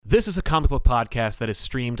This is a comic book podcast that is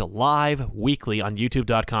streamed live weekly on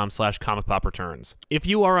youtube.com/comicpopreturns. If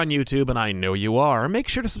you are on YouTube, and I know you are, make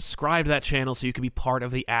sure to subscribe to that channel so you can be part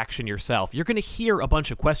of the action yourself. You're going to hear a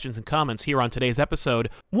bunch of questions and comments here on today's episode.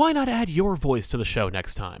 Why not add your voice to the show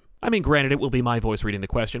next time? I mean, granted, it will be my voice reading the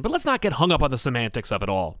question, but let's not get hung up on the semantics of it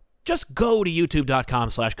all. Just go to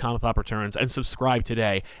youtube.com/comicpopreturns and subscribe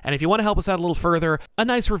today. And if you want to help us out a little further, a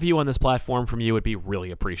nice review on this platform from you would be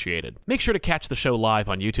really appreciated. Make sure to catch the show live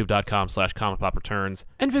on youtube.com/comicpopreturns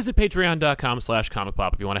and visit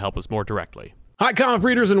patreon.com/comicpop if you want to help us more directly. Hi, comic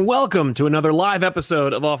readers, and welcome to another live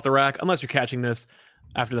episode of Off the Rack, unless you're catching this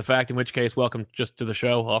after the fact, in which case, welcome just to the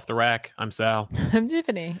show, Off the Rack. I'm Sal. I'm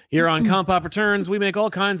Tiffany. Here on Comic Pop Returns, we make all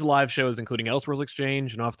kinds of live shows, including Elseworlds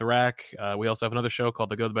Exchange and Off the Rack. We also have another show called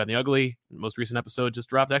The Good, the Bad, and the Ugly. The most recent episode just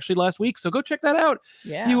dropped actually last week, so go check that out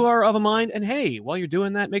if you are of a mind. And hey, while you're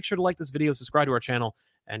doing that, make sure to like this video, subscribe to our channel,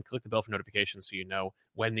 and click the bell for notifications so you know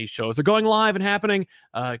when these shows are going live and happening,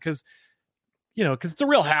 because it's a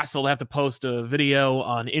real hassle to have to post a video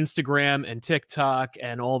on Instagram and TikTok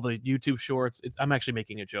and all the YouTube shorts. I'm actually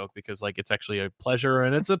making a joke because it's actually a pleasure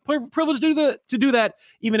and it's a privilege to do that,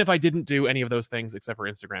 even if I didn't do any of those things except for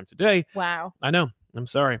Instagram today. Wow. I know. I'm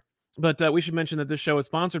sorry. But we should mention that this show is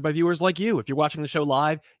sponsored by viewers like you. If you're watching the show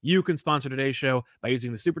live, you can sponsor today's show by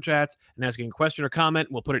using the super chats and asking a question or comment.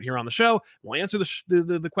 We'll put it here on the show. We'll answer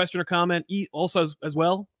the question or comment also as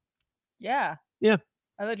well. Yeah. Yeah.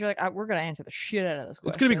 I thought you're like, we're going to answer the shit out of this question.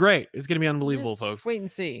 It's going to be great. It's going to be unbelievable, Just folks. Wait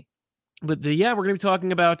and see. But we're going to be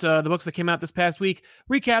talking about the books that came out this past week,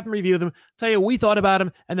 recap and review them, tell you what we thought about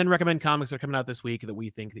them, and then recommend comics that are coming out this week that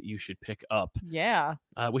we think that you should pick up. Yeah.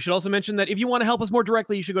 We should also mention that if you want to help us more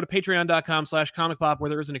directly, you should go to patreon.com/comicpop, where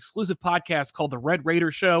there is an exclusive podcast called The Red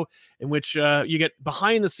Raider Show, in which you get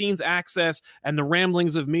behind-the-scenes access and the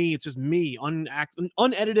ramblings of me. It's just me,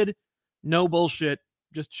 unedited, no bullshit,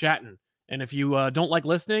 just chatting. And if you don't like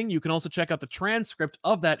listening, you can also check out the transcript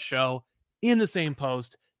of that show in the same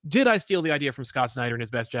post. Did I steal the idea from Scott Snyder and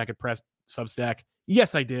his Best Jacket Press Substack?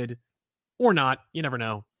 Yes, I did. Or not. You never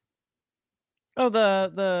know. Oh,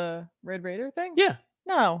 the Red Raider thing? Yeah.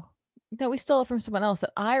 No, we stole it from someone else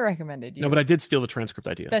that I recommended you. No, but I did steal the transcript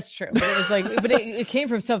idea. That's true. But it was it came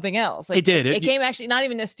from something else. It did. It came actually not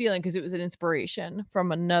even a stealing, because it was an inspiration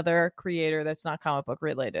from another creator that's not comic book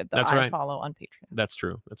related that I follow on Patreon. That's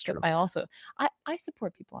true. I also I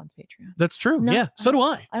support people on Patreon. That's true. No, yeah. So do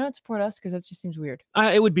I. I don't support us because that just seems weird.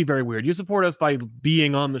 It would be very weird. You support us by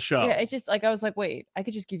being on the show. Yeah. It's just I was like, wait, I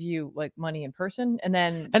could just give you money in person, and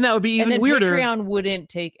that would be even weirder. Patreon wouldn't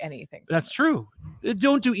take anything. That's true.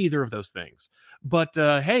 Don't do either of those things. But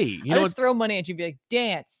hey, I just throw money at you and be like,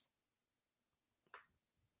 dance.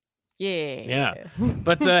 Yeah.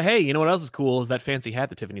 But hey, you know what else is cool is that fancy hat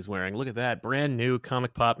that Tiffany's wearing. Look at that. Brand new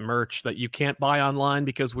Comic Pop merch that you can't buy online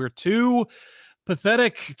because we're too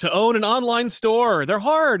pathetic to own an online store. They're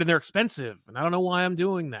hard and they're expensive. And I don't know why I'm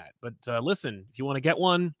doing that. But listen, if you want to get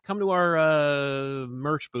one, come to our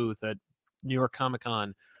merch booth at New York Comic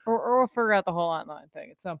Con. Or we'll figure out the whole online thing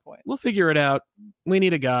at some point. We'll figure it out. We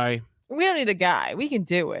need a guy. We don't need a guy. We can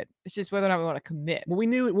do it. It's just whether or not we want to commit. What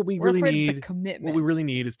we really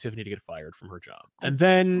need is Tiffany to get fired from her job. And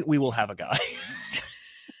then we will have a guy.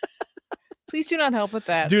 Please do not help with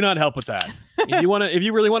that. Do not help with that. If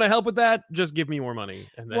you really want to help with that, just give me more money.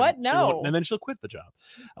 And then what? No. And then she'll quit the job.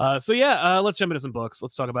 Let's jump into some books.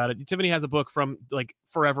 Let's talk about it. Tiffany has a book from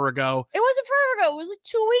forever ago. It wasn't forever ago. It was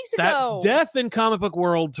 2 weeks ago. That's death in comic book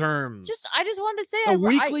world terms. I just wanted to say it's a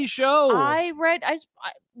weekly show. I read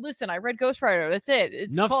Ghost Rider. That's it.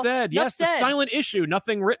 It's enough said. Enough yes, said. the silent issue.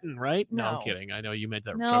 Nothing written, right? No, I'm kidding. I know you made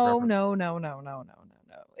that. No.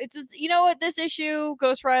 It's just, you know what? This issue,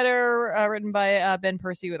 Ghost Rider, written by Ben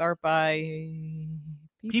Percy with art by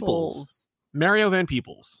Peoples. Mario Van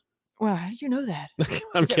Peebles. Wow, how did you know that?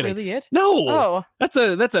 I'm Is kidding. That really it? No. Oh, that's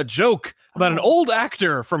a joke about an old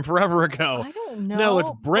actor from forever ago. I don't know. No,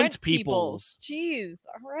 it's Brent Peoples. Jeez.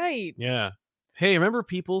 All right. Yeah. Hey, remember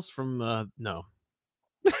Peoples from no.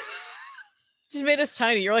 Just made us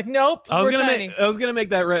tiny. You're like, nope. I was gonna make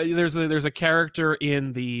that. There's a character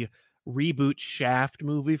in the reboot Shaft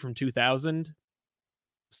movie from 2000,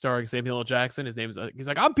 starring Samuel L. Jackson. His name is he's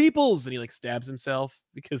like, I'm Peoples, and he stabs himself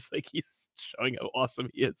because he's showing how awesome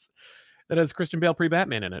he is. That has Christian Bale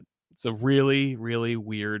pre-Batman in it. It's a really, really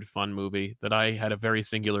weird, fun movie that I had a very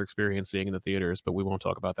singular experience seeing in the theaters, but we won't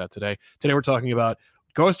talk about that today. Today we're talking about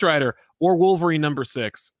Ghost Rider or Wolverine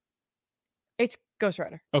 #6. It's Ghost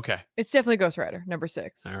Rider. Okay. It's definitely Ghost Rider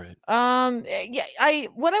 #6. All right. Yeah,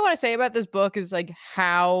 what I want to say about this book is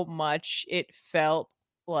how much it felt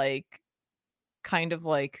kind of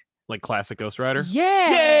Like classic Ghost Rider.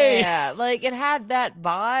 Yeah, like it had that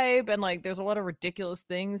vibe, and like there's a lot of ridiculous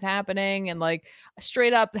things happening, and like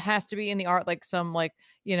straight up has to be in the art like some like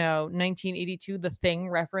 1982 The Thing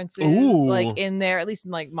references like Ooh. in there, at least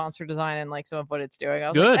in like monster design and like some of what it's doing. I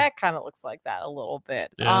was Good. like, that kind of looks like that a little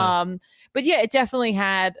bit. Yeah. But yeah, it definitely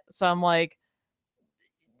had some like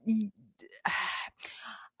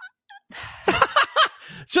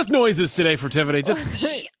It's just noises today for Tiffany. Just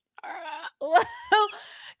well,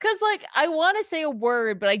 because like I want to say a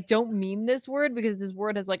word, but I don't mean this word because this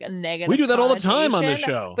word has like a negative. we do that all the time on this connotation,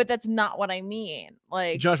 show. but that's not what I mean.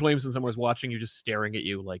 Like Josh Williamson somewhere's watching you, just staring at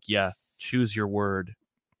you like, yeah, choose your word.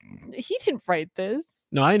 he didn't write this.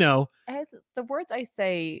 No, I know. As the words I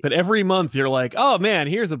say, But every month you're like, oh man,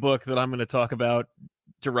 here's a book that I'm going to talk about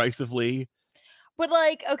derisively. but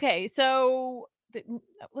like, okay, so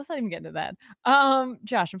let's not even get into that.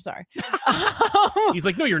 Josh, I'm sorry. He's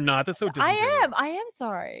like, no, you're not. That's so disingenuous. I am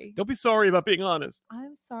sorry. Don't be sorry about being honest.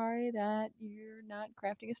 I'm sorry that you're not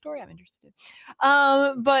crafting a story I'm interested in.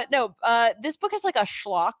 But no, this book has like a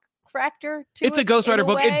schlock factor to it. It's a Ghost Rider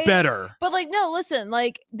book. It better. But like, no, listen,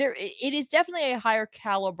 like it is definitely a higher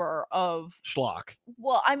caliber of schlock.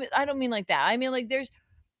 Well, I don't mean like that. I mean like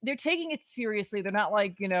they're taking it seriously. They're not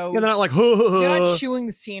like, yeah, they're not like, they're not chewing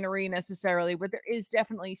the scenery necessarily, but there is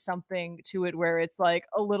definitely something to it where it's like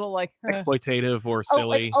a little like exploitative or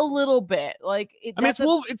silly. Like a little bit. Like I mean,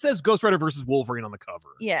 it says Ghost Rider versus Wolverine on the cover.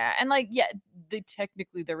 Yeah, and like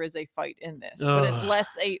technically there is a fight in this, but it's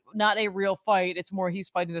less not a real fight. It's more he's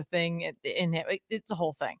fighting the Thing in him. It's a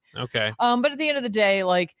whole thing. Okay. But at the end of the day,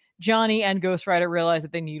 like Johnny and Ghost Rider realize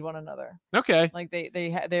that they need one another. Okay. Like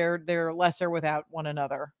they're lesser without one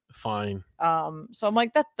another. Fine. So I'm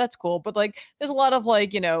like, that's cool. But like there's a lot of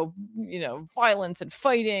like, violence and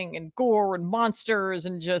fighting and gore and monsters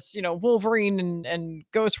and just, Wolverine and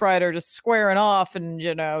Ghost Rider just squaring off and,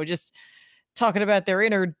 just talking about their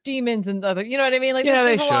inner demons and other, you know what I mean? Like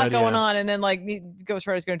there's a lot going on. And then like Ghost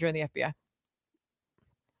Rider's going to join the FBI.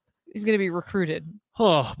 He's going to be recruited.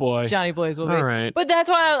 Oh boy. Johnny Blaze will be. All right. But that's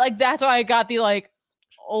why I got the like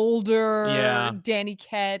older Danny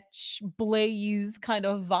Ketch Blaze kind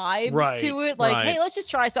of vibes to it. Like, hey, let's just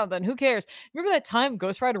try something. Who cares? Remember that time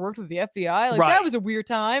Ghost Rider worked with the FBI? Like that was a weird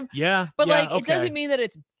time. Yeah. But it doesn't mean that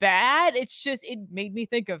it's bad. It's just it made me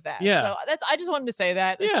think of that. Yeah. So I just wanted to say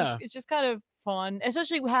that. Yeah. It's just kind of fun,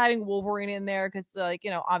 especially having Wolverine in there because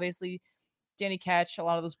obviously Danny Ketch, a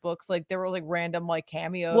lot of those books, like there were like random like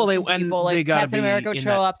cameos. Well, people like Captain America would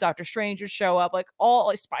show up, Doctor Strange would show up, like all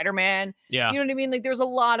like Spider-Man. Yeah. You know what I mean? Like there's a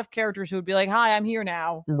lot of characters who would be like, hi, I'm here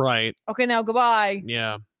now. Right. Okay, now goodbye.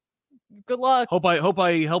 Yeah. Good luck. Hope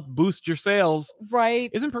I help boost your sales.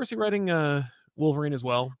 Right. Isn't Percy writing Wolverine as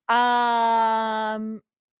well?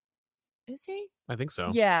 Is he? I think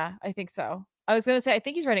so. Yeah, I think so. I was gonna say I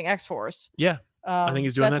think he's writing X-Force. Yeah. I think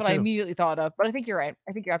he's doing that too. That's what I immediately thought of, but I think you're right.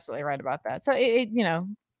 I think you're absolutely right about that. So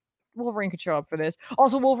Wolverine could show up for this.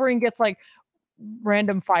 Also, Wolverine gets like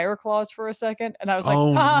random fire claws for a second, and I was like,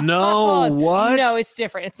 oh no, what? No, it's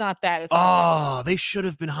different. It's not that. It's they should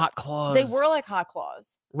have been hot claws. They were like hot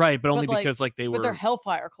claws, right? But only because like they were. But they're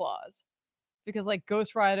hellfire claws, because like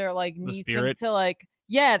Ghost Rider like needs him to like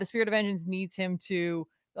the Spirit of Vengeance needs him to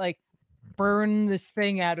like burn this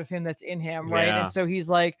thing out of him that's in him, right? And so he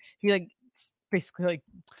basically like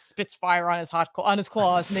spits fire on his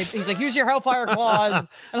claws, and he's like, "Here's your hellfire claws,"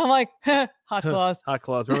 and I'm like, "Hot claws, hot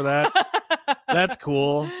claws." Remember that? That's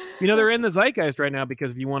cool. They're in the zeitgeist right now because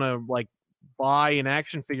if you want to like buy an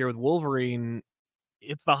action figure with Wolverine,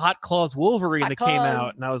 it's the Hot Claws Wolverine that came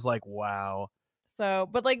out, and I was like, wow. So,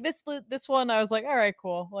 but like this one, I was like, all right,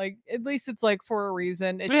 cool. Like at least it's like for a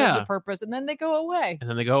reason. It serves a purpose, and then they go away.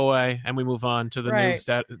 And we move on to the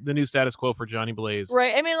new status quo for Johnny Blaze.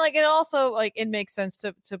 Right. I mean, like it also like it makes sense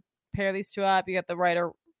to pair these two up. You got the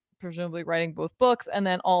writer presumably writing both books, and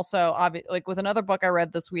then also like with another book I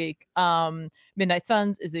read this week, Midnight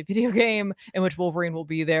Suns is a video game in which Wolverine will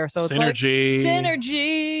be there. So it's synergy. Like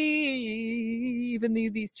synergy. Even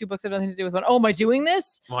these two books have nothing to do with one. Oh, am I doing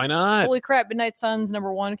this? Why not? Holy crap! Midnight Suns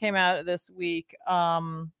 #1 came out this week.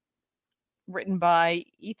 Written by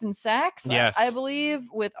Ethan Sachs, yes, I believe,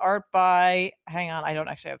 with art by. Hang on, I don't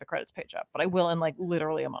actually have the credits page up, but I will in like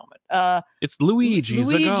literally a moment. It's Luigi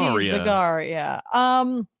Zagaria.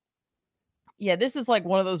 Yeah, this is like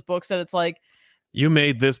one of those books that it's like you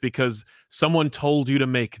made this because someone told you to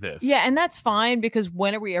make this. Yeah, and that's fine because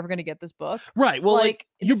when are we ever going to get this book? Right. Well, like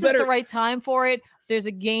this is the right time for it. There's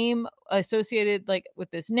a game associated like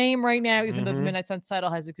with this name right now, even though the Midnight Suns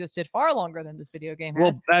title has existed far longer than this video game has.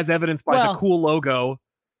 Well, as evidenced by the cool logo.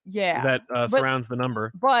 Yeah. That surrounds the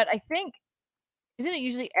number. But I think Isn't it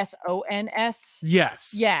usually SONS?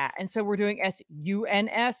 Yes. Yeah, and so we're doing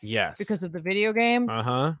SUNS. Yes. Because of the video game.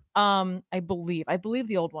 Uh-huh. I believe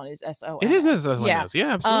the old one is SONS. It is SONS.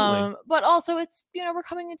 Yeah, absolutely. But also it's, we're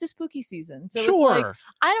coming into spooky season. So sure. It's like,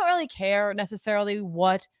 I don't really care necessarily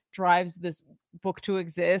what drives this book to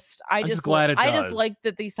exist. I'm just glad it does. I just like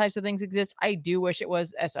that these types of things exist. I do wish it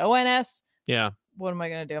was SONS. Yeah. What am I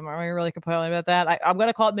going to do? Am I really complaining about that? I'm going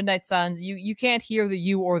to call it Midnight Suns. You can't hear the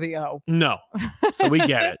U or the O. No. So we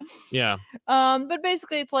get it. Yeah. But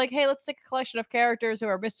basically it's like, hey, let's take a collection of characters who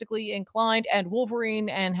are mystically inclined and Wolverine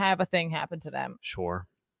and have a thing happen to them. Sure.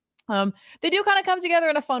 They do kind of come together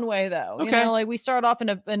in a fun way, though. Okay. Like we start off in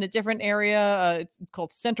a different area. It's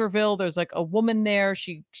called Centerville. There's like a woman there.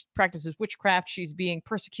 She practices witchcraft. She's being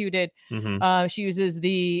persecuted. Mm-hmm. She uses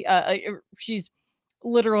she's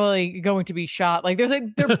literally going to be shot. Like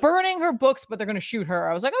they're burning her books, but they're going to shoot her.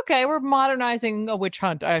 I was like, okay, we're modernizing a witch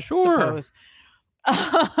hunt, I suppose.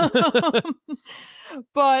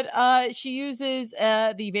 But she uses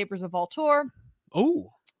the vapors of Voltor.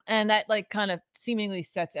 Oh. And that like kind of seemingly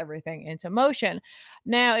sets everything into motion.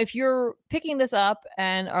 Now, if you're picking this up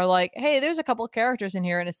and are like, hey, there's a couple of characters in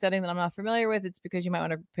here in a setting that I'm not familiar with, it's because you might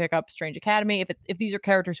want to pick up Strange Academy if these are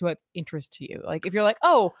characters who have interest to you. Like if you're like,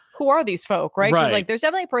 oh, who are these folk, right? Because like there's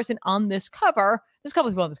definitely a person on this cover. There's a couple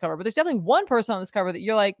of people on this cover, but there's definitely one person on this cover that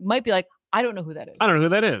you're like, might be like, I don't know who that is. I don't know who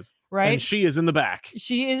that is. Right. And she is in the back.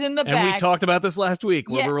 She is in the back. And we talked about this last week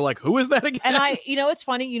where we were like, who is that again? And it's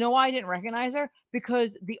funny. You know why I didn't recognize her?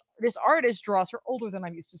 Because this artist draws her older than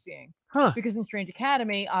I'm used to seeing. Huh. Because in Strange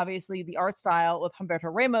Academy, obviously the art style with Humberto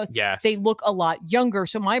Ramos, yes, they look a lot younger.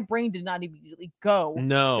 So my brain did not immediately go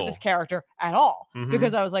to this character at all. Mm-hmm.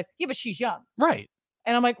 Because I was like, yeah, but she's young. Right.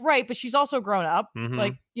 And I'm like, right, but she's also grown up. Mm-hmm.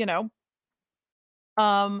 Like,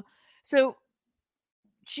 so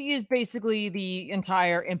she is basically the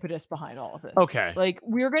entire impetus behind all of this. Okay. Like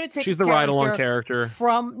we're going to take she's the ride-along character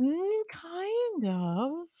from kind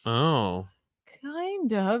of. Oh.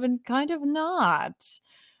 Kind of and kind of not.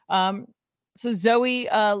 So Zoe,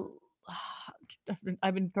 I've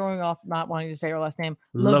been throwing off not wanting to say her last name.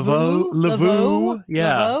 Laveau.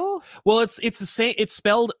 Yeah. Laveau? Well, it's the same. It's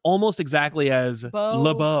spelled almost exactly as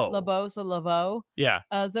Laveau. So Laveau. Yeah.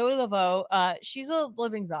 Zoe Laveau. She's a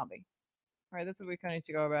living zombie. All right, that's what we kind of need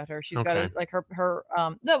to go about her. She's got like her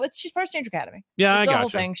she's part of Strange Academy. Yeah, it's I got the whole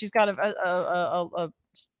thing. She's got a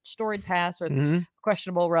storied past with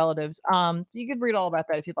questionable relatives. So you could read all about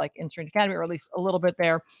that if you'd like in Strange Academy, or at least a little bit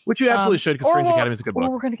there. Which you absolutely should, because Strange Academy is a good book. Or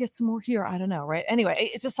we're gonna get some more here. I don't know, right? Anyway,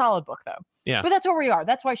 it's a solid book though. Yeah. But that's where we are.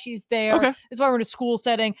 That's why she's there. Okay. That's why we're in a school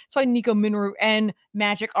setting. That's why Nico Minoru and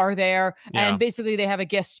Magic are there. Yeah. And basically they have a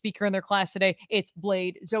guest speaker in their class today. It's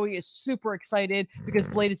Blade. Zoe is super excited because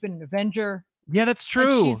Blade has been an Avenger. Yeah, that's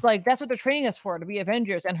true. And she's like, that's what they're training us for, to be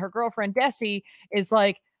Avengers. And her girlfriend Desi is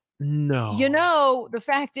like, no. The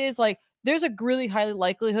fact is, like, there's a really high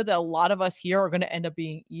likelihood that a lot of us here are going to end up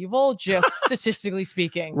being evil, just statistically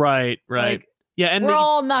speaking. Right. Like, yeah, and we're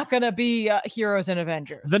all not going to be heroes and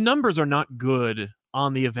Avengers. The numbers are not good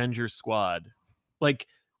on the Avengers squad, like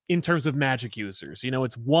in terms of magic users.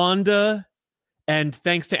 It's Wanda, and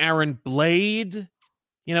thanks to Aaron, Blade.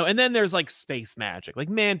 And then there's like space magic. Like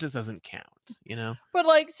Mantis doesn't count, But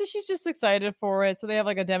like, so she's just excited for it. So they have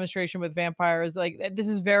like a demonstration with vampires. Like this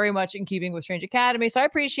is very much in keeping with Strange Academy. So I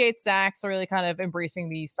appreciate Sachs really kind of embracing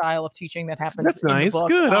the style of teaching that happens. That's nice. In the book.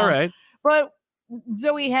 Good. All right. But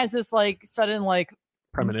Zoe has this like sudden like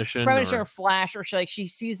premonition or flash, or she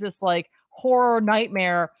sees this like horror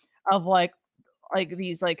nightmare of like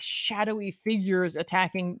these like shadowy figures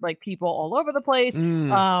attacking like people all over the place.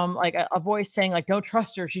 Like a voice saying like, don't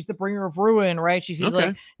trust her, she's the bringer of ruin, right? She sees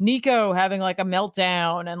like Nico having like a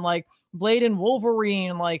meltdown, and like Blade and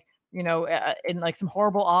Wolverine like in like some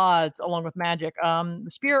horrible odds along with Magic. The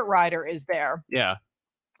Spirit Rider is there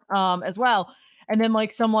as well. And then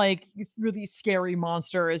like some like really scary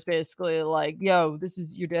monster is basically like, yo, this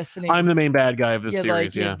is your destiny. I'm the main bad guy of the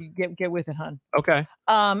series. Get with it, hun. Okay.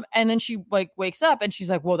 And then she like wakes up and she's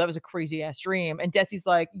like, whoa, that was a crazy ass dream. And Desi's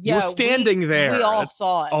like, yeah, you're standing there. We all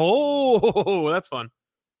saw it. Oh, that's fun.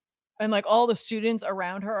 And like all the students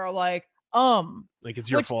around her are like, like it's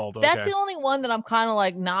your fault. That's the only one that I'm kind of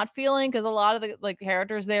like not feeling, because a lot of the like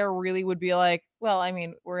characters there really would be like, well, I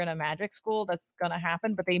mean, we're in a magic school, that's gonna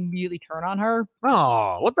happen, but they immediately turn on her.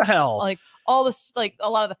 Oh, what the hell? Like all this, like a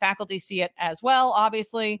lot of the faculty see it as well,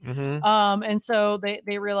 obviously. Mm-hmm. And so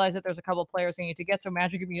they realize that there's a couple of players they need to get. So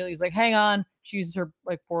Magic immediately is like, hang on. She uses her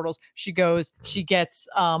like portals. She goes. She gets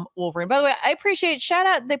Wolverine. By the way, I appreciate shout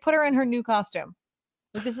out. They put her in her new costume.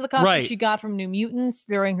 Like, this is the costume she got from New Mutants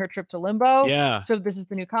during her trip to Limbo. Yeah. So this is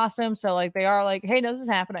the new costume. So like they are like, hey, no, this is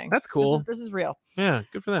happening. That's cool. This is real. Yeah,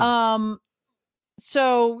 good for them.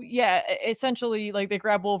 So yeah, essentially like they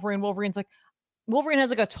grab Wolverine. Wolverine has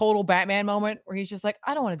like a total Batman moment where he's just like,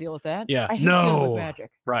 I don't want to deal with that. Yeah. I hate dealing with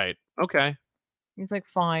magic. Right. Okay. He's like,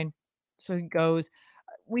 fine. So he goes.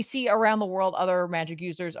 We see around the world other magic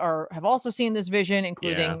users have also seen this vision,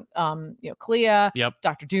 including Clea,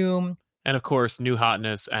 Dr. Doom. And of course, new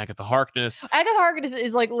hotness, Agatha Harkness. Agatha Harkness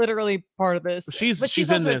is like literally part of this. She's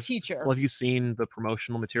also in this. A teacher. Well, have you seen the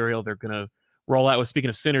promotional material they're gonna roll out? Speaking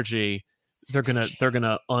of synergy, they're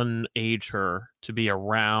gonna unage her to be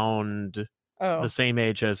around the same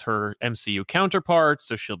age as her MCU counterparts,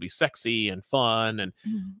 so she'll be sexy and fun. And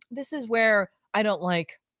this is where I don't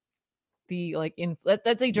like the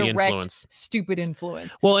that's a direct stupid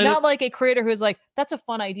influence. Well, not like a creator who's like, that's a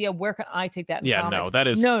fun idea, where can I take that in comics?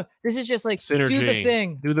 This is just like synergy.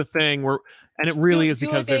 Do the thing and it really is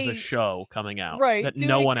because there's a show coming out that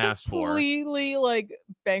no one asked for. Completely like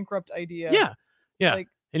bankrupt idea. Yeah. Like,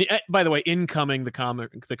 and by the way, incoming the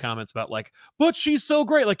comments about like, but she's so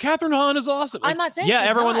great. Like Catherine Hahn is awesome. Like, I'm not saying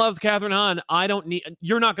everyone loves Catherine Hahn.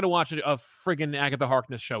 You're not going to watch a friggin' Agatha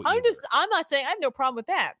Harkness show. I'm not saying I have no problem with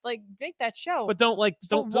that. Like make that show. But don't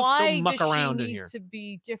muck around in here. To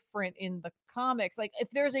be different in the comics. Like if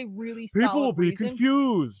there's a really people will be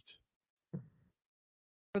confused.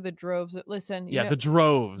 For the droves that listen. The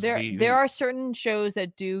droves. There are certain shows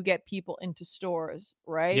that do get people into stores,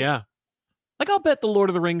 right? Yeah. Like, I'll bet the Lord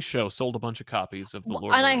of the Rings show sold a bunch of copies of the Lord of the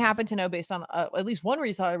Rings. And I happen to know, based on at least one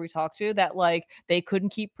retailer we talked to, that, like, they couldn't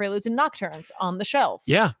keep Preludes and Nocturnes on the shelf.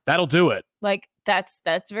 Yeah, that'll do it. Like, that's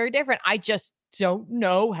very different. I just don't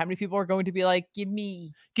know how many people are going to be like, give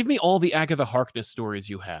me all the Agatha Harkness stories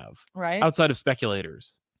you have. Right. Outside of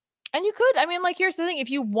speculators. And you could, I mean, like, here's the thing. If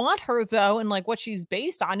you want her, though, and, like, what she's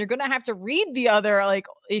based on, you're going to have to read the other, like,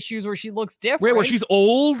 issues where she looks different. Right, where she's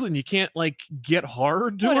old and you can't, like, get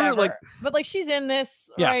hard to her. Like, but, like, she's in this,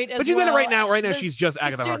 right? But she's in it right now. Right now, she's just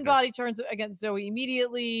Agatha Harkness. The student body turns against Zoe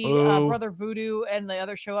immediately. Brother Voodoo and the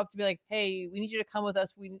others show up to be like, hey, we need you to come with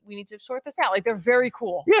us. We need to sort this out. Like, they're very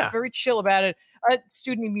cool. Yeah. Very chill about it. A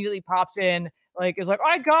student immediately pops in. Like, is like,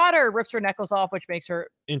 I got her, rips her necklace off, which makes her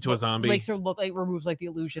into a zombie, makes her look like, removes like the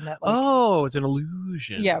illusion that, like, it's an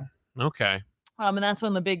illusion. Yeah. Okay. And that's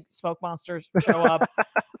when the big smoke monsters show up.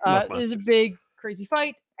 There's a big crazy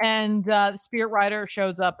fight, and the Spirit Rider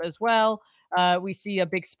shows up as well. We see a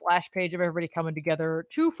big splash page of everybody coming together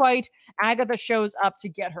to fight. Agatha shows up to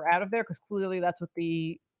get her out of there because clearly that's what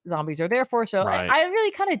the zombies are there for. So I really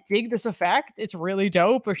kind of dig this effect. It's really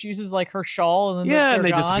dope. Where she uses like her shawl and then and they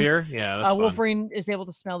gone. Disappear. Yeah, that's Wolverine is able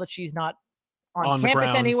to smell that she's not on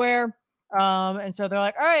campus anywhere. And so they're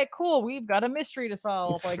like, all right, cool. We've got a mystery to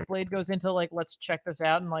solve. Like Blade goes into like, let's check this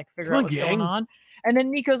out and like figure out what's going on. And then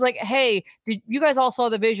Nico's like, hey, did you guys all saw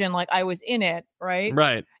the vision? Like I was in it, right?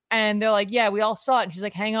 Right. And they're like, yeah, we all saw it. And she's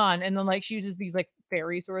like, hang on. And then like she uses these like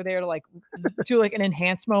fairies who are there to like do like an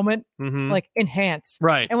enhance moment, like enhance.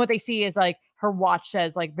 Right. And what they see is like her watch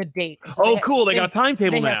says like the date. So cool. They got a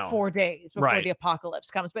timetable now. They have 4 days before the apocalypse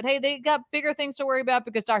comes. But hey, they got bigger things to worry about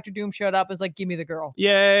because Dr. Doom showed up as like, give me the girl.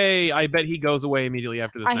 Yay. I bet he goes away immediately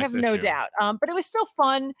after this. I have no doubt. But it was still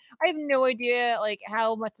fun. I have no idea like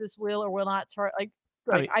how much this will or will not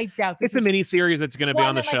I doubt it's a mini series that's going to be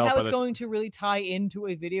on the shelf. How it's going to really tie into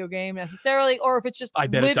a video game necessarily, or if it's just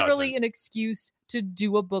literally an excuse to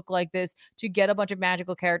do a book like this, to get a bunch of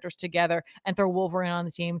magical characters together and throw Wolverine on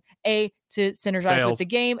the team, to synergize with the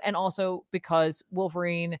game, and also because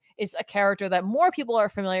Wolverine is a character that more people are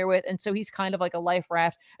familiar with, and so he's kind of like a life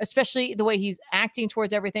raft, especially the way he's acting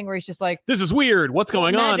towards everything, where he's just like, this is weird, what's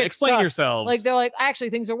going on, explain yourselves. Like they're like, actually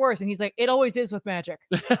things are worse, and he's like, it always is with magic.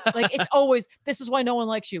 Like it's always, this is why no one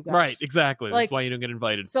likes you guys. Right, exactly. Like, that's why you don't get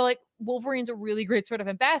invited. So like Wolverine's a really great sort of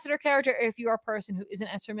ambassador character. If you are a person who isn't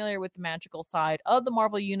as familiar with the magical side of the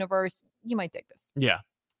Marvel universe, you might dig this. Yeah.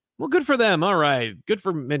 Well, good for them. All right. Good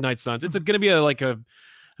for Midnight Suns. It's going to be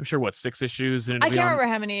I'm sure 6 issues. And I can't remember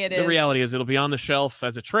how many it is. The reality is it'll be on the shelf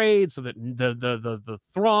as a trade so that the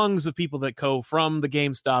throngs of people that go from the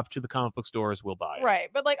GameStop to the comic book stores will buy it. Right.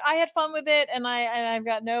 But like I had fun with it and I've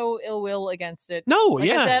got no ill will against it. No, like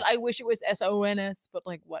I said, I wish it was SONS, but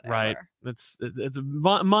like whatever. Right. It's a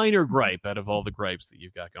minor gripe out of all the gripes that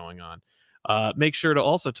you've got going on. Make sure to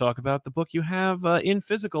also talk about the book you have in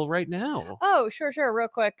physical right now. Oh, sure. Real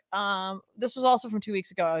quick. This was also from 2 weeks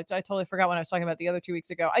ago. I totally forgot when I was talking about the other 2 weeks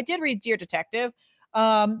ago. I did read Dear Detective,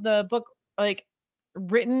 the book like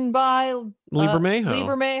written by Lieber Mayhew.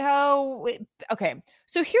 Lieber Mayhew. Okay,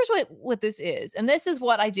 so here's what this is, and this is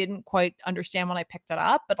what I didn't quite understand when I picked it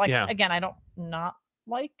up. But like again, I don't not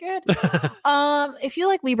like it. If you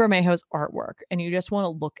like Lee Bermejo's artwork and you just want to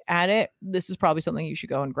look at it, this is probably something you should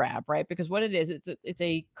go and grab, right? Because what it is, it's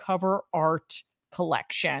a cover art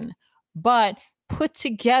collection, but put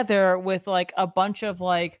together with like a bunch of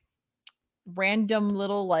like random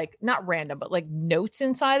little, like not random, but like notes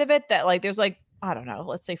inside of it that like there's like, I don't know,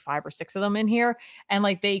 let's say 5 or 6 of them in here, and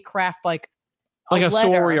like they craft like a letter,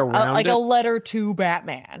 story around like a letter to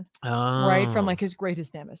Batman, right, from like his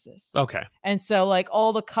greatest nemesis. Okay. And so like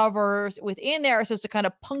all the covers within there are supposed to kind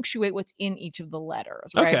of punctuate what's in each of the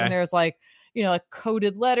letters, right? Okay. And there's like, you know, like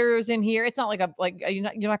coded letters in here. It's not like you're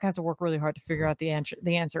not gonna have to work really hard to figure out the answer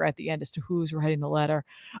at the end as to who's writing the letter.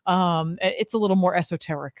 It's a little more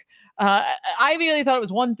esoteric. I immediately thought it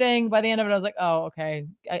was one thing. By the end of it, I was like, oh, okay,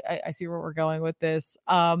 I see where we're going with this.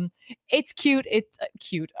 It's cute. It's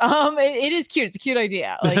cute. It is cute. It's a cute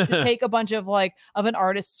idea, like to take a bunch of like of an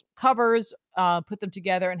artist's covers, put them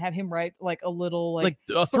together, and have him write like a little like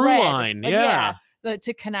a through thread, line,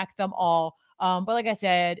 to connect them all. But like I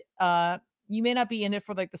said, you may not be in it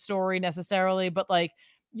for like the story necessarily, but like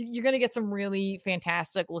you're going to get some really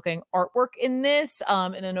fantastic looking artwork in this,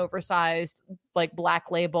 in an oversized, like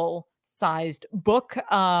black label sized book,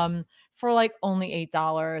 for like only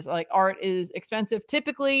 $8. Like art is expensive.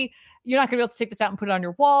 Typically, you're not going to be able to take this out and put it on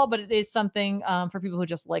your wall, but it is something, for people who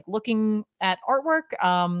just like looking at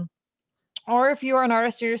artwork. Or if you are an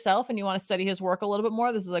artist yourself and you want to study his work a little bit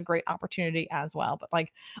more, this is a great opportunity as well. But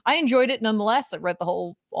like, I enjoyed it nonetheless. I read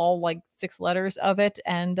all like 6 letters of it,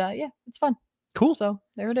 and yeah, it's fun. Cool. So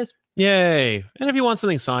there it is. Yay! And if you want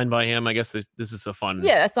something signed by him, I guess this is a fun.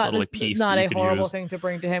 Yeah, that's not like, piece not a horrible thing to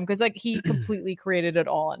bring to him, because like he completely created it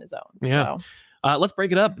all on his own. Yeah. So. Let's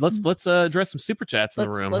break it up. Let's address some super chats in the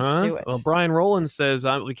room. Let's do it. Well, Brian Rowland says,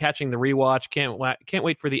 I'll be catching the rewatch. Can't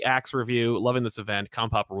wait for the Axe review. Loving this event.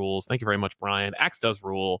 Compop rules. Thank you very much, Brian. Axe does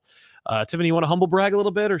rule. Tiffany, you want to humble brag a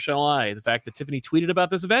little bit, or shall I? The fact that Tiffany tweeted about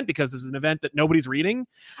this event because this is an event that nobody's reading,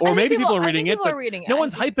 or maybe people are reading it, but no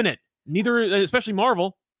one's hyping it. Neither, especially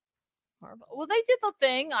Marvel. Well, they did the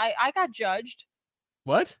thing. I got judged.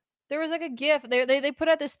 What? There was like a GIF. They put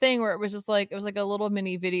out this thing where it was just like, it was like a little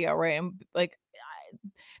mini video, right? And like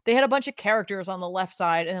they had a bunch of characters on the left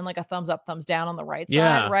side and then like a thumbs up, thumbs down on the right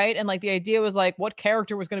side, right? And like the idea was like, what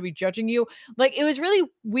character was going to be judging you? Like it was really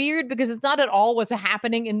weird because it's not at all what's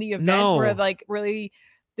happening in the event where like really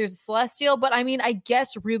there's a Celestial. But I mean, I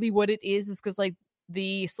guess really what it is because like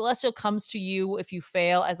the Celestial comes to you if you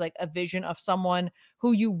fail as like a vision of someone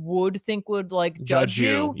who you would think would like judge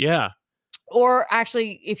you. Yeah. Or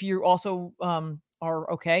actually, if you also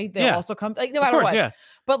are okay, they'll also come, like no matter what. Yeah.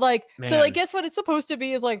 But like, so I guess what it's supposed to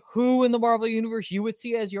be is like who in the Marvel universe you would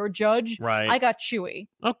see as your judge. Right. I got Chewie.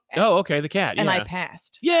 Oh, okay, the cat. And I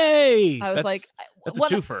passed. Yay! I was like, that's a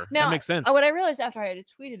twofer. Now, that makes sense. What I realized after I had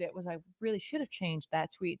tweeted it was I really should have changed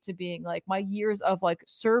that tweet to being like, my years of like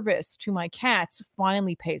service to my cats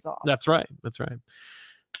finally pays off. That's right. That's right.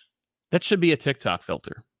 That should be a TikTok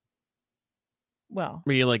filter. Well,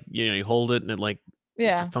 where you like, you hold it and it like,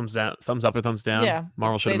 just thumbs down, thumbs up or thumbs down. Yeah,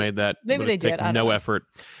 Marvel should have made that. Maybe they did. No effort.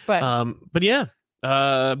 But yeah.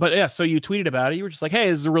 So you tweeted about it. You were just like, "Hey,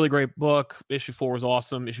 this is a really great book. Issue 4 was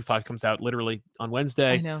awesome. Issue 5 comes out literally on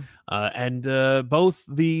Wednesday." I know. And both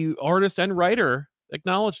the artist and writer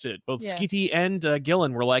acknowledged it. Both Skeety and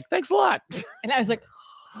Gillen were like, "Thanks a lot." And I was like,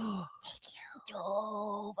 "Oh, thank you.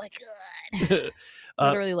 Oh my god."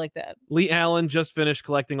 Literally like that. Lee Allen just finished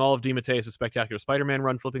collecting all of DeMatteis' Spectacular Spider-Man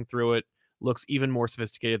run. Flipping through it, looks even more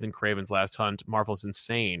sophisticated than Craven's Last Hunt. Marvel's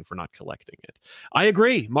insane for not collecting it. I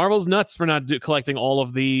agree. Marvel's nuts for not collecting all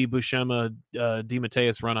of the Buscema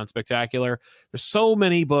DeMatteis run on Spectacular. There's so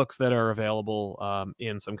many books that are available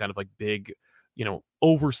in some kind of like big,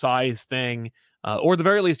 oversized thing, or at the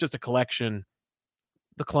very least just a collection.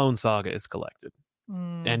 The Clone Saga is collected.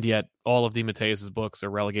 And yet all of DeMatteis' books are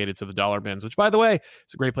relegated to the dollar bins, which, by the way,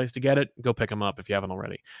 it's a great place to get it. Go pick them up if you haven't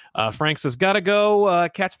already. Frank says, gotta go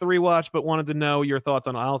catch the rewatch, but wanted to know your thoughts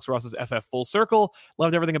on Alex Ross's FF Full Circle.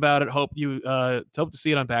 Loved everything about it. Hope to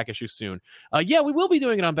see it on back issue soon. Yeah, we will be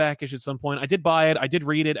doing it on back issue at some point. I did buy it. I did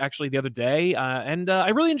read it actually the other day, and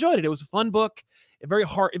I really enjoyed it. It was a fun book. It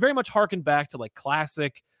very much harkened back to like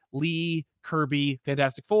classic Lee, Kirby,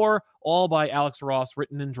 Fantastic Four, all by Alex Ross,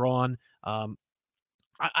 written and drawn.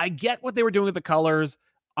 I get what they were doing with the colors.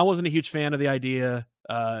 I wasn't a huge fan of the idea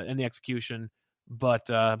and the execution, but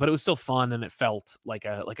it was still fun and it felt like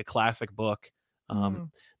a classic book.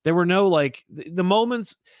 There were no like the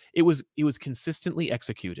moments. It was consistently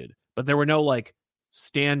executed, but there were no like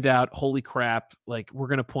standout, holy crap, like we're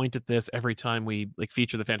going to point at this every time we like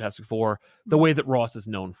feature the Fantastic Four, the way that Ross is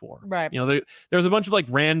known for. Right. You know, there's a bunch of like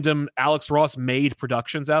random Alex Ross made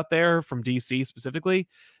productions out there from DC specifically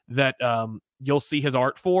that you'll see his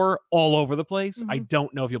art for all over the place. I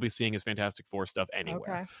don't know if you'll be seeing his Fantastic Four stuff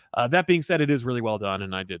anywhere. Okay. That being said, it is really well done,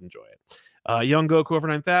 and I did enjoy it. Young Goku over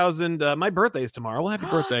 9,000. My birthday is tomorrow. Well, happy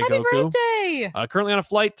birthday, happy Goku. Birthday! Currently on a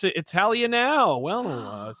flight to Italia now.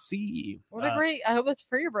 Well, see. What a great. I hope it's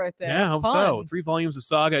for your birthday. Yeah, I hope so. 3 volumes of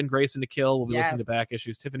Saga and Grayson to Kill. We'll be listening to back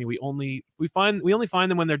issues. Tiffany, we only find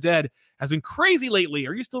them when they're dead. Has been crazy lately.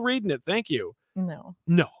 Are you still reading it? Thank you. No,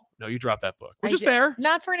 you dropped that book, which is fair.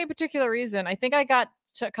 Not for any particular reason. I think I got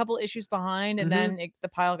a couple issues behind, and then the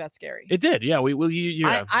pile got scary. It did, yeah.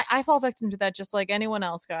 I fall victim to that just like anyone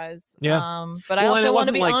else, guys. Yeah. But I also want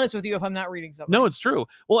to be honest with you if I'm not reading something. No, it's true.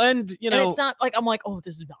 Well, and and it's not like I'm like, oh,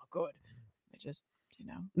 this is not good. I just,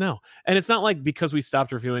 No, and it's not like because we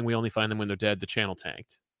stopped reviewing, we only find them when they're dead. The channel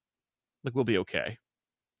tanked. Like we'll be okay.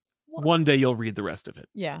 Well, one day you'll read the rest of it.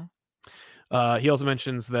 Yeah. He also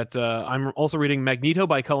mentions that I'm also reading Magneto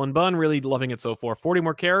by Cullen Bunn. Really loving it so far. 40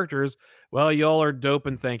 more characters. Well, y'all are dope,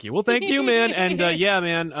 and thank you. Well, thank you, man. And yeah,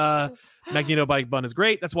 man, Magneto by Bunn is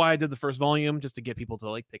great. That's why I did the first volume, just to get people to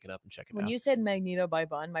like pick it up and check it out. When you said Magneto by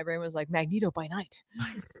Bunn, my brain was like Magneto by night.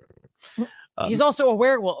 He's also a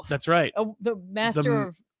werewolf. That's right. The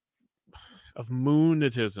master of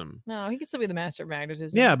moonatism. No, he can still be the master of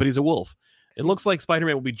magnetism. Yeah, but he's a wolf. It looks like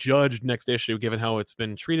Spider-Man will be judged next issue, given how it's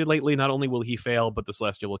been treated lately. Not only will he fail, but the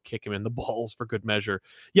Celestial will kick him in the balls for good measure.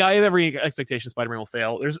 Yeah, I have every expectation Spider-Man will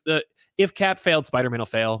fail. There's if Cap failed, Spider-Man will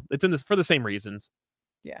fail. It's in this for the same reasons.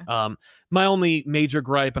 Yeah. My only major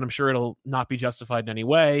gripe, and I'm sure it'll not be justified in any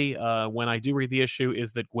way, when I do read the issue,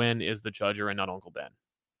 is that Gwen is the Judger and not Uncle Ben.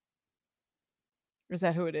 Is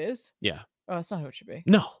that who it is? Yeah. Oh, that's not who it should be.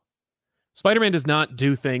 No. Spider-Man does not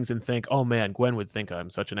do things and think, oh man, Gwen would think I'm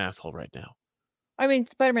such an asshole right now. I mean,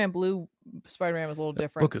 Spider-Man Blue Spider-Man was a little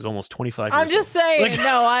different. Book is almost 25 years I'm just old. saying.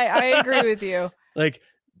 No, I agree with you. Like,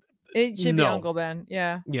 it should be Uncle Ben.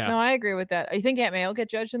 Yeah. Yeah. No, I agree with that. You think Aunt May will get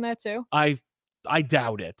judged in that too? I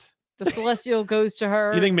doubt it. The Celestial goes to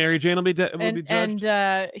her. You think Mary Jane will be judged?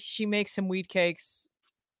 And she makes some wheat cakes.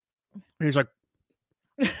 And he's like,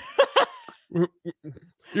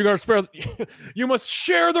 you gotta spare. You must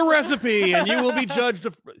share the recipe, and you will be judged.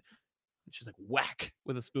 She's like, whack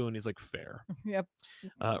with a spoon. He's like, fair. Yep.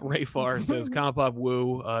 Ray Farr says, Comic Pop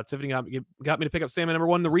woo. Tiffany got me to pick up Sandman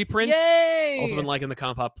 #1, the reprint. Yay! Also been liking the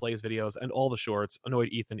Comic Pop Plays videos and all the shorts. Annoyed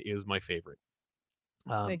Ethan is my favorite.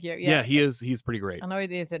 Thank you. Yeah, he is. He's pretty great.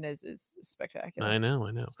 Annoyed Ethan is spectacular. I know.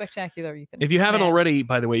 Spectacular Ethan. If you haven't already,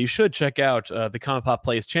 by the way, you should check out the Comic Pop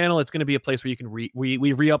Plays channel. It's going to be a place where you can we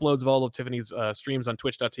re-uploads of all of Tiffany's streams on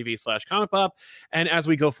twitch.tv/Comic Pop. And as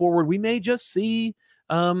we go forward, we may just see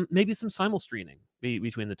maybe some simul-streaming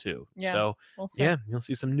between the two. Yeah, so you'll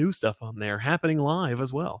see some new stuff on there happening live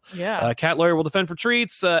as well. Yeah. Cat Lawyer will defend for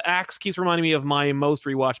treats. Axe keeps reminding me of my most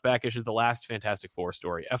rewatched back issue, the last Fantastic Four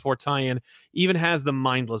story. F4 tie-in even has the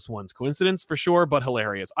mindless ones. Coincidence for sure, but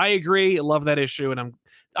hilarious. I agree. I love that issue, and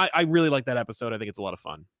I really like that episode. I think it's a lot of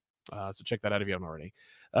fun. So check that out if you haven't already.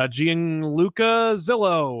 Gianluca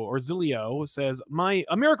Zilio says,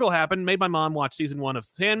 a miracle happened, made my mom watch season 1 of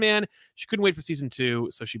Sandman. She couldn't wait for season 2,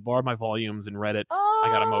 so she borrowed my volumes and read it. I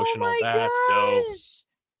got emotional. That's dope.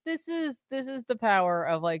 This is the power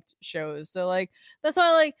of like shows. So like that's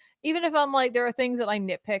why like even if I'm like there are things that I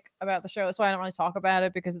nitpick about the show, that's why I don't really talk about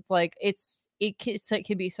it, because it's like it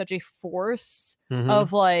can be such a force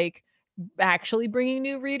of like actually bringing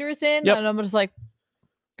new readers in, and I'm just like,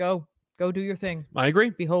 go do your thing. I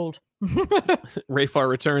agree. Behold. Ray Farr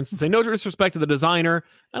returns to say, no disrespect to the designer.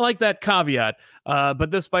 I like that caveat.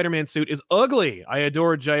 But this Spider-Man suit is ugly. I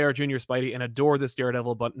adore J.R. Jr. Spidey and adore this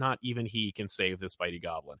Daredevil, but not even he can save this Spidey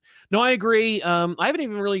Goblin. No, I agree. I haven't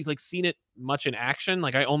even really like seen it much in action.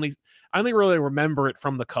 Like I only really remember it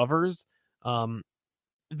from the covers.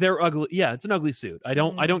 They're ugly. Yeah, it's an ugly suit. I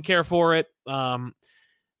don't care for it.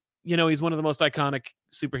 He's one of the most iconic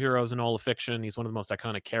superheroes in all of fiction. He's one of the most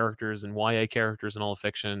iconic characters and YA characters in all of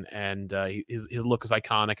fiction. And his look is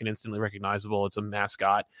iconic and instantly recognizable. It's a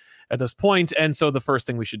mascot at this point. And so the first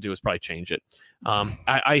thing we should do is probably change it.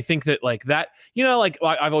 I think that like that, like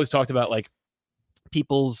I've always talked about like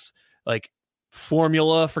people's like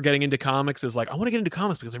formula for getting into comics is like, I want to get into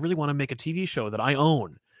comics because I really want to make a TV show that I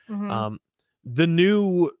own. The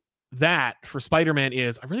new that for Spider-Man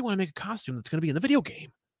is I really want to make a costume that's going to be in the video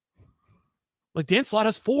game. Like Dan Slott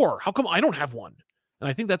has 4. How come I don't have one? And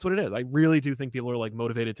I think that's what it is. I really do think people are like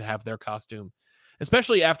motivated to have their costume,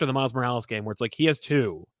 especially after the Miles Morales game where it's like he has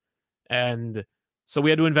 2 and So we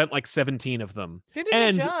had to invent like 17 of them. They did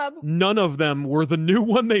a good job. None of them were the new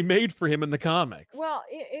one they made for him in the comics. Well,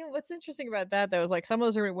 what's interesting about that, though, is like some of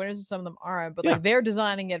those are winners and some of them aren't, but like they're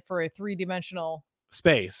designing it for a 3-dimensional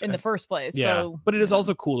space in the first place. Yeah. So, but it is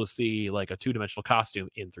also cool to see like a 2-dimensional costume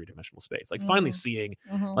in 3-dimensional space. Like finally seeing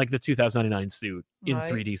like the 2099 suit in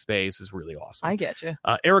 3D space is really awesome. I get you.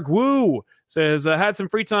 Eric Wu says, had some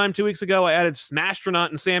free time 2 weeks ago. I added Smashtronaut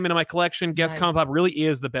and Sam into my collection. Guess Comic Pop really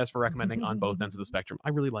is the best for recommending on both ends of the spectrum.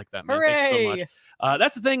 I really like that, man. Hooray! Thank you so much.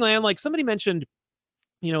 That's the thing, man. Like somebody mentioned,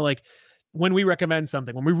 like when we recommend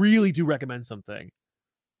something, when we really do recommend something,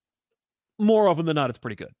 more often than not, it's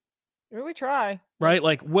pretty good. We try. Right?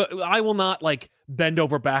 Like I will not like bend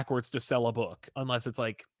over backwards to sell a book unless it's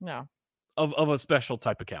like of a special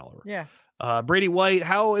type of caliber. Yeah. Brady White,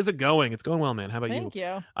 how is it going? It's going well, man. How about you? Thank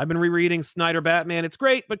you. I've been rereading Snyder Batman. It's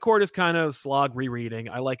great, but Court is kind of slog rereading.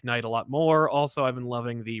 I like Knight a lot more. Also, I've been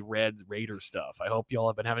loving the Red Raider stuff. I hope y'all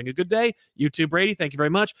have been having a good day. You too, Brady. Thank you very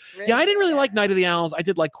much. Yeah, I didn't really like Night of the Owls. I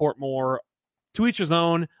did like Court more. To each his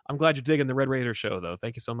own. I'm glad you're digging the Red Raider show, though.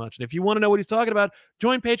 Thank you so much. And if you want to know what he's talking about,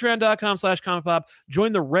 join patreon.com/comicpop.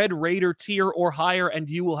 Join the Red Raider tier or higher, and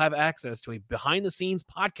you will have access to a behind-the-scenes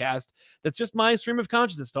podcast that's just my stream of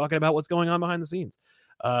consciousness talking about what's going on behind the scenes.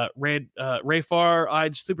 Ray Farr,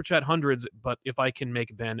 I'd super chat hundreds, but if I can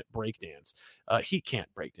make Ben breakdance, he can't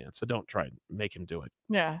breakdance, so don't try to make him do it.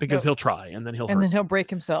 Yeah, because he'll try and then he'll break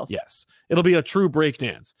himself. Yes, it'll be a true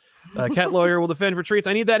breakdance. Cat Lawyer will defend for treats.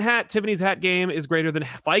 I need that hat. Tiffany's hat game is greater than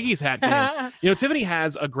Feige's hat game. Tiffany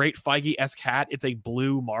has a great Feige-esque hat. It's a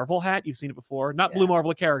blue Marvel hat. You've seen it before. Not Blue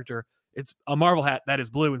Marvel, a character. It's a Marvel hat that is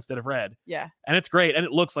blue instead of red. Yeah. And it's great. And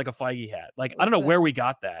it looks like a Feige hat. Like, I don't know where we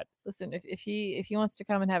got that. Listen, if he wants to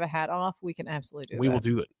come and have a hat off, we can absolutely do it. We will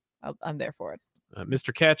do it. I'm there for it.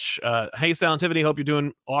 Mr. Ketch, hey, Sal and Tiffany, hope you're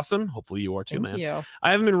doing awesome. Hopefully you are too, Thank man. You.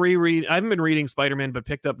 I haven't been reading Spider-Man, but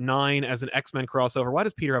picked up 9 as an X-Men crossover. Why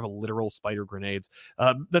does Peter have a literal spider grenades?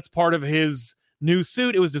 That's part of his new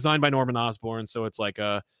suit. It was designed by Norman Osborn, so it's like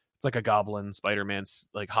a Goblin Spider-Man's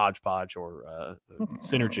like hodgepodge or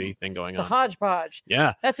synergy thing going on. It's a hodgepodge.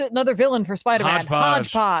 Yeah. That's another villain for Spider-Man.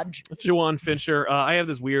 Hodgepodge. Juwan Fincher. I have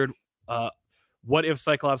this weird what if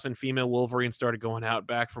Cyclops and female Wolverine started going out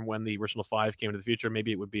back from when the original 5 came into the future?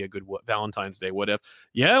 Maybe it would be a good Valentine's Day what if.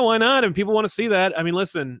 Yeah, why not? And people want to see that. I mean,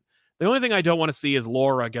 listen, the only thing I don't want to see is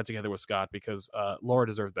Laura get together with Scott because Laura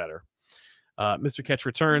deserves better. Mr. Ketch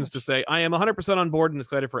returns to say, I am 100% on board and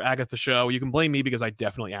excited for Agatha show. You can blame me because I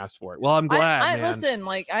definitely asked for it. Well, I'm glad, man. Listen,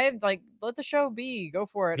 let the show be. Go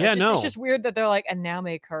for it. Yeah, it's just weird that they're like, and now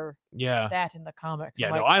make her that in the comics.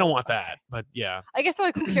 Yeah, no, I don't want that. But yeah. I guess they're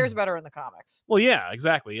like, who cares about her in the comics? Well, yeah,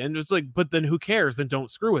 exactly. And it's like, but then who cares? Then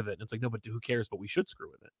don't screw with it. And it's like, no, but who cares? But we should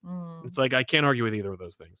screw with it. It's like, I can't argue with either of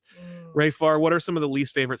those things. Ray Farr, what are some of the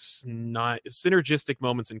least favorite synergistic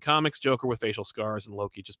moments in comics? Joker with facial scars and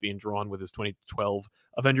Loki just being drawn with his 2012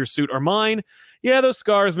 Avengers suit are mine. Yeah, those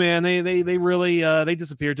scars, man, they really they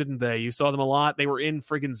disappeared, didn't they? You saw them a lot. They were in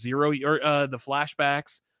friggin' Zero, or the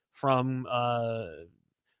flashbacks from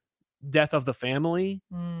Death of the Family.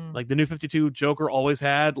 Like the New 52 Joker always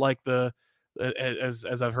had like the as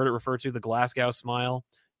I've heard it referred to, the Glasgow smile.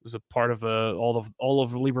 It was a part of all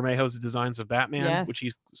of Liebermejo's designs of Batman, which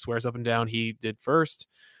he swears up and down he did first.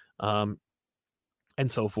 And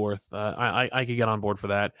so forth. I could get on board for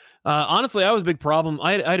that. Honestly, I was a big problem.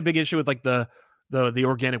 I had a big issue with like the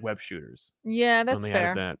organic web shooters. Yeah, that's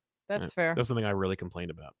fair. That's fair. That was something I really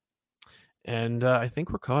complained about. And I think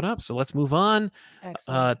we're caught up, so let's move on.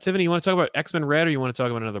 Tiffany, you want to talk about X-Men Red, or you want to talk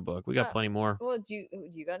about another book? We got plenty more. Well, do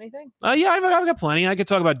you got anything? Yeah, I've got plenty. I could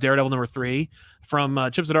talk about Daredevil number 3 from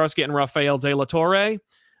Chip Zdarsky and Rafael de la Torre.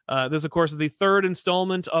 This, of course, is the 3rd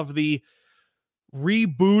installment of the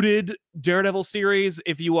rebooted Daredevil series.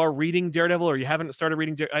 If you are reading Daredevil, or you haven't started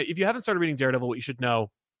reading Daredevil, what you should know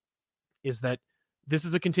is that this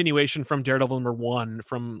is a continuation from Daredevil number 1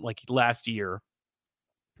 from like last year,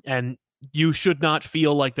 and you should not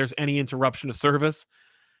feel like there's any interruption of service.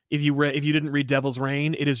 If you didn't read Devil's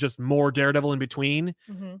Reign, it is just more Daredevil in between.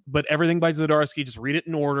 But everything by Zdarsky, just read it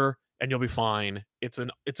in order and you'll be fine. It's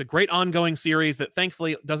a great ongoing series that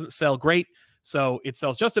thankfully doesn't sell great, so it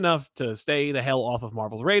sells just enough to stay the hell off of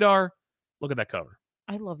Marvel's radar. Look at that cover.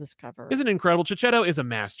 I love this cover. Isn't it incredible? Checchetto is a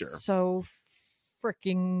master. So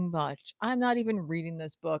freaking much. I'm not even reading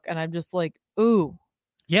this book, and I'm just like, ooh.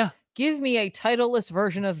 Yeah. Give me a titleless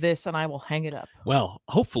version of this, and I will hang it up. Well,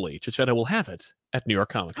 hopefully Checchetto will have it at New York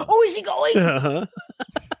Comic Con. Oh, is he going?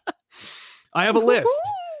 I have a list.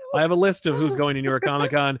 I have a list of who's going to New York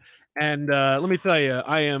Comic Con. And let me tell you,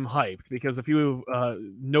 I am hyped because a few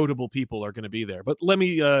notable people are going to be there. But let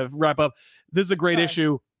me wrap up. This is a great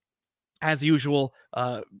issue as usual.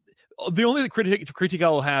 The only critique I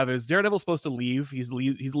will have is Daredevil's supposed to leave. He's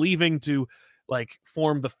leaving to like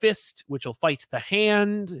form the Fist, which will fight the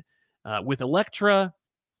Hand with Elektra.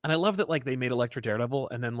 And I love that like they made Elektra Daredevil,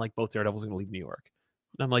 and then like both Daredevils are going to leave New York.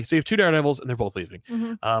 And I'm like, so you have two Daredevils, and they're both leaving.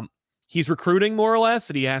 Mm-hmm. He's recruiting more or less,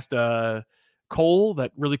 and he asked Cole,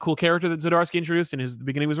 that really cool character that Zdarsky introduced in the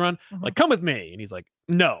beginning of his run, like, come with me. And he's like,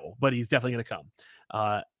 no, but he's definitely going to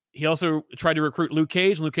come. He also tried to recruit Luke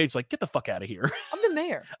Cage, and Luke Cage's like, get the fuck out of here. I'm the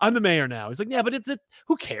mayor. I'm the mayor now. He's like, yeah, but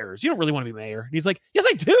who cares? You don't really want to be mayor. And he's like, yes,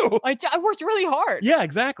 I do. I worked really hard. Yeah,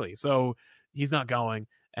 exactly. So he's not going,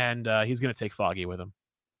 and he's going to take Foggy with him.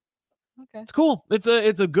 Okay. It's cool. It's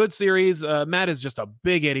a good series. Matt is just a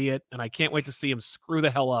big idiot, and I can't wait to see him screw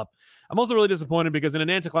the hell up. I'm also really disappointed because in an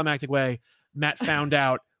anticlimactic way, Matt found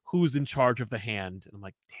out who's in charge of the Hand. And I'm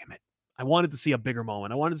like, damn it. I wanted to see a bigger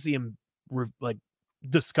moment. I wanted to see him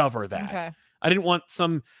discover that. Okay. I didn't want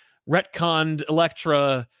some retconned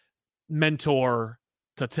Elektra mentor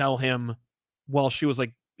to tell him while she was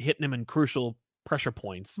like hitting him in crucial pressure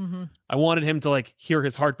points. Mm-hmm. I wanted him to like hear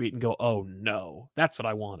his heartbeat and go, oh no, that's what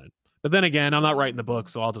I wanted. But then again, I'm not writing the book,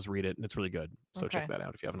 so I'll just read it, and it's really good. So check that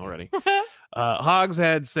out if you haven't already.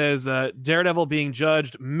 Hogshead says, Daredevil being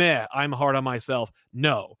judged, meh, I'm hard on myself.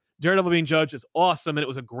 No. Daredevil being judged is awesome, and it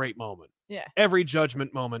was a great moment. Yeah. Every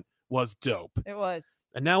judgment moment was dope. It was.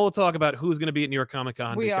 And now we'll talk about who's going to be at New York Comic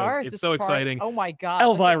Con. Because it's so exciting. Oh, my God.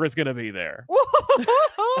 Elvira's going to be there.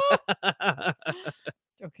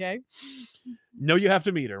 Okay. No, you have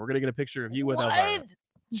to meet her. We're going to get a picture of you with Elvira.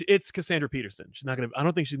 It's Cassandra Peterson. She's not going to. I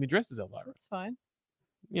don't think she's going to be dressed as Elvira. That's fine.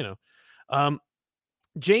 You know,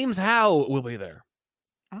 James Howe will be there.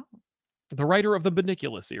 Oh, the writer of the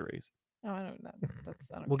Bunnicula series. Oh, I don't know.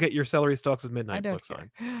 We'll get your Celery Stalks' Midnight book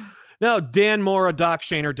signed. Now, Dan Mora, Doc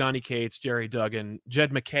Shaner, Donny Cates, Jerry Duggan,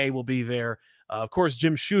 Jed McKay will be there. Of course,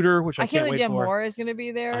 Jim Shooter, which I can't wait for. Dan Mora is going to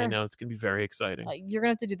be there. I know, it's going to be very exciting. You're going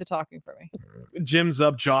to have to do the talking for me. Jim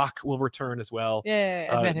Zub Jock will return as well. Yeah,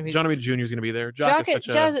 I met him. John Romita Jr. is going to be there. Jock is such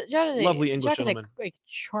a lovely English gentleman. Jock is a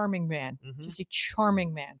charming man. Mm-hmm. Just a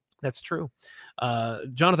charming man. That's true.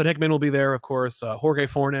 Jonathan Hickman will be there, of course. Jorge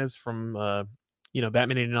Fornes from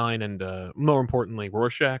Batman 89, and more importantly,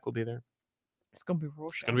 Rorschach will be there. It's going to be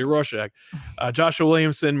Rorschach. It's going to be Rorschach. Joshua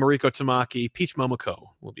Williamson, Mariko Tamaki, Peach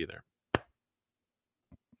Momoko will be there.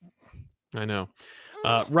 I know.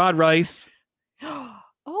 Rod Rice.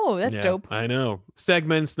 Oh, that's dope. I know.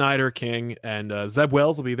 Stegman, Snyder, King, and Zeb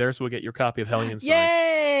Wells will be there, so we'll get your copy of Hellion signed.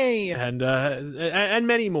 Yay! And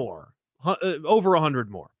many more. Over 100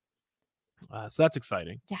 more. So that's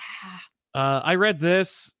exciting. Yeah. I read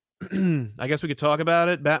this. I guess we could talk about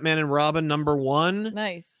it. Batman and Robin #1.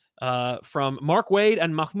 Nice. From Mark Waid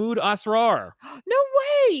and Mahmoud Asrar. No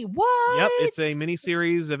way! What? Yep, it's a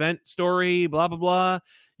miniseries event story, blah, blah, blah.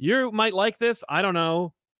 You might like this. I don't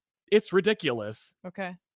know. It's ridiculous.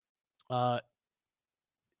 Okay. On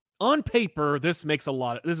paper, this makes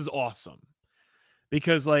this is awesome.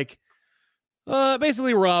 Because,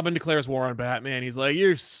 basically Robin declares war on Batman. He's like,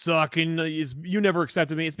 you're sucking. You never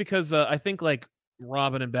accepted me. It's because I think,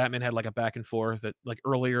 Robin and Batman had, a back and forth at,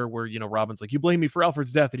 earlier where, Robin's like, you blame me for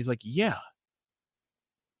Alfred's death. And he's like, yeah.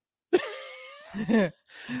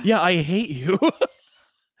 Yeah, I hate you.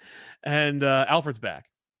 And Alfred's back.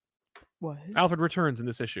 What? Alfred returns in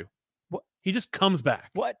this issue. What? He just comes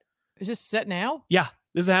back. What? Is this set now? Yeah,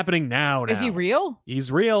 this is happening now. Is he real?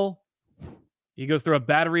 He's real. He goes through a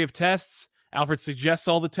battery of tests. Alfred suggests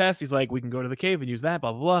all the tests. He's like, we can go to the cave and use that,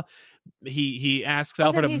 blah, blah, blah. He asks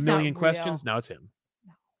Alfred a million questions. Now it's him.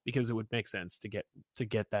 No. Because it would make sense to get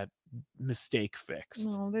that mistake fixed.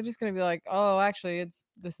 No, they're just going to be like, oh, actually, it's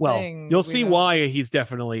this thing. Well, you'll see why it's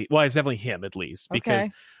definitely him, at least. Because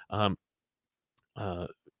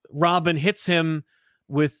Robin hits him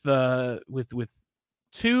with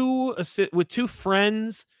two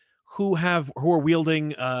friends who are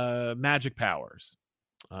wielding magic powers.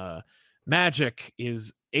 Magic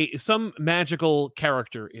is some magical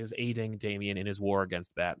character is aiding Damian in his war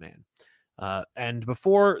against Batman. And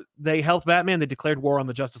before they helped Batman, they declared war on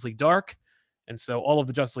the Justice League Dark. And so all of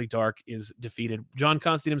the Justice League Dark is defeated. John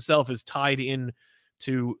Constantine himself is tied in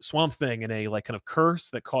to Swamp Thing in a kind of curse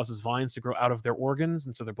that causes vines to grow out of their organs.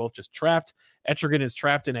 And so they're both just trapped. Etrigan is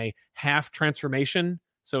trapped in a half transformation.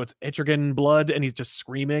 So it's Etrigan blood and he's just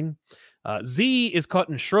screaming. Z is caught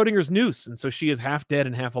in Schrodinger's noose. And so she is half dead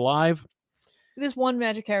and half alive. This one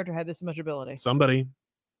magic character had this much ability. Somebody.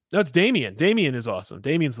 No, it's Damian. Damian is awesome.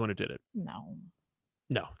 Damian's the one who did it.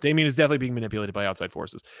 No, Damian is definitely being manipulated by outside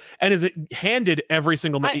forces, and is handed every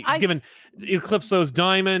single. He's given Eclipso's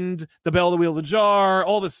diamond, the bell, the wheel, the jar,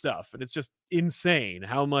 all this stuff, and it's just insane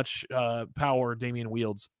how much power Damian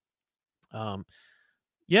wields.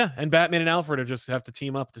 Yeah, and Batman and Alfred just have to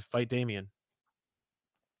team up to fight Damian.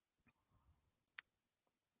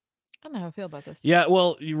 I don't know how I feel about this. Yeah,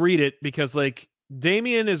 well, you read it because like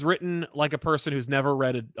Damian is written like a person who's never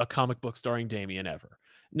read a comic book starring Damian ever.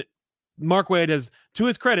 Mark Waid has, to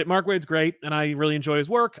his credit, Mark Waid's great, and I really enjoy his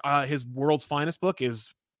work. His World's Finest book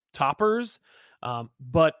is toppers,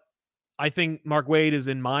 but I think Mark Waid is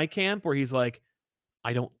in my camp where he's like,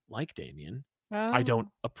 I don't like Damian. I don't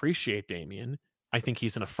appreciate Damian. I think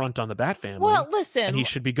he's an affront on the Bat family. Well, listen, and he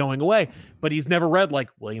should be going away. But he's never read like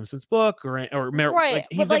Williamson's book or right. Like,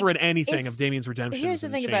 he's never read anything of Damian's redemption. Here's the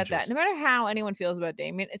thing about that: no matter how anyone feels about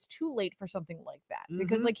Damian, it's too late for something like that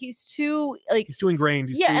because like he's too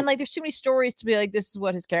ingrained. And like there's too many stories to be like this is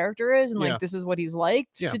what his character is and like this is what he's like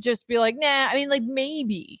to just be like nah. I mean like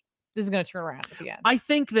maybe this is gonna turn around at the end. I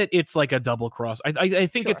think that it's like a double cross. I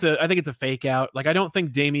think it's a fake out. Like I don't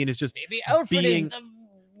think Damian is just maybe Alfred is the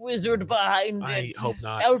wizard behind it. I hope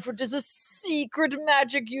not. Alfred is a secret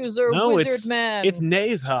magic user. No, wizard man. It's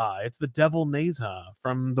Nezha. It's the devil Nezha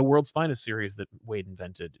from the World's Finest series that Waid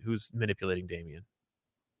invented, who's manipulating Damian.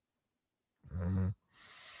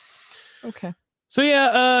 Okay. So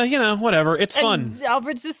yeah, whatever. It's fun.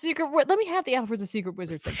 Alfred's the secret. Let me have the Alfred's the secret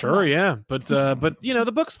wizard thing. Sure, yeah, but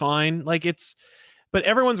the book's fine. Like but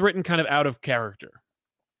everyone's written kind of out of character.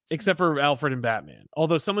 Except for Alfred and Batman.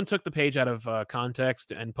 Although someone took the page out of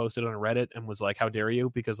context and posted on Reddit and was like, how dare you?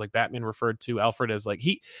 Because like Batman referred to Alfred as like,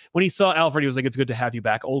 when he saw Alfred, he was like, it's good to have you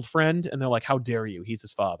back, old friend. And they're like, how dare you? He's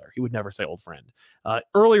his father. He would never say old friend.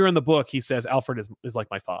 Earlier in the book, he says Alfred is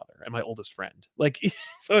like my father and my oldest friend. Like,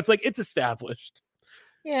 so it's like, it's established.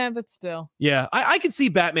 Yeah, but still. Yeah, I could see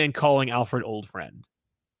Batman calling Alfred old friend.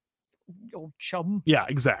 Old chum. Yeah,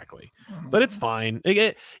 exactly. But it's fine.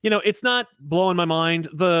 It's not blowing my mind.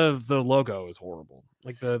 The logo is horrible.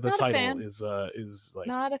 Like the title is like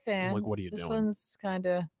not a fan. Like, what are you doing? This one's kind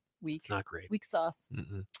of weak. It's not great. Weak sauce.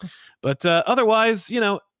 But otherwise,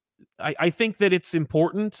 I think that it's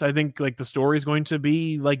important. I think like the story is going to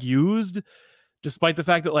be like used, despite the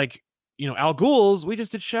fact that like Al Ghul's, we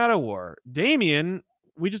just did Shadow War. Damian,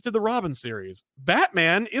 we just did the Robin series.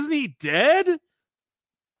 Batman, isn't he dead?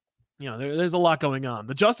 There's a lot going on.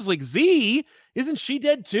 The Justice League Z, isn't she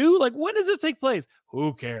dead too? Like, when does this take place?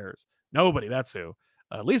 Who cares? Nobody. That's who.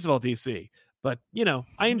 Least of all DC. But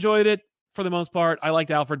I enjoyed it for the most part. I liked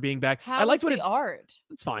Alfred being back. I liked the art.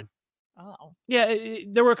 It's fine. Oh. Yeah,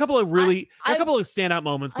 there were a couple of a couple of standout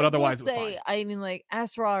moments, but otherwise it was fine. I mean, like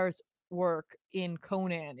Asrar's work in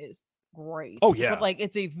Conan is great. Oh yeah, but like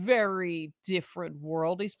it's a very different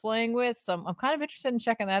world he's playing with, so I'm kind of interested in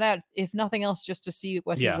checking that out, if nothing else just to see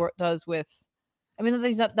what he does with. I mean,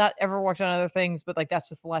 he's not ever worked on other things, but like that's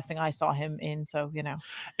just the last thing I saw him in, so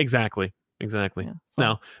exactly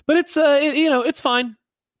no, but it's it's fine,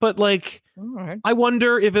 but like right. I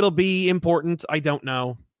wonder if it'll be important. I don't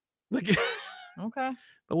know, like okay,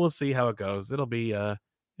 but we'll see how it goes. It'll be a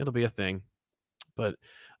thing, but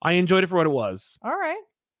I enjoyed it for what it was. All right.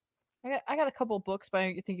 I got a couple of books, but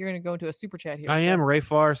I think you're going to go into a super chat here. I am. Ray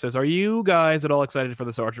Farr says, are you guys at all excited for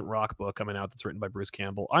the Sergeant Rock book coming out that's written by Bruce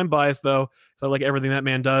Campbell? I'm biased, though, because I like everything that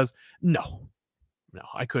man does. No,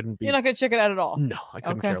 I couldn't be. You're not going to check it out at all? No, I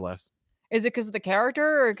couldn't care less. Is it because of the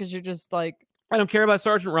character or because you're just like... I don't care about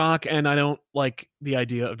Sergeant Rock, and I don't like the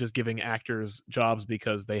idea of just giving actors jobs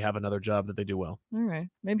because they have another job that they do well. All right.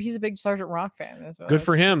 Maybe he's a big Sergeant Rock fan as well. Good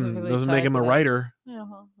for him. Really doesn't make him a writer. Yeah,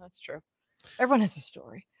 that's true. Everyone has a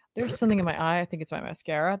story. There's something in my eye. I think it's my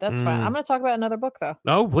mascara. That's fine. I'm going to talk about another book, though.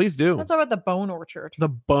 Oh, please do. Let's talk about The Bone Orchard. The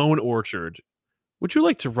Bone Orchard. Would you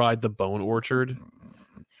like to ride The Bone Orchard?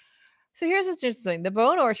 So here's what's interesting. The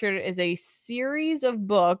Bone Orchard is a series of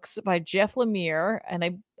books by Jeff Lemire.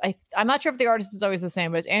 And I'm not sure if the artist is always the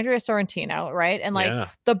same, but it's Andrea Sorrentino, right? And like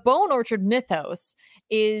the Bone Orchard mythos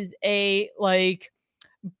is a like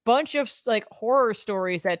bunch of like horror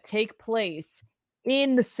stories that take place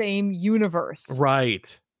in the same universe.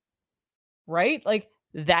 Right? Like,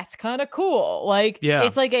 that's kind of cool. Like,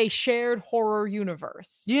 it's like a shared horror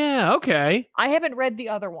universe. Yeah, okay. I haven't read the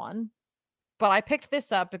other one, but I picked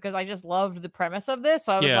this up because I just loved the premise of this.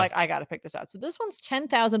 So I was like, I got to pick this out. So this one's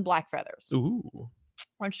 10,000 Black Feathers. Ooh.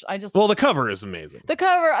 Which well, the cover is amazing. The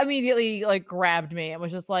cover immediately like grabbed me and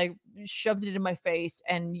was just like, shoved it in my face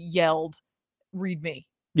and yelled, read me.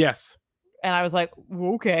 Yes. And I was like,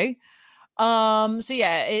 okay. So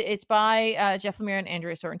yeah, it's by Jeff Lemire and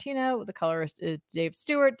Andrea Sorrentino. The colorist is Dave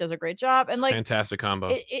Stewart, does a great job. And like fantastic combo.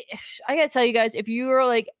 I gotta tell you guys, if you are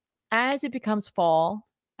like, as it becomes fall,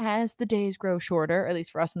 as the days grow shorter, at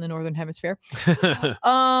least for us in the Northern Hemisphere,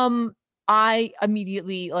 I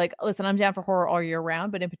immediately like, listen, I'm down for horror all year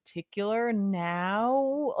round, but in particular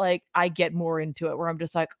now, like I get more into it where I'm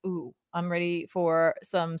just like, ooh, I'm ready for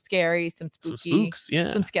some scary, some spooky, some spooks,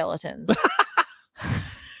 yeah, some skeletons.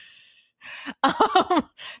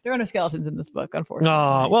 There are no skeletons in this book,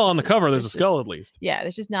 unfortunately. Well, on the cover, there's a skull at least. Yeah,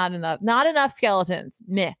 there's just not enough skeletons.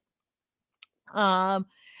 Meh.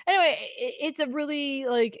 Anyway, it's a really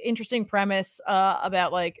like interesting premise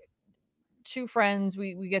about like two friends.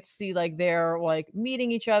 We get to see like they're like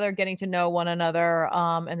meeting each other, getting to know one another,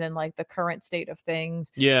 and then like the current state of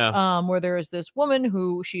things. Yeah. Where there's this woman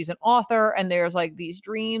who she's an author, and there's like these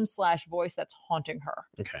dreams / voice that's haunting her.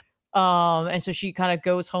 Okay. And so she kind of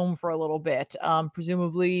goes home for a little bit.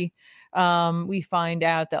 Presumably, we find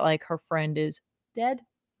out that like her friend is dead.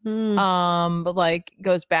 But like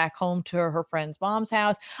goes back home to her friend's mom's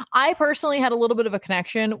house. I personally had a little bit of a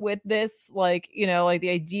connection with this, like, you know, like the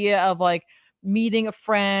idea of like meeting a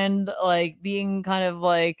friend, like being kind of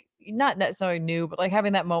like not necessarily new, but like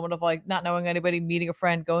having that moment of like not knowing anybody, meeting a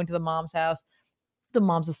friend, going to the mom's house. The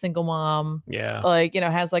mom's a single mom. Yeah. Like, you know,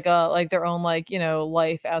 has like a like their own like, you know,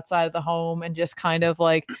 life outside of the home, and just kind of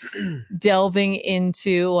like delving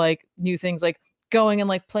into like new things, like going and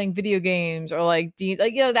like playing video games or like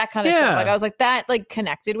like, you know, that kind of stuff. Like I was like, that like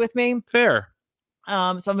connected with me. Fair.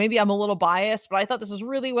 So maybe I'm a little biased, but I thought this was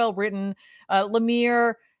really well written.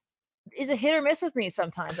 Lemire is a hit or miss with me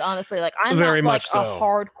sometimes, honestly. Like I'm very not like much so. a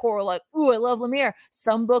hardcore like, ooh, I love Lemire.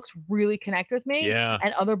 Some books really connect with me,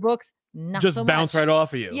 and other books not just so bounce much. right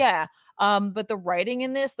off of you. Yeah. But the writing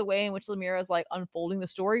in this, the way in which Lemire is like unfolding the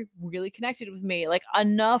story, really connected with me. Like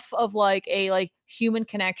enough of like a like human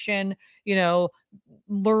connection, you know,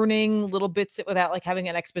 learning little bits without like having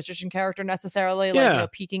an exposition character necessarily, like, you know,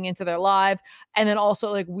 peeking into their lives, and then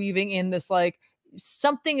also like weaving in this like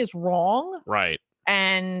something is wrong, right,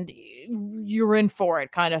 and you're in for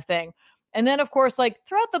it kind of thing. And then of course, like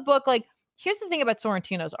throughout the book, like here's the thing about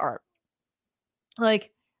Sorrentino's art,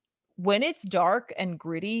 like when it's dark and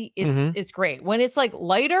gritty, it's great. When it's like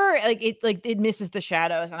lighter, like it misses the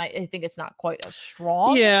shadows, and I think it's not quite as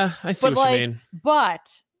strong. Yeah, I see what you mean.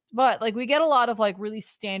 But like we get a lot of like really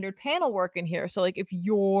standard panel work in here. So like if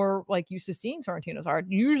you're like used to seeing Sorrentino's art,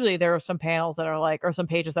 usually there are some panels that are like, or some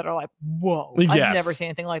pages that are like, whoa, I've never seen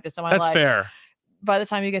anything like this in my life. That's fair. By the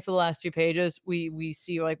time you get to the last 2 pages, we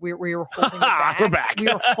see like we were holding it back. We're back. We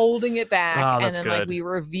were holding it back, and then good. like we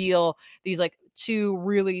reveal these like 2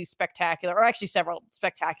 really spectacular, or actually several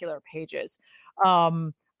spectacular pages.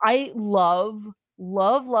 I love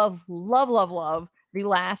the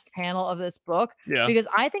last panel of this book, because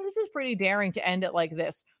I think this is pretty daring to end it like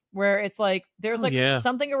this, where it's like there's like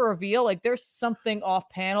something a reveal, like there's something off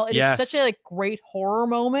panel. It is such a like great horror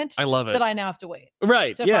moment. I love it. That I now have to wait to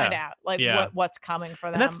find out like what's coming for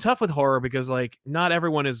them. And that's tough with horror, because like not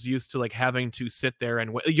everyone is used to like having to sit there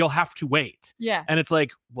and wait. You'll have to wait. Yeah. And it's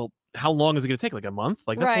like, well, how long is it going to take? Like a month?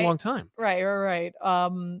 Like that's a long time. Right.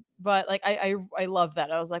 But like I love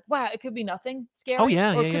that. I was like, wow, it could be nothing scary. Oh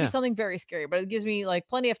yeah, or it could be something very scary, but it gives me like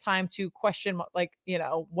plenty of time to question like, you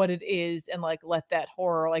know, what it is, and like let that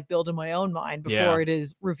horror like build in my own mind before it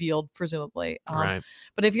is revealed, presumably. Right.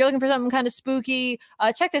 But if you're looking for something kind of spooky,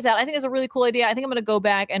 check this out. I think it's a really cool idea. I think I'm gonna go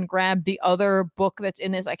back and grab the other book that's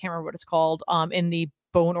in this. I can't remember what it's called. In the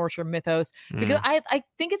Bone Orchard mythos, because I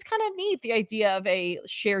think it's kind of neat, the idea of a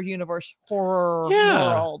shared universe horror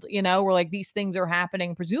world, you know, where like these things are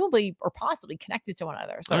happening, presumably or possibly connected to one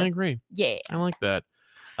another. So I agree. Yeah, I like that.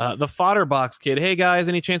 The Fodder Box Kid. Hey guys,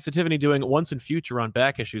 any chance of Tiffany doing Once and Future on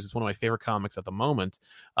Back Issues? It's one of my favorite comics at the moment.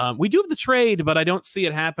 We do have the trade, but I don't see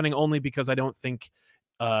it happening, only because I don't think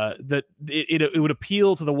that it would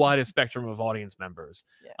appeal to the widest spectrum of audience members.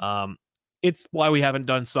 It's why we haven't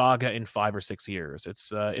done Saga in 5 or 6 years.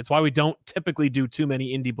 It's why we don't typically do too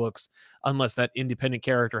many indie books unless that independent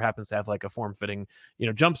character happens to have like a form-fitting, you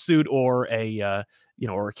know, jumpsuit or a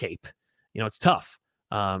or a cape. You know, it's tough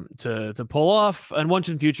to pull off. And Once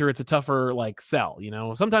in Future, it's a tougher like sell. You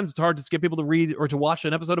know, sometimes it's hard to get people to read or to watch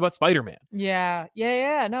an episode about Spider-Man. Yeah.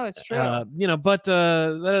 No, it's true. But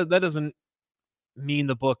that doesn't mean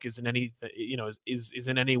the book is in any is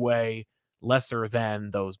in any way lesser than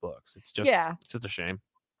those books. It's just it's just a shame.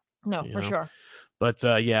 No, for sure. But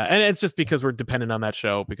and it's just because we're dependent on that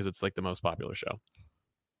show, because it's like the most popular show.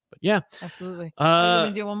 But yeah, absolutely. Are you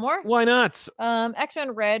gonna do one more? Why not?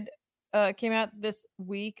 X-Men Red came out this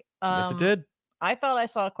week. Yes, it did. I thought I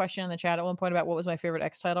saw a question in the chat at one point about what was my favorite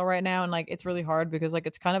X title right now, and like it's really hard because like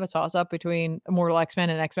it's kind of a toss up between Immortal X-Men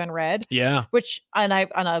and X-Men Red. Yeah. Which and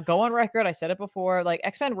I'll go on record. I said it before. Like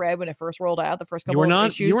X-Men Red when it first rolled out, the first couple of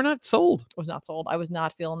issues, you were not sold. Was not sold. I was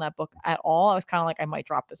not feeling that book at all. I was kind of like, I might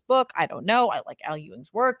drop this book. I don't know. I like Al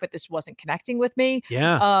Ewing's work, but this wasn't connecting with me.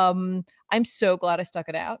 Yeah. I'm so glad I stuck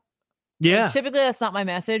it out. Yeah. Like, typically that's not my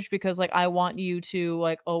message because like I want you to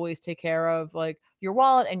like always take care of like your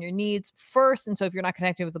wallet and your needs first. And so if you're not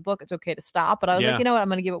connecting with the book, it's okay to stop. But I was like, you know what? I'm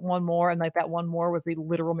going to give it one more. And like that one more was a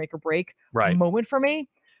literal make or break moment for me.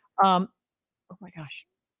 Oh my gosh.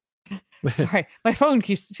 Sorry, my phone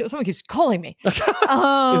someone keeps calling me. Is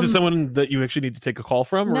it someone that you actually need to take a call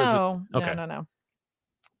from? Or no, is it... okay. No.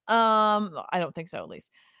 I don't think so. At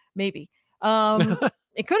least, maybe.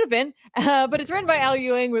 It could have been, but it's written by Al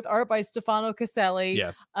Ewing with art by Stefano Caselli.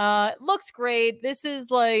 Yes. Looks great. This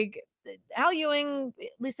is like Al Ewing, at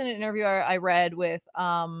least in an interview I read with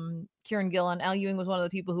Kieran Gillen. Al Ewing was one of the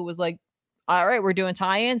people who was like, all right, we're doing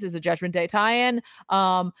tie-ins. It's a Judgment Day tie-in.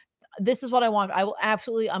 This is what I want. I will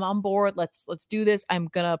absolutely, I'm on board. Let's do this. I'm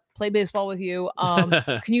gonna play baseball with you.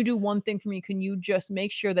 Can you do one thing for me? Can you just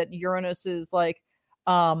make sure that Uranus is like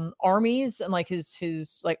armies and like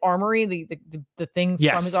his like armory, the things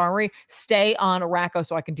from his armory stay on Arakko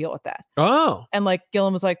so I can deal with that. Oh. And like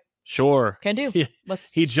Gillen was like, sure. Can do.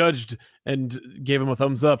 He judged and gave him a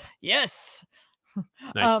thumbs up. Yes.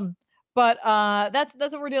 Nice. But that's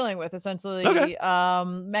what we're dealing with essentially. Okay.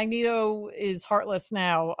 Magneto is heartless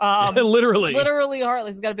now. Literally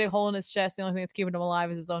heartless. He's got a big hole in his chest. The only thing that's keeping him alive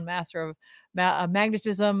is his own master of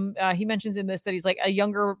magnetism. He mentions in this that he's like, a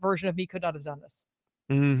younger version of me could not have done this.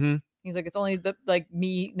 Mm-hmm. He's like, it's only like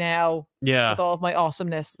me now, with all of my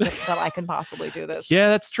awesomeness that I can possibly do this. Yeah,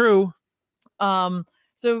 that's true.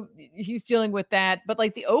 So he's dealing with that, but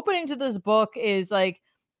like the opening to this book is like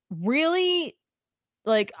really,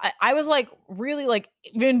 like I was like really like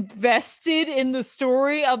invested in the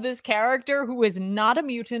story of this character who is not a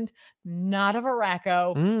mutant, not of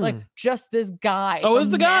Arakko, like just this guy. Oh,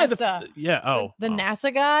 is the guy? The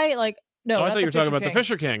NASA guy, like. No, I thought you were talking about the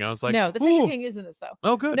Fisher King. I was like, no, the Fisher King isn't this though.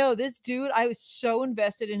 Oh, good. No, this dude, I was so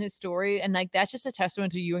invested in his story, and like that's just a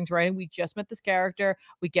testament to Ewing's writing. We just met this character,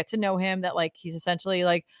 we get to know him. That like he's essentially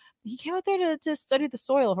like he came out there to study the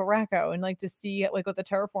soil of Arakko and like to see like what the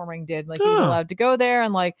terraforming did. Like he was allowed to go there,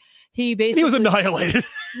 and like he was annihilated.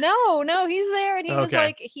 No, he's there, and he was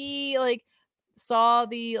like he like saw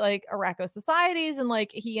the like Arakko societies, and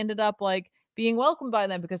like he ended up like being welcomed by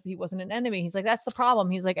them because he wasn't an enemy. He's like, that's the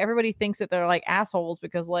problem. He's like, everybody thinks that they're like assholes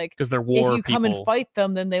because they're war if you come people. and fight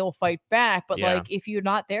them, then they will fight back. But like, if you're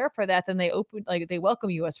not there for that, then they welcome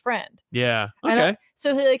you as friend. Yeah. Okay.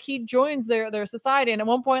 So he joins their society. And at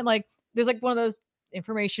one point, like, there's like one of those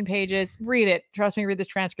information pages. Read it. Trust me, read this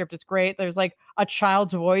transcript. It's great. There's like a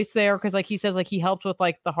child's voice there because like he says like he helped with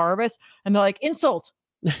like the harvest, and they're like, insult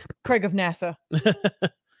Craig of NASA.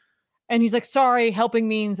 And he's like, sorry, helping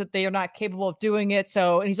means that they are not capable of doing it.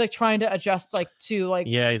 So, and he's like trying to adjust like to like,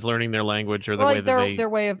 he's learning their language or the way that their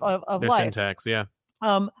way of their life. syntax. Yeah.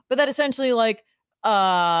 But that essentially like,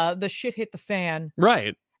 the shit hit the fan.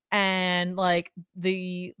 Right. And like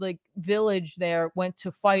the like village there went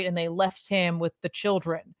to fight, and they left him with the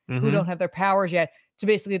children who don't have their powers yet to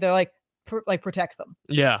basically, they're like, protect them.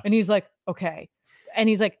 Yeah. And he's like, okay. And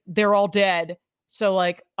he's like, they're all dead. So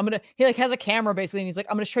like he like has a camera basically, and he's like,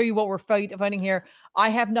 I'm gonna show you what we're fighting here. I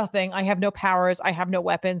have nothing. I have no powers. I have no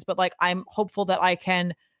weapons. But like, I'm hopeful that I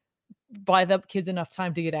can buy the kids enough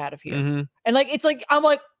time to get out of here. And like, it's like I'm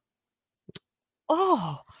like,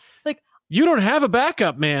 oh, like you don't have a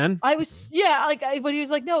backup, man. I was but he was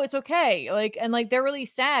like, no, it's okay. Like, and like they're really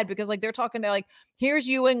sad because like they're talking to like, here's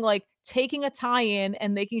Ewing like taking a tie-in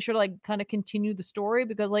and making sure to like kind of continue the story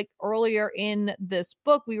because like earlier in this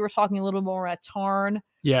book we were talking a little more about Tarn,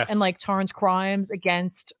 and like Tarn's crimes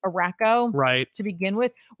against Arakko, right? To begin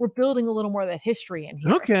with, we're building a little more of that history in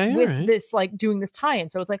here, with this like doing this tie-in.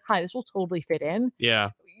 So it's like, hi, this will totally fit in. Yeah,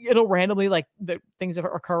 it'll randomly like the things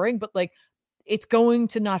are occurring, but like it's going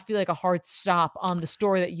to not feel like a hard stop on the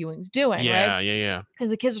story that Ewing's doing, right? Yeah.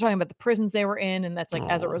 Because the kids are talking about the prisons they were in, and that's like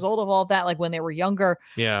as a result of all of that, like when they were younger.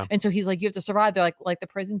 Yeah. And so he's like, you have to survive. They're like the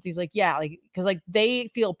prisons. He's like, yeah, like because like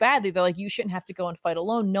they feel badly. They're like, you shouldn't have to go and fight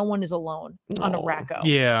alone. No one is alone on Arakko.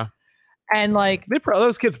 Yeah. And like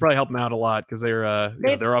those kids probably help them out a lot because they're of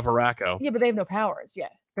Arakko. Yeah, but they have no powers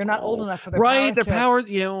yet. They're not old enough for their powers. Their powers,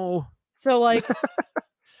 So like,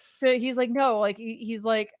 so he's like, no, like he's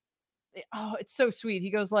like, it's so sweet. He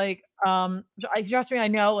goes like, trust me, I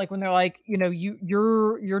know, like when they're like,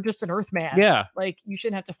 you're just an Earthman. Yeah. Like you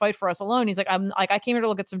shouldn't have to fight for us alone. He's like, I came here to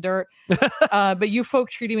look at some dirt. But you folk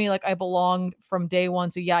treated me like I belonged from day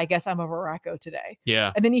one. So yeah, I guess I'm a Viraco today.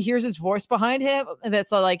 Yeah. And then he hears his voice behind him. And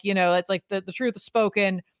that's like, it's like the truth is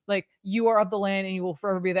spoken. Like you are of the land and you will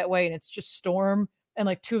forever be that way. And it's just Storm and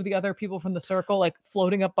like two of the other people from the circle like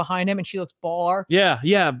floating up behind him, and she looks baller. Yeah.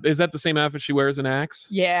 Is that the same outfit she wears in Axe?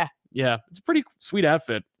 Yeah. It's a pretty sweet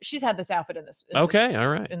outfit. She's had this outfit in this. All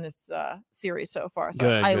right. In this series so far, so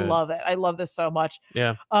good. I love it. I love this so much.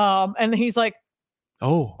 Yeah. And he's like,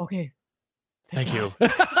 "Oh, okay, thank you,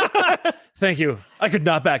 thank you. I could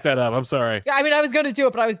not back that up. I'm sorry." Yeah, I mean, I was going to do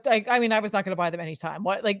it, but I was like, I was not going to buy them anytime.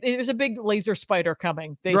 What? Like, there's a big laser spider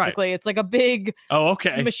coming. Basically, It's like a big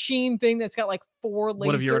machine thing that's got like 4 laser.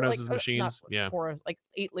 One of Uranus's machines. Not 4, like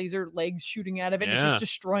 8 laser legs shooting out of it. And it's just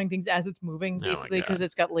destroying things as it's moving, basically, because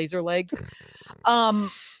it's got laser legs.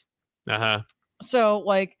 So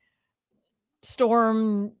like,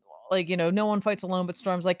 Storm. Like, no one fights alone, but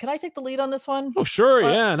Storm's like, can I take the lead on this one? Oh, sure.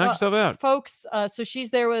 Yeah. Knock yourself out. Folks. So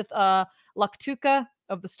she's there with Laktuka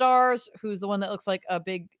of the Stars, who's the one that looks like a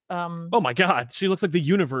big... Oh, my God. She looks like the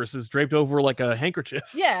universe is draped over like a handkerchief.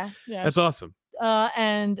 Yeah. That's awesome.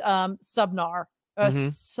 And Subnar.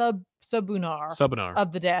 Subunar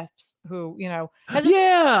of the Depths, who has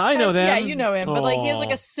I know that. Yeah, you know him, but like he has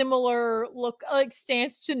like a similar look, like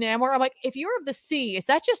stance to Namor. I'm like, if you're of the sea, is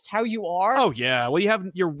that just how you are? Oh yeah, well you have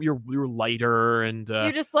you're lighter and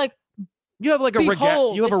you're just like you have like a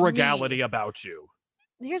regality about you.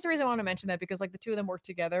 Here's the reason I want to mention that, because like the two of them work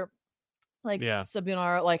together. Like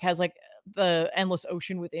Subunar like has like the endless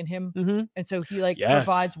ocean within him, and so he like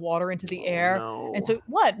provides water into the air, and so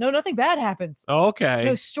nothing bad happens.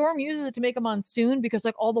 Okay. Storm uses it to make a monsoon, because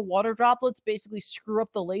like all the water droplets basically screw up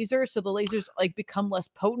the laser, so the lasers like become less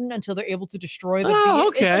potent until they're able to destroy the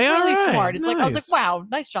beam. It's like really smart. It's nice. Like I was like, wow,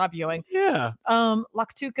 nice job, Ewing. Yeah.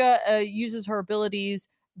 Laktuka uses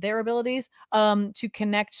their abilities to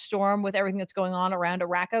connect Storm with everything that's going on around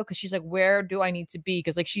Arakko, because she's like, where do I need to be?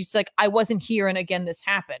 Because like she's like, I wasn't here, and again this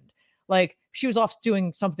happened. Like she was off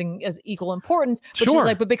doing something as equal importance, but she's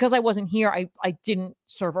like, but because I wasn't here, I didn't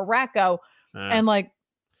serve Arakko. And like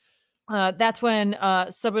that's when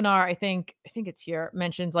Subunar, I think it's here,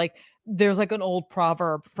 mentions like there's like an old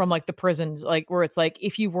proverb from like the prisons, like where it's like,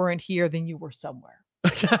 if you weren't here, then you were somewhere.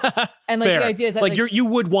 And like the idea is that like you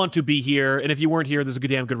would want to be here, and if you weren't here, there's a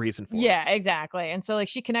damn good reason for it. Yeah, exactly. And so like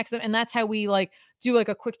she connects them, and that's how we like do like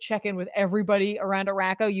a quick check-in with everybody around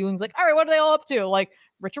Arakko. Ewing's like, all right, what are they all up to? Like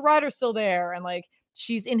Richard Rider's still there, and like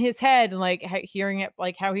she's in his head, and like hearing it,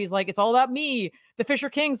 like how he's like, it's all about me. The Fisher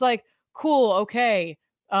King's like, cool, okay.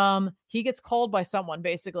 He gets called by someone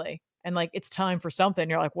basically, and like it's time for something.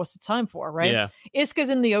 You're like, what's the time for, right? Yeah. Iska's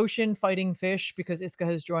in the ocean fighting fish, because Iska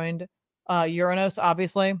has joined Uranus,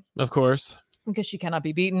 obviously, of course, because she cannot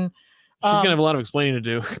be beaten. She's gonna have a lot of explaining to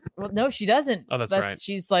do. Well, no, she doesn't. Oh, that's right.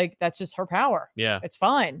 She's like, that's just her power. Yeah, it's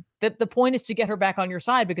fine. The point is to get her back on your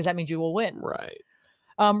side, because that means you will win. Right.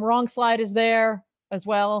 Wrong Slide is there as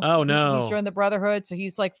well. Oh no, he's joined the Brotherhood, so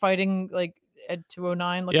he's like fighting like at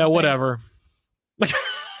 209. Yeah, whatever.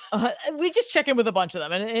 We just check in with a bunch of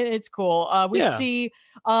them, and it's cool. We see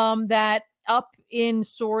that up in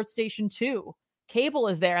Sword Station 2, Cable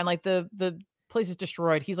is there, and like the place is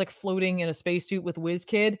destroyed. He's like floating in a spacesuit with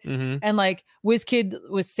WizKid, and like WizKid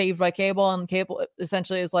was saved by Cable, and Cable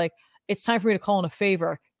essentially is like, it's time for me to call in a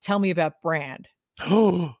favor. Tell me about Brand.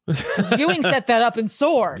 Ewing set that up in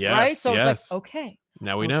Sword, right? So it's like, okay,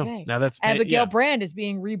 now we know. Now that's Abigail Brand is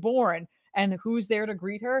being reborn, and who's there to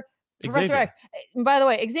greet her? Professor X. And by the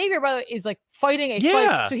way, Xavier, is like fighting a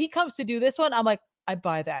fight. So he comes to do this one. I'm like, I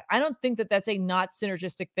buy that. I don't think that that's a not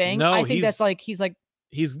synergistic thing. No, I think that's like he's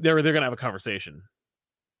they're gonna have a conversation.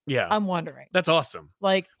 Yeah, I'm wondering. That's awesome.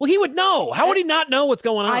 Like, well, he would know. How would he not know what's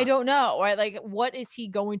going on? I don't know. Right? Like, what is he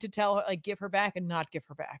going to tell her? Like, give her back and not give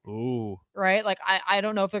her back. Ooh. Right? Like, I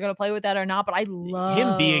don't know if they're gonna play with that or not. But I love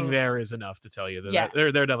him being there is enough to tell you that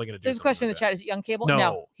they're definitely gonna do. There's a question in the chat. Is it young Cable?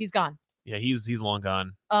 No, he's gone. Yeah, he's long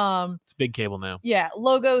gone. It's big Cable now. Yeah,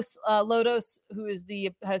 Lodos, who has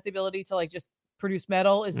the ability to like just produce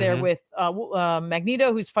metal, is there with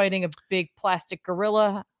Magneto, who's fighting a big plastic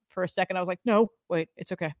gorilla. For a second, I was like, no, wait,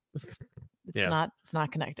 it's okay. It's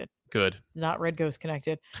not connected. Good. It's not Red Ghost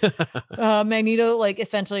connected. Magneto like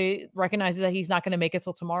essentially recognizes that he's not going to make it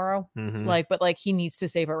till tomorrow. But like he needs to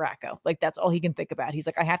save Arakko. Like that's all he can think about. He's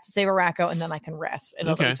like, I have to save Arakko and then I can rest and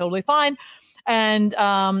it'll be totally fine. And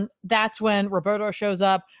that's when Roberto shows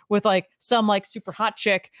up with like some like super hot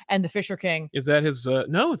chick and the Fisher King. Is that his?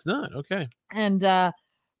 No, it's not. Okay. And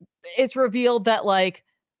it's revealed that like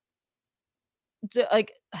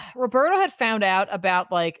like Roberto had found out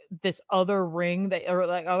about like this other ring that, or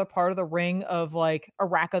like other part of the ring of like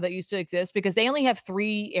Arakko that used to exist, because they only have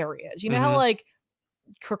 3 areas. You know how like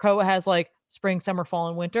Krakoa has like spring, summer, fall,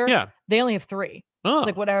 and winter? Yeah. They only have 3. Oh. It's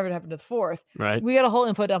like whatever happened to the 4th. Right. We got a whole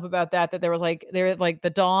info dump about that there was like, there like the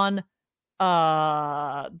dawn,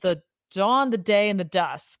 the day, and the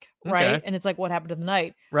dusk, right? Okay. And it's like what happened to the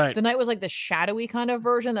night. Right. The night was like the shadowy kind of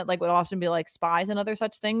version that like would often be like spies and other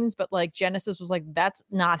such things, but like Genesis was like, that's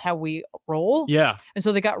not how we roll. Yeah. And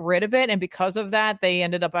so they got rid of it, and because of that, they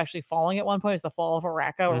ended up actually falling at one point. It's the fall of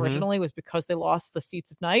Arakko originally was because they lost the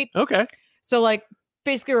Seats of Night. Okay. So like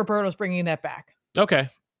basically Roberto's bringing that back. Okay.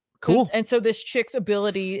 Cool. And so this chick's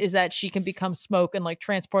ability is that she can become smoke and like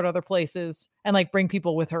transport other places and like bring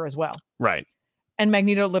people with her as well. Right. And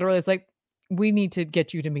Magneto literally is like, we need to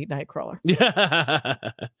get you to meet Nightcrawler. Yeah.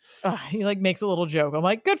 He like makes a little joke. I'm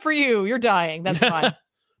like, good for you. You're dying. That's fine.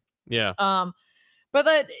 Yeah. But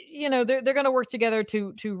that, you know, they're going to work together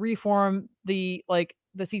to reform the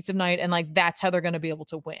Seats of Night, and like that's how they're going to be able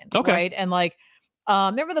to win. Okay. Right. And like,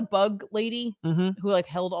 remember the bug lady who like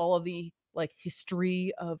held all of the like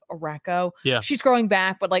history of Arakko? Yeah. She's growing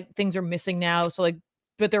back, but like things are missing now. So like,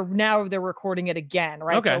 but they're recording it again.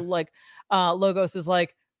 Right. Okay. So like, Logos is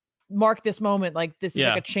like, mark this moment, like this is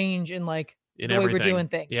like a change in like in the way we're doing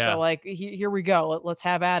things. So like here we go, let's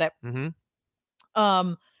have at it.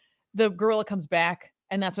 The gorilla comes back,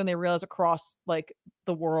 and that's when they realize across like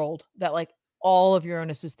the world that like all of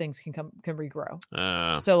Uranus's things can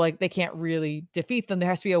regrow. So like they can't really defeat them. There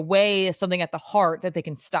has to be a way, something at the heart that they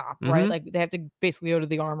can stop, right? Like they have to basically go to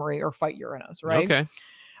the armory or fight Uranus, right? Okay.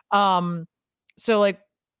 So like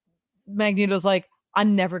Magneto's like,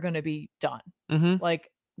 I'm never gonna be done. Like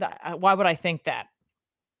why would I think that?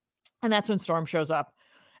 And that's when Storm shows up,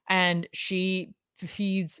 and she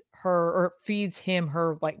feeds him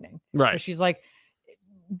her lightning. Right. So she's like,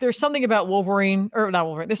 there's something about Wolverine, or not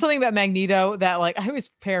Wolverine. There's something about Magneto that like I always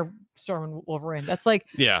pair Storm and Wolverine. That's like,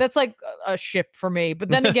 that's like a ship for me. But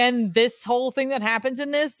then again, this whole thing that happens in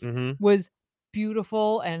this was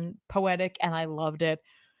beautiful and poetic, and I loved it.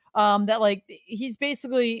 That like he's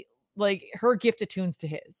basically like her gift attunes to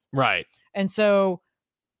his. Right. And so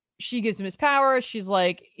she gives him his power. She's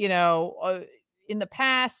like, you know, in the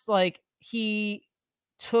past, like he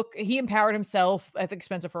empowered himself at the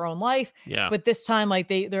expense of her own life. Yeah. But this time, like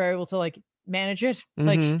they're able to like manage it.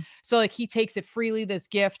 Like, so like he takes it freely, this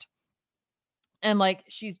gift. And like,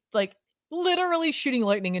 she's like literally shooting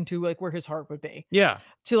lightning into like where his heart would be. Yeah.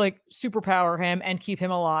 To like superpower him and keep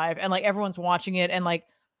him alive. And like everyone's watching it. And like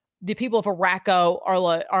the people of Arakko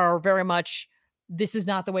are very much, this is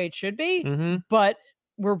not the way it should be. But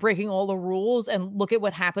we're breaking all the rules, and look at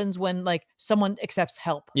what happens when like someone accepts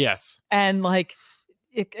help. Yes. And like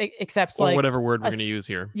it accepts or like whatever word we're going to use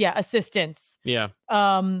here. Yeah. Assistance. Yeah.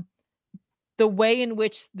 The way in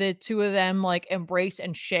which the two of them like embrace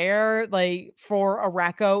and share, like for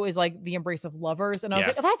Arakko, is like the embrace of lovers. And I was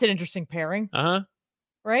like, oh, that's an interesting pairing.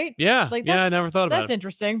 Right? Yeah. Like, I never thought about it. That's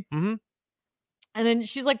interesting. And then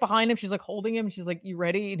she's like behind him. She's like holding him. She's like, you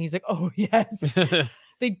ready? And he's like, oh, yes.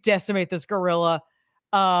 They decimate this gorilla.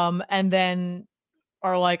 And then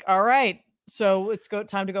are like, all right, so it's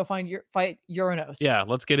time to go fight Uranus. Yeah,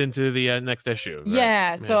 let's get into the next issue. Right?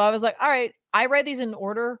 Yeah, so I was like, all right, I read these in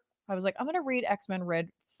order. I was like, I'm gonna read X-Men Red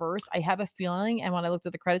first. I have a feeling, and when I looked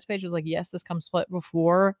at the credits page, I was like, yes, this comes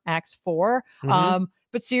before X 4.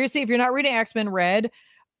 But seriously, if you're not reading X-Men Red,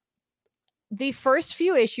 the first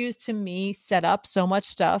few issues to me set up so much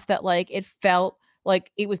stuff that like it felt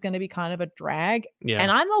like it was going to be kind of a drag. Yeah.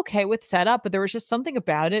 And I'm okay with setup, but there was just something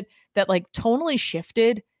about it that like tonally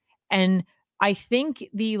shifted. And I think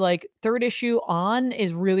the like third issue on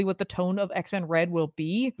is really what the tone of X-Men Red will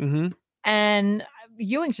be. And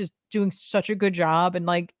Ewing's just doing such a good job. And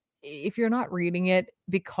like, if you're not reading it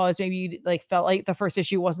because maybe you like felt like the first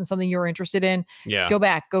issue wasn't something you were interested in, go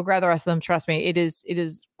back, go grab the rest of them. Trust me, it is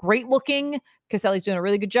great looking. Castelli's doing a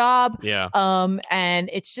really good job. Yeah.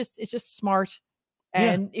 And it's just smart.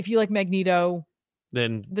 And if you like Magneto,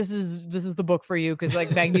 then this is the book for you, because like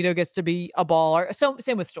Magneto gets to be a baller. So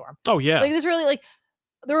same with Storm. Oh yeah. Like this really like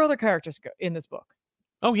there are other characters in this book.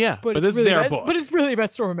 Oh yeah, but this really is their book. But it's really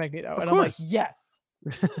about Storm and Magneto, and course. I'm like, yes.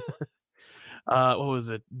 What was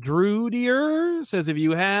it? Drew Deer says, if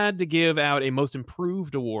you had to give out a most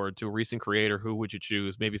improved award to a recent creator, who would you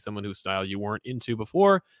choose? Maybe someone whose style you weren't into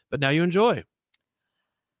before, but now you enjoy.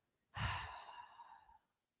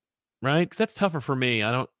 Right? Because that's tougher for me.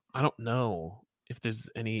 I don't know if there's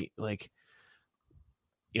any like,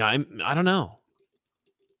 I don't know.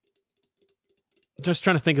 Just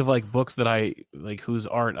trying to think of like books that I like whose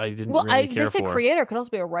art I didn't really care for. They say creator could also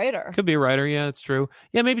be a writer. Could be a writer. Yeah, it's true.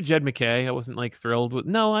 Yeah, maybe Jed MacKay. I wasn't like thrilled with.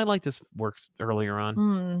 No, I liked his works earlier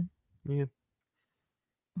on. Yeah.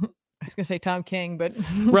 I was gonna say Tom King, but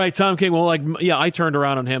right, Tom King. Well, like, yeah, I turned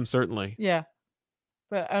around on him certainly. Yeah,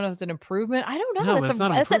 but I don't know if it's an improvement. I don't know. No,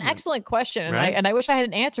 that's an excellent question, right? and I wish I had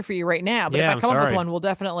an answer for you right now. But if I come up with one, we'll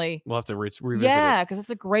have to revisit it. Yeah, because it's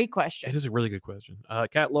a great question. It is a really good question.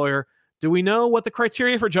 Cat Lawyer. Do we know what the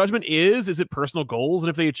criteria for judgment is? Is it personal goals? And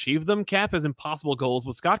if they achieve them, Cap has impossible goals,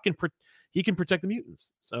 but Scott can protect the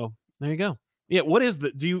mutants. So there you go. Yeah, what is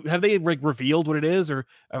have they like revealed what it is, or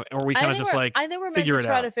are we kind of just like I think we're meant to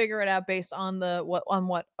try to figure it out based on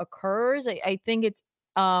what occurs. I think it's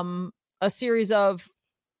a series of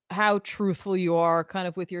how truthful you are kind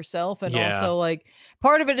of with yourself, and also like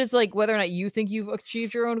part of it is like whether or not you think you've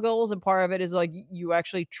achieved your own goals, and part of it is like you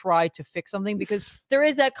actually try to fix something, because there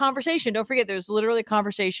is that conversation. Don't forget, there's literally a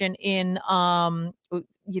conversation in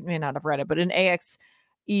you may not have read it, but in AXE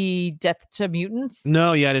Death to Mutants.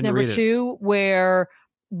 No, yeah, I didn't read it. Number 2, where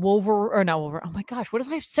Wolverine. Oh my gosh, what is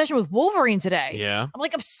my obsession with Wolverine today? Yeah, I'm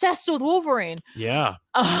like obsessed with Wolverine. Yeah.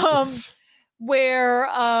 Where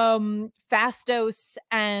Phastos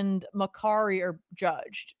and Makkari are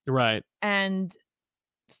judged. Right. And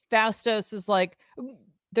Phastos is like,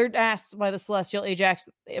 they're asked by the Celestial. Ajax,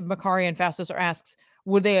 Makkari and Phastos are asked,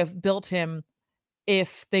 would they have built him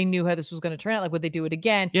if they knew how this was going to turn out? Like, would they do it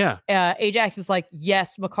again? Yeah. Ajax is like,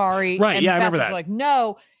 yes. Makkari. Right. And yeah, Phastos I remember that. Are like,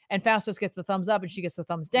 no. And Phastos gets the thumbs up and she gets the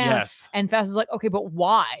thumbs down. Yes. And Phastos is like, okay, but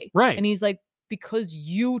why? Right. And he's like, because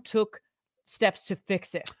you took steps to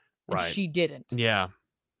fix it. And right. She didn't. Yeah.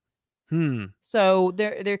 So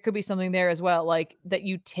there could be something there as well, like that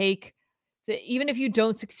you take even if you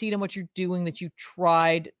don't succeed in what you're doing, that you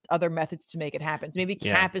tried other methods to make it happen. So maybe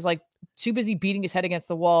Cap is like too busy beating his head against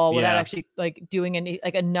the wall without actually like doing any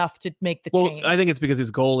like enough to make the change. I think it's because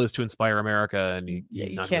his goal is to inspire America, and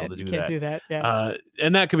he's not able to do that. Can't do that. Yeah.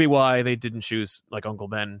 And that could be why they didn't choose like Uncle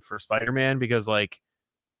Ben for Spider-Man, because like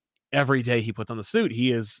every day he puts on the suit,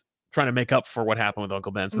 he is trying to make up for what happened with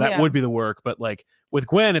Uncle Ben. So that would be the work. But like with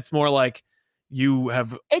Gwen, it's more like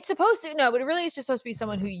it's supposed to, no, but it really is just supposed to be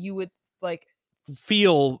someone who you would like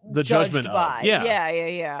feel the judgment by. Of. Yeah.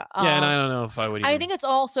 Yeah. And I don't know if I would I think it's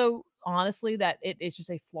also honestly that it is just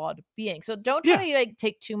a flawed being. So don't try to like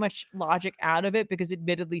take too much logic out of it, because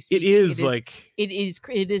admittedly speaking,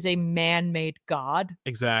 it is a man-made god.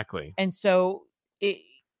 Exactly. And so it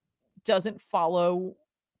doesn't follow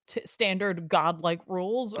standard godlike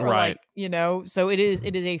rules, or right. like, so it is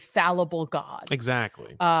a fallible god.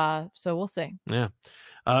 Exactly. So we'll see. Yeah.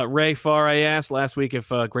 Ray Farr, I asked last week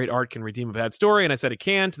if great art can redeem a bad story, and I said it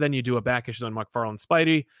can't. Then you do a back issue on McFarlane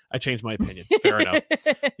Spidey. I changed my opinion. Fair enough.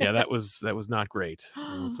 Yeah, that was not great.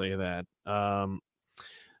 I'll tell you that.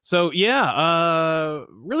 So yeah,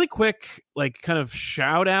 really quick, like kind of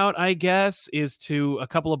shout out, I guess, is to a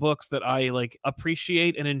couple of books that I like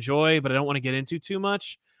appreciate and enjoy, but I don't want to get into too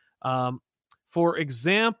much. For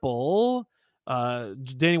example,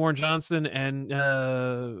 Danny Warren Johnson and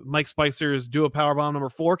Mike Spicer's Duo Powerbomb number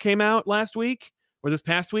 4 came out last week, or this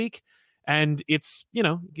past week, and it's,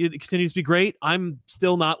 it continues to be great. I'm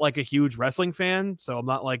still not like a huge wrestling fan, so I'm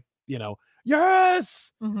not like,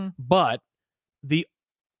 yes, but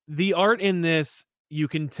the art in this, you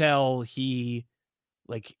can tell he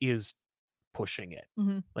like is pushing it.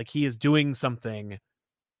 Like he is doing something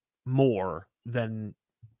more than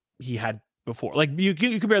he had before. Like you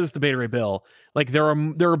compare this to Beta Ray Bill, like there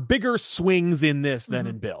are bigger swings in this than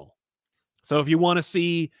in Bill. So if you want to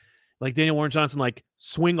see like Daniel Warren Johnson like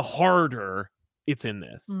swing harder, it's in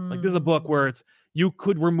this. Like there's a book where you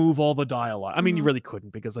could remove all the dialogue. I mean, you really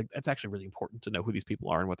couldn't, because like it's actually really important to know who these people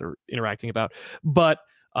are and what they're interacting about. But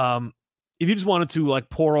if you just wanted to like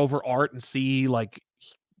pour over art and see like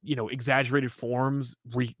exaggerated forms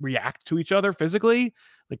react to each other physically,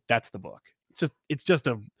 like that's the book. It's just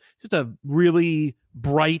a really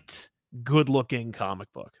bright, good-looking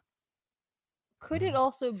comic book. Could it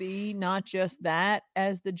also be not just that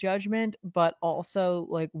as the judgment, but also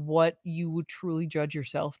like what you would truly judge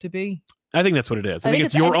yourself to be? I think that's what it is. I think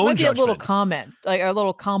it's your own judgment. It might be a little comment, like a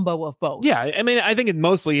little combo of both. Yeah, I mean, I think it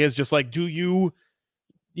mostly is just like, do you?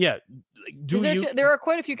 Yeah. There are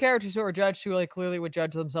quite a few characters who are judged who like clearly would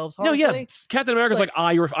judge themselves harshly. No, yeah. Captain America's like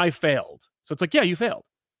I failed. So it's like, yeah, you failed.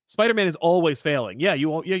 Spider-Man is always failing. Yeah,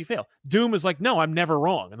 you fail. Doom is like, no, I'm never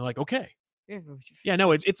wrong. And they're like, okay. Yeah,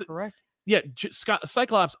 no, it's correct. Yeah,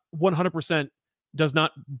 Cyclops 100% does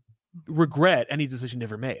not regret any decision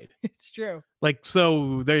ever made. It's true. Like,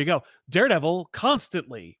 so there you go. Daredevil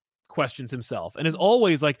constantly questions himself and is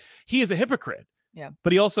always like, he is a hypocrite. Yeah.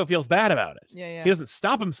 But he also feels bad about it. Yeah. He doesn't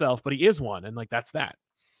stop himself, but he is one. And like, that's that.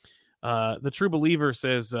 The True Believer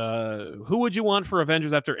says, who would you want for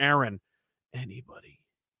Avengers after Aaron? Anybody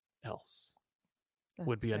else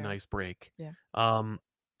would be a nice break. Yeah.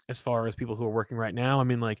 As far as people who are working right now, I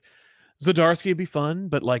mean, like, Zdarsky would be fun,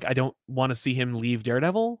 but like, I don't want to see him leave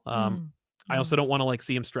Daredevil. I also don't want to like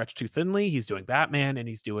see him stretch too thinly. He's doing Batman and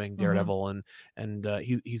he's doing Daredevil, and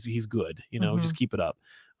he's good. You know, just keep it up.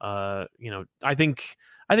 You know, I think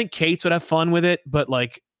Cates would have fun with it, but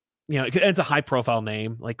like, you know, it's a high profile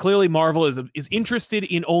name. Like, clearly Marvel is interested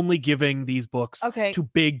in only giving these books to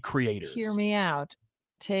big creators. Hear me out.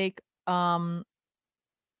 Take Wells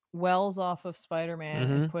off of Spider-Man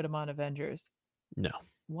and put him on Avengers. No.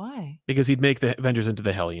 Why? Because he'd make the Avengers into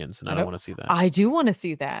the Hellions, and I don't want to see that. I do want to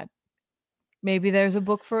see that. Maybe there's a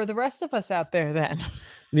book for the rest of us out there then.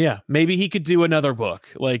 Yeah, maybe he could do another book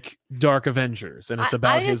like Dark Avengers, and it's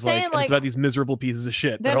about his like it's about these miserable pieces of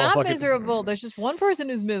shit. They're not miserable. There's just one person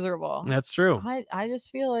who's miserable. That's true. I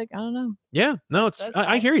just feel like I don't know. Yeah, no, it's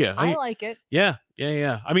I hear you. I like it. Yeah.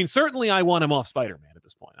 I mean, certainly I want him off Spider-Man at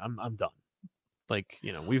this point. I'm done. Like,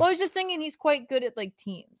 you know, Well, I was just thinking he's quite good at like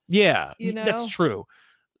teams. Yeah, you know, that's true.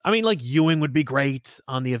 I mean, like Ewing would be great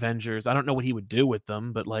on the Avengers. I don't know what he would do with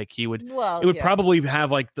them, but like he would. Well, it would probably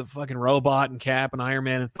have like the fucking Robot and Cap and Iron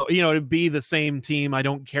Man, and you know, it'd be the same team I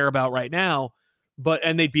don't care about right now,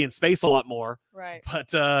 and they'd be in space a lot more. Right.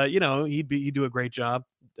 But you know, he'd do a great job.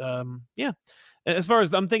 Yeah. As far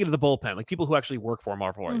as I'm thinking of the bullpen, like people who actually work for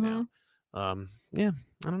Marvel right now. Yeah,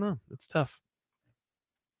 I don't know. It's tough.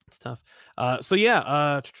 It's tough. So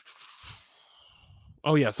yeah.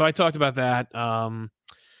 Oh yeah. So I talked about that.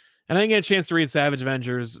 And I didn't get a chance to read Savage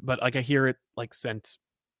Avengers, but like I hear it like sent.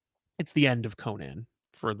 It's the end of Conan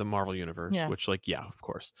for the Marvel universe, which like, yeah, of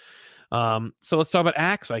course. So let's talk about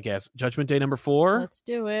Axe, I guess. Judgment Day number 4. Let's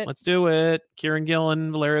do it. Kieran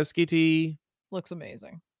Gillen, Valeria Skiti. Looks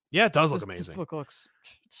amazing. Yeah, it does look amazing. This book looks,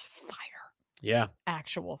 it's fire. Yeah.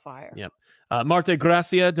 Actual fire. Yep. Marte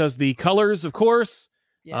Gracia does the colors, of course.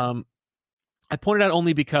 Yeah. I pointed out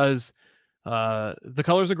only because the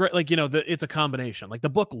colors are great. Like, you know, it's a combination. Like the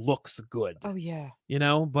book looks good. Oh yeah. You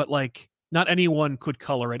know, but like not anyone could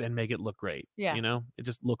color it and make it look great. Yeah. You know, it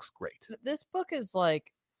just looks great. This book is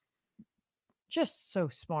like just so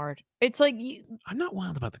smart. It's like I'm not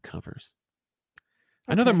wild about the covers.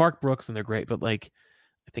 Okay. I know they're Mark Brooks and they're great, but like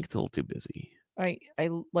I think it's a little too busy. I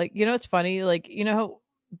like, you know, it's funny. Like, you know how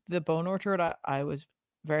the Bone Orchard I was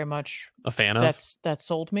very much a fan of. That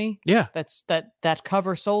sold me. Yeah. That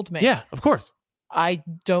cover sold me. Yeah, of course. I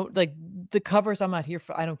don't like the covers. I'm not here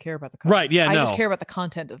for. I don't care about the cover. Right. Yeah. I just care about the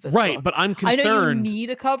content of this. Right. Book. But I'm concerned. I know you need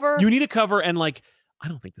a cover. You need a cover, and like I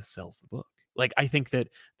don't think this sells the book. Like I think that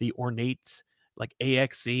the ornate like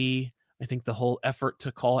AXE. I think the whole effort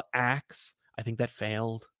to call it Axe. I think that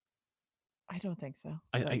failed. I don't think so.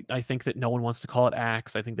 I think that no one wants to call it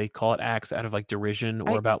Axe. I think they call it Axe out of like derision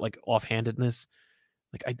or about like offhandedness.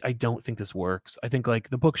 Like I don't think this works. I think like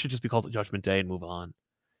the book should just be called Judgment Day and move on.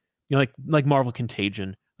 You know, like Marvel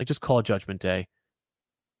Contagion. Like just call it Judgment Day.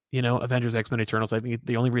 You know, Avengers, X-Men, Eternals. I think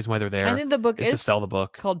the only reason why they're there. I think the book is to sell the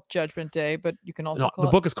book. Called Judgment Day, but you can also call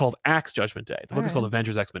the book is called Axe Judgment Day. The book is called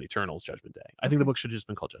Avengers, X-Men, Eternals Judgment Day. I think the book should have just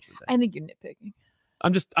been called Judgment Day. I think you're nitpicking.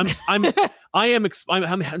 I'm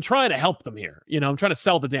trying to help them here. You know, I'm trying to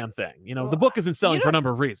sell the damn thing. You know, the book isn't selling for a number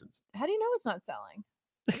of reasons. How do you know it's not selling?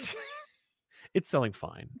 It's selling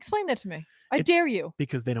fine. Explain that to me. I dare you.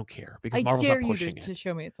 Because they don't care. Because Marvel's not pushing it. To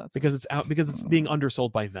show me it's not selling. Because it's out. Because it's being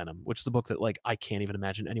undersold by Venom, which is a book that like I can't even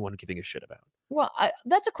imagine anyone giving a shit about. Well,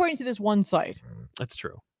 that's according to this one site. That's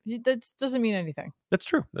true. That doesn't mean anything. That's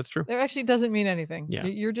true. There actually doesn't mean anything. Yeah.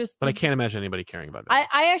 You're just. But I can't imagine anybody caring about that.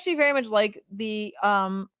 I actually very much like the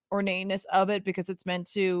ornateness of it because it's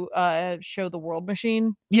meant to show the world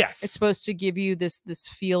machine. Yes. It's supposed to give you this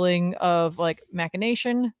feeling of like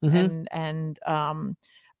machination and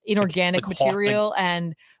inorganic material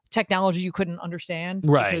and technology you couldn't understand.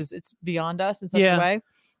 Right. Because it's beyond us in such a way.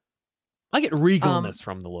 I get regalness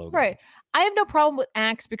from the logo. Right. I have no problem with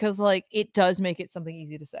Axe because like it does make it something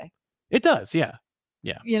easy to say. It does, yeah.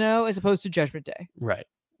 Yeah. You know, as opposed to Judgment Day. Right.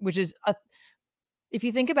 Which is if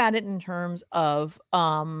you think about it in terms of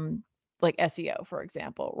like SEO, for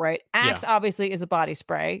example, right? Axe obviously is a body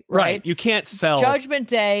spray, right? You can't sell. Judgment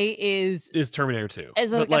Day is Terminator 2.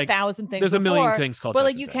 Is like 1,000 things. There's a million things called. But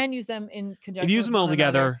like you can use them in conjunction. If you use them all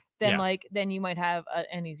together, then you might have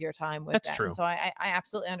an easier time with that. That's true. And so I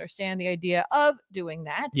absolutely understand the idea of doing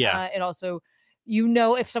that. Yeah. It also, you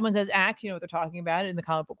know, if someone says Axe, you know what they're talking about in the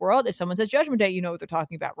comic book world. If someone says Judgment Day, you know what they're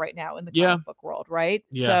talking about right now in the comic book world, right?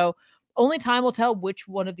 Yeah. So only time will tell which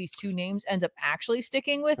one of these two names ends up actually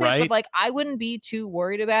sticking with it. Right. But like, I wouldn't be too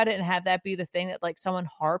worried about it and have that be the thing that like someone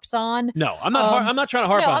harps on. No, I'm not. I'm not trying to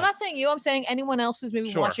harp on. I'm not saying you. I'm saying anyone else who's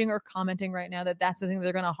maybe watching or commenting right now that's the thing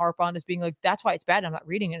they're going to harp on, is being like, that's why it's bad. I'm not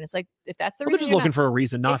reading it. It's like, if that's the reason, they're just looking for a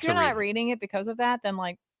reason not to. If you're not reading it because of that, then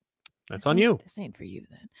like, that's on you. This ain't for you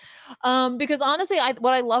then. Because honestly,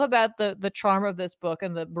 what I love about the charm of this book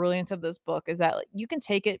and the brilliance of this book is that like, you can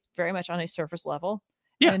take it very much on a surface level.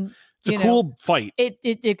 Yeah. And, it's a cool fight. It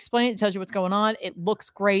explains, it tells you what's going on. It looks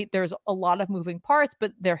great. There's a lot of moving parts,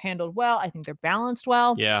 but they're handled well. I think they're balanced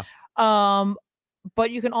well. Yeah.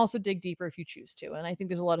 But you can also dig deeper if you choose to. And I think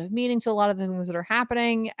there's a lot of meaning to a lot of the things that are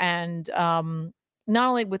happening. And not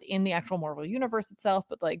only within the actual Marvel universe itself,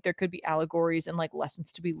 but like there could be allegories and like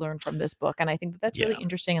lessons to be learned from this book. And I think that's really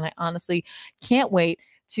interesting. And I honestly can't wait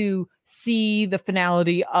to see the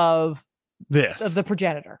finality of the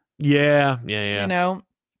progenitor. Yeah. You know,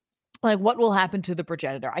 like what will happen to the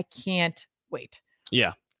progenitor? I can't wait.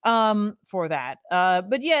 Yeah. For that.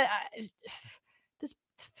 But yeah, this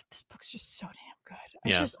book's just so damn good.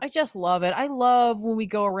 I just love it. I love when we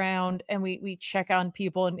go around and we check on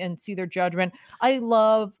people and see their judgment.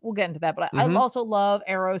 We'll get into that, but I also love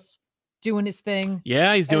Eros doing his thing.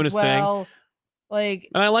 Yeah, he's doing his thing. Like,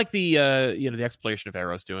 and I like the the exploration of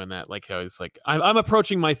Eros doing that. Like how he's like, I'm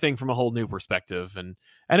approaching my thing from a whole new perspective, and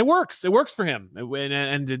it works. It works for him,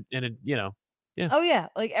 and yeah. Oh yeah,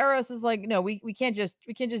 like Eros is like, no, we can't just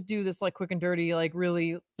do this like quick and dirty, like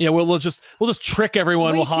really. Yeah, we'll just trick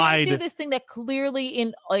everyone. We'll hide. Do this thing that clearly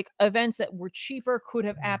in like events that were cheaper could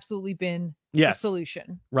have absolutely been the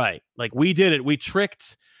solution. Right, like we did it. We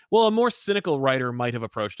tricked. Well, a more cynical writer might have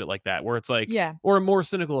approached it like that, where it's like, or a more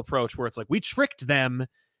cynical approach where it's like, we tricked them,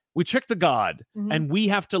 we tricked the god, and we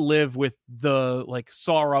have to live with the like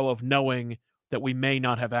sorrow of knowing that we may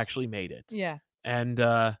not have actually made it. Yeah, and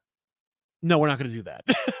no, we're not going to do that.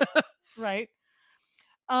 Right.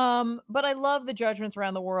 But I love the judgments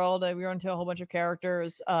around the world. We run into a whole bunch of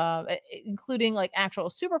characters, including like actual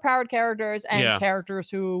superpowered characters and characters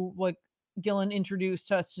who like Gillen introduced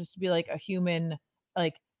to us just to be like a human,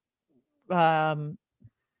 like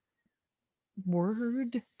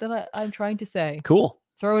word that I'm trying to say. Cool.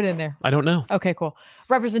 Throw it in there. I don't know. Okay, cool.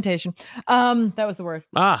 Representation. That was the word.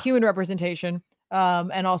 Human representation.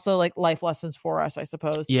 And also like life lessons for us, I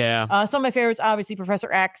suppose. Yeah. Some of my favorites, obviously Professor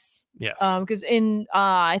X. Yes. Because in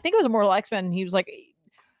I think it was Immortal X-Men, he was like,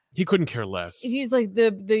 he couldn't care less. He's like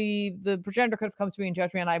the progenitor could have come to me and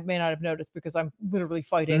judged me, and I may not have noticed because I'm literally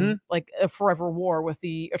fighting like a forever war with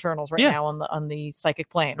the Eternals right now on the psychic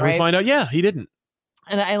plane. Right. We find out, he didn't.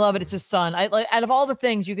 And I love it. It's his son. I like out of all the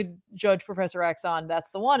things you could judge Professor X on,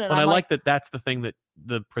 that's the one. And I like that. That's the thing that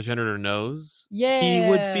the progenitor knows. Yeah, he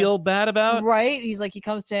would feel bad about. Right. He's like, he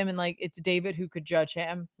comes to him and like it's David who could judge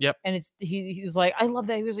him. Yep. And it's he's like, I love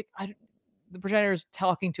that. He was like, the progenitor is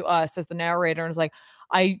talking to us as the narrator, and it's like,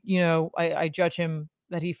 I judge him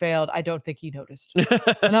that he failed. I don't think he noticed.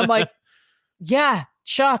 And I'm like, yeah,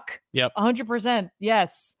 Chuck. Yep. 100%.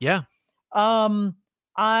 Yes. Yeah. Doom.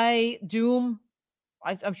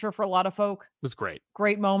 I'm sure for a lot of folk, it was great.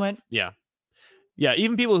 Great moment. Yeah. Yeah.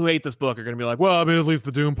 Even people who hate this book are going to be like, well, I mean, at least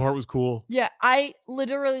the Doom part was cool. Yeah. I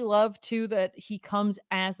literally love too that he comes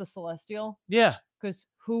as the Celestial. Yeah. Because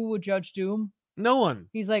who would judge Doom? No one.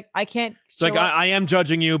 He's like, I can't. It's like, I am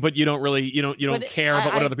judging you, but you don't really, you don't care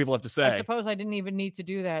about what other people have to say. I suppose I didn't even need to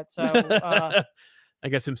do that. So I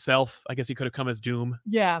guess himself, I guess he could have come as Doom.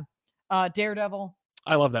 Yeah. Daredevil.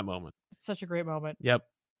 I love that moment. It's such a great moment. Yep.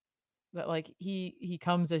 That like he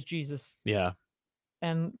comes as Jesus. Yeah.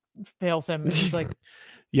 And fails him. And he's like,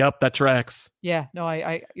 yep, that tracks. Yeah, no,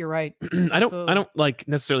 I you're right. I don't like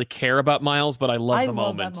necessarily care about Miles, but I love the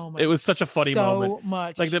moment. That moment. It was such a funny moment. So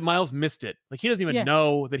much. Like that Miles missed it. Like he doesn't even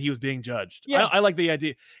know that he was being judged. Yeah. I like the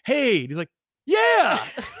idea. Hey, he's like, yeah.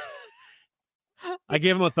 I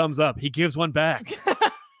gave him a thumbs up. He gives one back.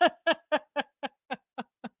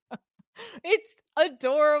 It's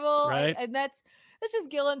adorable. Right? And that's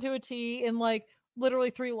just Gillen to a T in like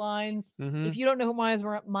literally 3 lines. Mm-hmm. If you don't know who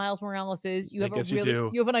Miles Morales is, you have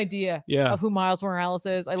an idea of who Miles Morales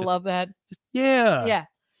is. I love that. Yeah.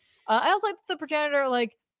 I also like the progenitor,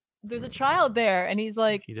 like there's a child there and he's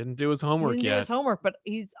like, he didn't do his homework yet. But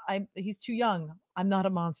he's too young. I'm not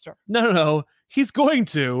a monster. No. He's going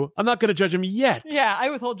to. I'm not going to judge him yet. Yeah, I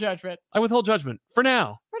withhold judgment. For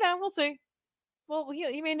now. We'll see. Well,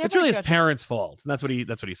 he may never. It's really his parents' fault, and that's what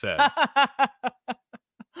he says.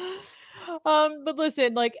 But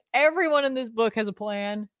listen, like everyone in this book has a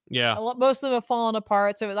plan. Yeah. Most of them have fallen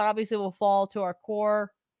apart, so it obviously will fall to our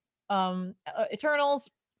core Eternals.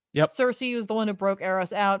 Yep. Cersei was the one who broke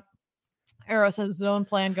Eros out. Eros has his own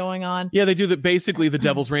plan going on. Yeah, they do basically the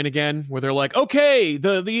Devil's Reign again, where they're like, okay,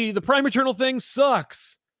 the Prime Eternal thing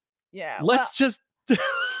sucks. Yeah. Let's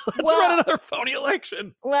run another phony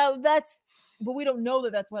election. Well, but we don't know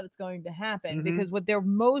that that's what it's going to happen, because what they're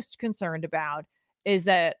most concerned about is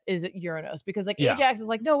Uranus, because like Ajax is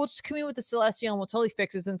like, no, we'll just come in with the Celestial and we'll totally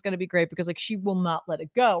fix this and it's going to be great, because like she will not let it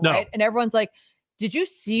go. Right. And everyone's like, did you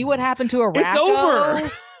see what happened to Arakko? It's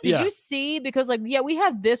over. Did you see? Because like, yeah, we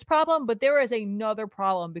have this problem, but there is another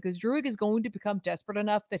problem, because Druig is going to become desperate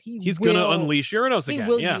enough that he's going to unleash Uranus again. He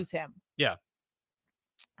will use him. Yeah.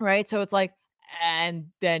 Right. So it's like, and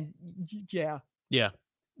then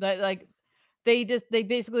like they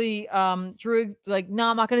basically Druig's like, no,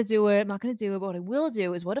 I'm not gonna do it. But what I will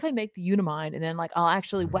do is, what if I make the Unimind and then like I'll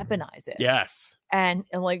actually weaponize it? Yes. And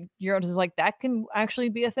like Uranus is like, that can actually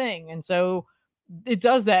be a thing. And so it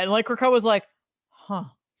does that. And like Krakoa was like, huh.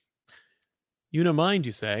 Unimind,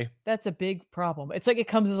 you say? That's a big problem. It's like it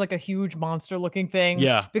comes as like a huge monster looking thing.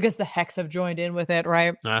 Yeah. Because the Hex have joined in with it,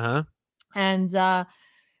 right? Uh-huh. And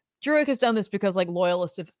Druig has done this because like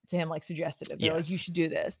loyalists to him like suggested it. They're like, you should do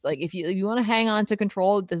this. Like if you want to hang on to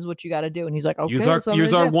control, this is what you got to do. And he's like, okay,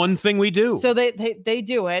 use our one thing we do. So they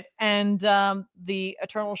do it, and the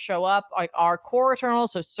Eternals show up, like our core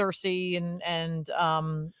Eternals. So Cersei and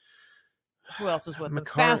who else is with them?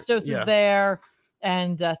 Phastos is there,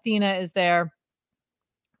 and Athena is there.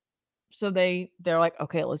 So they're like,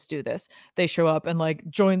 okay, let's do this. They show up and like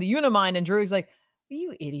join the Unimind, and Druig's like,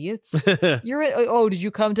 you idiots. Did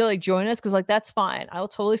you come to like join us? Because like, that's fine. I'll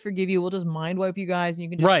totally forgive you. We'll just mind wipe you guys, and you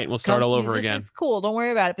can just we'll start all over again. It's cool. Don't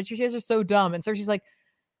worry about it. But you guys are so dumb. And Cersei's like,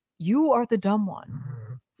 you are the dumb one.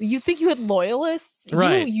 You think you had loyalists?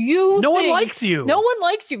 Right. No one likes you. No one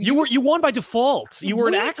likes you. You won by default. You were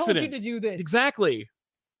an accident. We told you to do this. Exactly.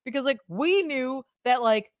 Because like, we knew that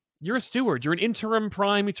like, you're a steward. You're an interim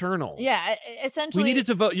Prime Eternal. Yeah, essentially. We needed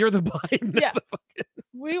to vote. You're the Biden. Yeah.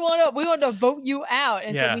 We want to vote you out,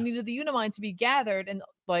 and so we needed the Unimind to be gathered, and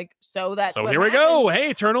like so here we go.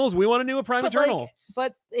 Hey, Eternals, we want a new Prime Eternal.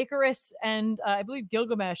 But Icarus and I believe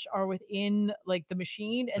Gilgamesh are within like the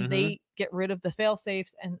machine, and they get rid of the fail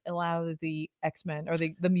safes and allow the X-Men or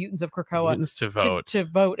the mutants of Krakoa to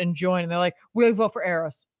vote and join. And they're like, we'll vote for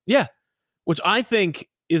Eros. Yeah, which I think.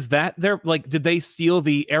 Is that they're like, did they steal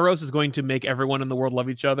the Eros is going to make everyone in the world love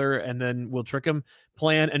each other, and then we'll trick them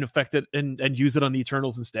plan and affect it and use it on the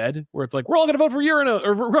Eternals instead? Where it's like, we're all going to vote for Uranus,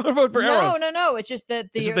 or we're going to vote for Eros. No. It's just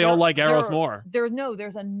that they all like Eros more.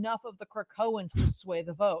 There's enough of the Krakoans to sway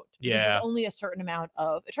the vote. Yeah. There's only a certain amount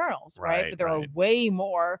of Eternals, right? But there are way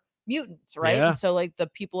more mutants, right? Yeah. And so like the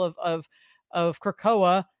people of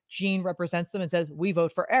Krakoa, Jean represents them and says, we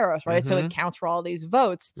vote for Eros, right? So it counts for all these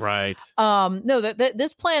votes. Right. No,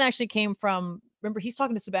 this plan actually came from, remember, he's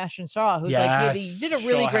talking to Sebastian Shaw, who's like, hey, you did a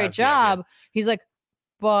really great job. He's like,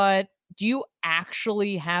 but do you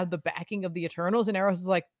actually have the backing of the Eternals? And Eros is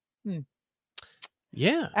like,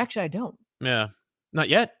 yeah. Actually, I don't. Yeah. Not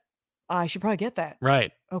yet. I should probably get that.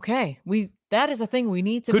 Right. Okay. That is a thing we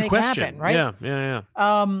need to make happen, right? Yeah.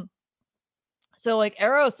 So like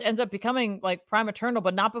Eros ends up becoming like Prime Eternal,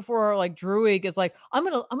 but not before like Druig is like, I'm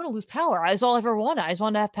gonna lose power. That's all I ever wanted. I just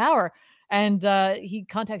wanted to have power. And he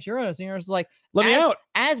contacts Uranus, and Uranus is like, let me out.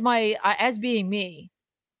 As being me,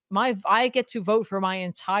 I get to vote for my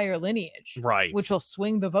entire lineage, right? Which will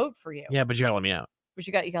swing the vote for you. Yeah, but you gotta let me out. But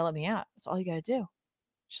you gotta let me out. That's all you gotta do.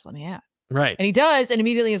 Just let me out. Right. And he does, and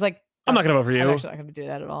immediately he's like, I'm not gonna vote for you. I'm actually not gonna do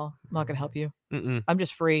that at all. I'm not gonna help you. I'm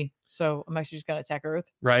just free. So I'm actually just gonna attack Earth.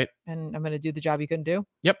 Right. And I'm gonna do the job you couldn't do.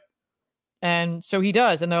 Yep. And so he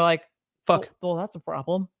does, and they're like, fuck. Well, that's a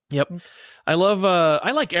problem. Yep. I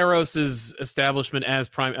like Eros's establishment as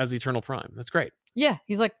Eternal Prime. That's great. Yeah.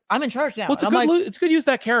 He's like, I'm in charge now. Well, it's good to use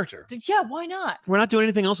that character. Yeah, why not? We're not doing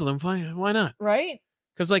anything else with him. Fine. Why not? Right.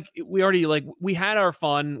 Because like we had our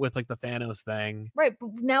fun with like the Thanos thing, right? But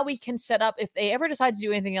now we can set up, if they ever decide to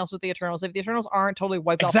do anything else with the Eternals, if the Eternals aren't totally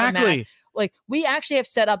wiped off the map, like we actually have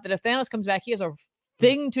set up that if Thanos comes back, he has a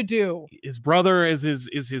thing to do. His brother is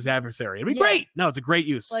his adversary. It'd be great. No, it's a great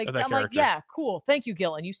use of that character. Like, yeah, cool. Thank you,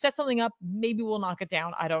 Gillen. You set something up. Maybe we'll knock it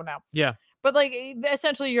down. I don't know. Yeah. But like,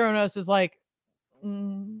 essentially, Uranus is like,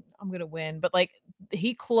 I'm gonna win. But like,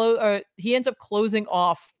 he ends up closing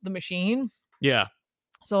off the machine. Yeah.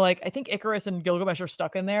 So like, I think Icarus and Gilgamesh are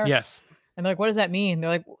stuck in there. Yes. And they're like, what does that mean? They're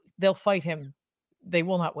like, they'll fight him. They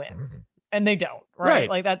will not win. And they don't. Right.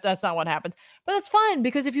 Like that's not what happens. But that's fine,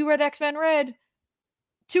 because if you read X-Men Red,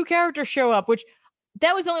 2 characters show up, which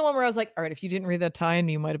that was the only one where I was like, all right, if you didn't read that tie-in,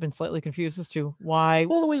 you might have been slightly confused as to why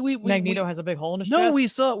Magneto has a big hole in his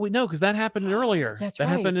chest. No, because that happened earlier. That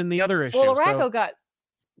happened in the other issue. Well, Arakko got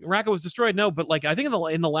Racco was destroyed. No, but like I think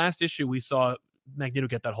in the last issue we saw Magneto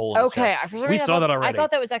get that hole in his chest. We saw that already. I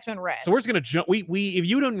thought that was X-Men Red. So we're just gonna jump. We if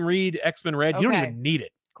you don't read X-Men Red, you don't even need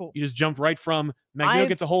it. Cool. You just jump right from Magneto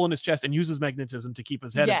gets a hole in his chest and uses magnetism to keep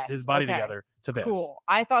his head, his body together to this. Cool.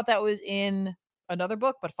 I thought that was in another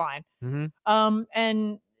book, but fine.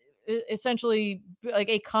 And essentially like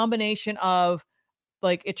a combination of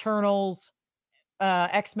like Eternals,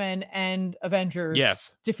 X-Men, and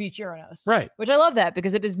Avengers defeat Uranos. Right. Which I love that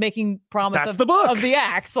because it is making promise of the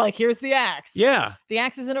axe. Like, here's the axe. Yeah. The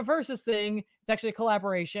axe isn't a versus thing. It's actually a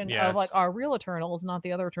collaboration of like our real Eternals, not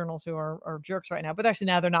the other Eternals who are jerks right now. But actually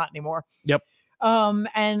now they're not anymore. Yep.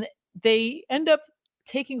 And they end up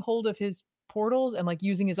taking hold of his portals and like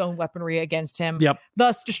using his own weaponry against him,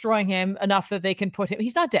 thus destroying him enough that they can put him.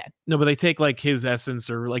 He's not dead. No, but they take like his essence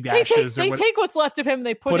or like ashes. They take what's left of him.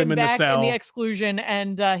 They put him back in the exclusion,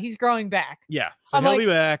 and he's growing back. Yeah, so he'll be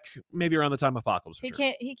back maybe around the time Apocalypse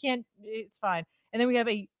returns. He can't. It's fine. And then we have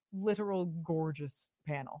a literal gorgeous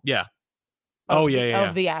panel. Yeah.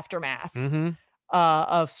 Of the aftermath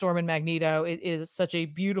of Storm and Magneto. It is such a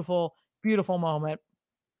beautiful, beautiful moment.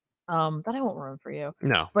 That I won't ruin for you.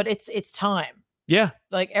 No. But it's time. Yeah.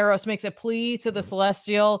 Like Eros makes a plea to the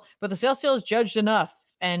Celestial, but the Celestial is judged enough.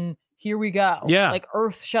 And here we go. Yeah. Like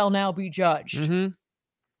Earth shall now be judged.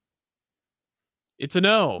 It's a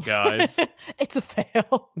no, guys. It's a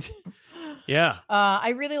fail. Yeah. I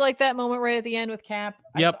really like that moment right at the end with Cap.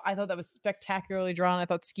 Yep. I thought that was spectacularly drawn. I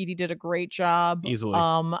thought Skeety did a great job. Easily.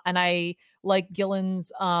 And I like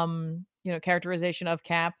Gillen's characterization of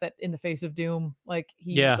Cap, that in the face of doom, like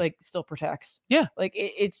he like still protects. Yeah. Like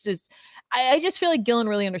it's just I just feel like Gillen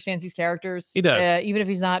really understands these characters. He does. Even if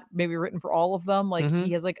he's not maybe written for all of them. Like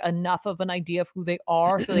he has like enough of an idea of who they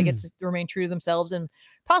are so they get to remain true to themselves and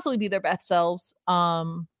possibly be their best selves.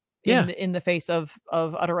 In the face of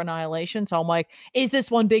utter annihilation. So I'm like, is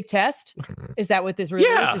this one big test? Is that what this really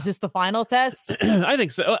is? Is this the final test? I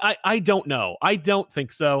think so. I don't know. I don't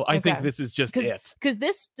think so. I think this is just it. Because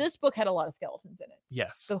this book had a lot of skeletons in it.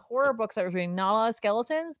 Yes. The horror books I was reading, not a lot of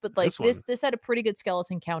skeletons, but like this had a pretty good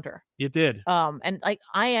skeleton counter. It did. And like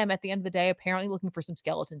I am at the end of the day apparently looking for some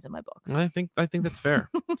skeletons in my books. I think that's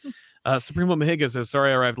fair. Supremo Mahiga says,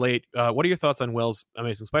 sorry I arrived late. What are your thoughts on Wells'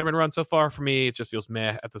 Amazing Spider-Man run so far? For me, it just feels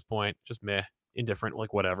meh at this point. Just meh, indifferent,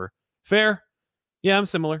 like whatever. Fair. Yeah, I'm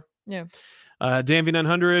similar. Yeah. Dan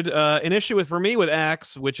V900, an issue for me with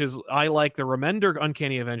Axe, which is I like the Remender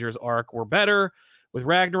Uncanny Avengers arc were better. With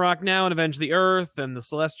Ragnarok now and Avenge the Earth, and the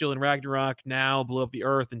Celestial and Ragnarok now blew up the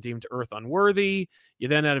Earth and deemed Earth unworthy. You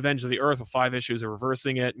then had Avenge the Earth with 5 issues of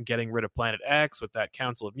reversing it and getting rid of Planet X with that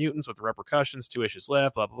Council of Mutants with the repercussions, 2 issues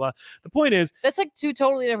left, blah, blah, blah. The point is... That's like 2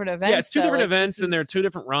 totally different events. Yeah, it's 2 different events, and they're 2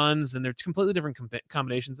 different runs, and they're completely different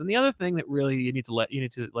combinations. And the other thing that really you need to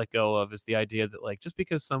let go of is the idea that like just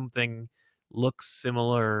because something looks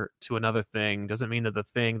similar to another thing doesn't mean that the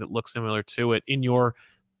thing that looks similar to it in your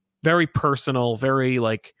very personal, very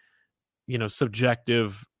like,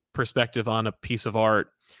 subjective perspective on a piece of art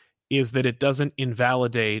is that it doesn't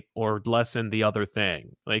invalidate or lessen the other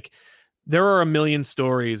thing. Like there are a million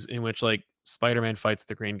stories in which like Spider-Man fights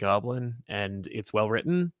the Green Goblin and it's well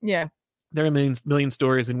written. Yeah. There are a million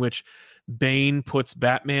stories in which Bane puts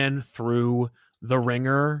Batman through the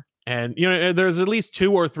ringer. And, there's at least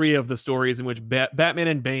 2 or 3 of the stories in which Batman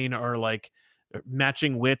and Bane are like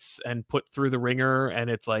matching wits and put through the ringer, and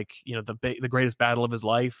it's like the greatest battle of his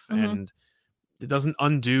life, and it doesn't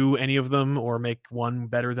undo any of them or make one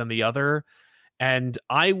better than the other. And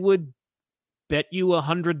I would bet you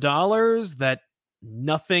 $100 that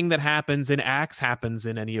nothing that happens in Axe happens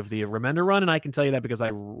in any of the Remender run, and I can tell you that because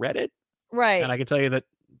I read it, right? And I can tell you that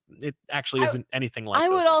it actually isn't anything like. I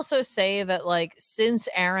would also say that like since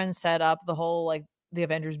Aaron set up the whole like the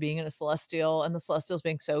Avengers being in a Celestial and the Celestials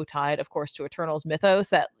being so tied, of course, to Eternals mythos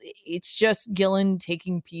that it's just Gillen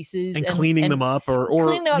taking pieces and cleaning them up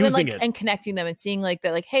or using it and connecting them and seeing like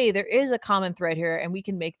that, like, hey, there is a common thread here and we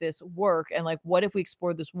can make this work. And like, what if we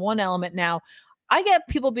explore this one element now? I get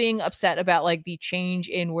people being upset about like the change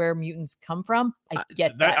in where mutants come from. I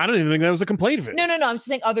get that. I don't even think that was a complaint of it. No. I'm just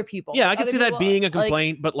saying other people. Yeah, I can see that being a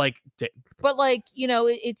complaint, but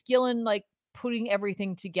it's Gillen like putting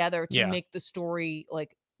everything together to make the story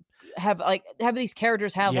like have these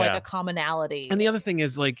characters have like a commonality. And the other thing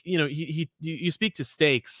is like, you speak to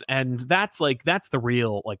stakes, and that's the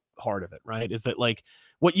real like heart of it, right? Is that like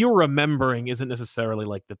what you're remembering isn't necessarily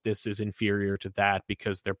like that this is inferior to that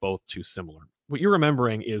because they're both too similar. What you're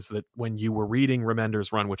remembering is that when you were reading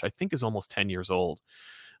Remender's run, which I think is almost 10 years old,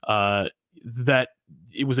 that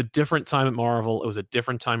it was a different time at Marvel. It was a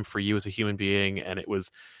different time for you as a human being. And it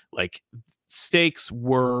was like stakes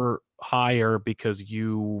were higher because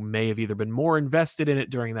you may have either been more invested in it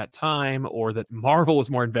during that time, or that Marvel was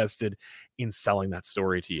more invested in selling that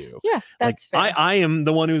story to you. Yeah, that's fair. I am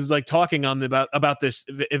the one who's like talking on about this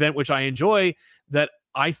event, which I enjoy, that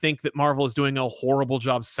I think that Marvel is doing a horrible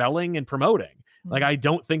job selling and promoting. Like, I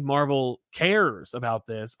don't think Marvel cares about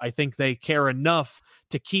this. I think they care enough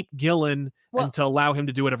to keep Gillen and to allow him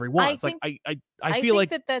to do whatever he wants. I feel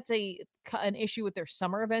like that's an issue with their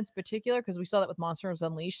summer events in particular, because we saw that with Monsters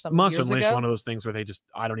Unleashed Monsters Unleashed is one of those things where they just,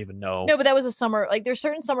 I don't even know. No, but that was a summer, like there's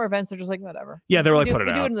certain summer events that are just like, whatever. Yeah, they're like, put it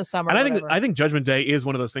out. We do it in the summer. And I think Judgment Day is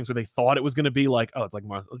one of those things where they thought it was going to be like, oh, it's like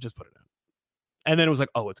Monsters, just put it out. And then it was like,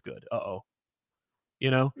 oh, it's good. Uh-oh. You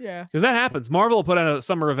know? Yeah. Because that happens. Marvel will put out a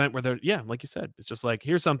summer event where they're, like you said, it's just like,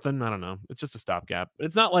 here's something, I don't know. It's just a stopgap.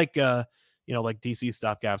 It's not like, like DC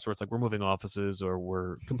stopgaps where it's like, we're moving offices or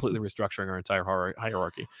we're completely restructuring our entire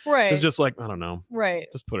hierarchy. Right. It's just like, I don't know. Right.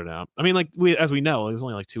 Just put it out. I mean, like, as we know, there's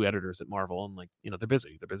only like 2 editors at Marvel, and like, they're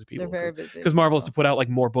busy. They're busy people. They're very busy. Because Marvel has to put out like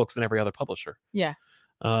more books than every other publisher. Yeah.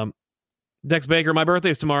 Dex Baker, my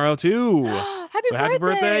birthday's tomorrow too. Happy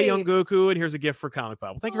birthday, Young Goku, and here's a gift for Comic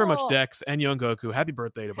Pop. Well, thank you very much, Dex and Young Goku. Happy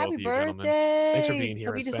birthday to both of you, gentlemen. Thanks for being here.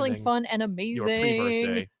 Hope you do something fun and amazing. Your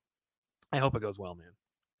pre-birthday. I hope it goes well, man.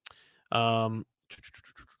 I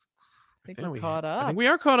think we're caught up. I think we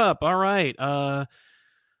are caught up. All right.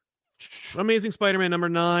 Amazing Spider-Man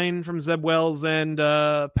 #9 from Zeb Wells and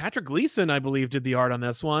Patrick Gleason, I believe, did the art on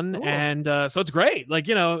this one. Ooh. And so it's great. Like,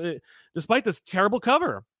 despite this terrible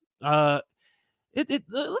cover, let's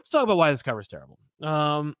talk about why this cover is terrible.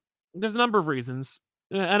 There's a number of reasons,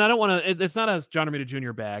 and I don't want to. It's not a John Romita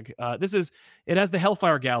Jr. bag. It has the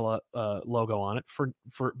Hellfire Gala logo on it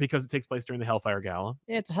because it takes place during the Hellfire Gala.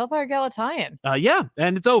 Yeah, it's a Hellfire Gala tie-in. Yeah,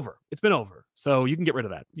 and it's over. It's been over, so you can get rid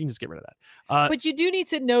of that. You can just get rid of that. But you do need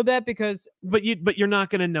to know that because. But you're not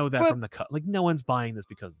going to know that from the cover. Like, no one's buying this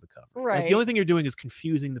because of the cover. Right. Like, the only thing you're doing is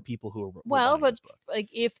confusing the people who are. But like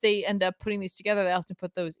if they end up putting these together, they have to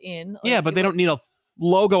put those in. Like, yeah, but they don't need a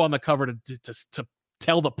logo on the cover to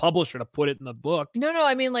tell the publisher to put it in the book. No,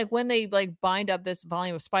 I mean, like when they like bind up this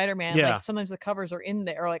volume of Spider-Man, like sometimes the covers are in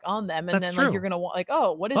there or like on them, and then like you're gonna want like,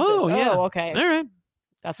 oh, what is this? Yeah. Oh, okay, all right,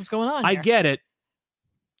 that's what's going on. I get it.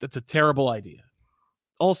 That's a terrible idea.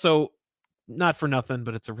 Also, not for nothing,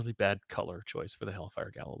 but it's a really bad color choice for the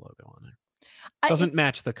Hellfire Gala logo on there. Doesn't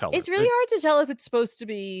match the color. It's really hard to tell if it's supposed to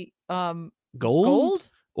be gold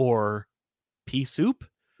or pea soup.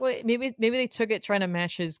 Wait, maybe they took it trying to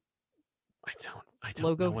match his. I don't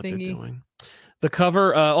logo know what thingy. They're doing. The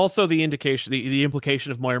cover, also the indication, the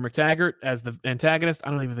implication of Moira McTaggart as the antagonist. I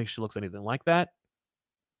don't even think she looks anything like that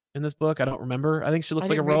in this book. I don't remember. I think she looks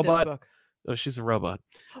like a robot. Oh, she's a robot.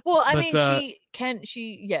 Well, I mean,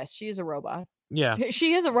 yes, she is a robot. Yeah,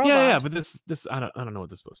 she is a robot. Yeah, but this, I don't know what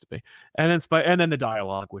this is supposed to be. And then the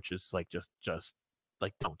dialogue, which is like just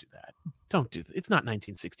like, don't do that. Don't do that. It's not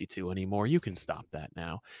 1962 anymore. You can stop that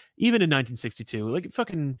now. Even in 1962, like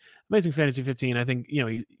fucking Amazing Fantasy 15, I think,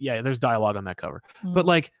 there's dialogue on that cover. But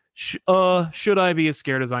like, should I be as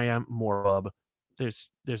scared as I am? More bub. There's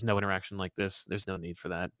no interaction like this. There's no need for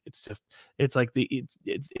that. It's like it's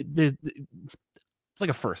like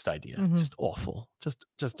a first idea. Just awful. Just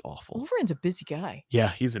awful. Wolverine's a busy guy.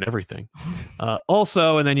 Yeah, he's in everything.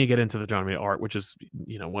 Also, and then you get into the John Romita art, which is,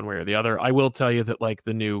 one way or the other. I will tell you that like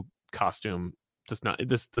the new costume does not,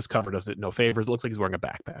 this cover does it no favors. It looks like he's wearing a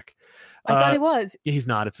backpack. I thought he was. He's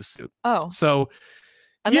not. It's a suit. Oh. So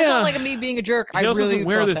and that's not like me being a jerk. He also doesn't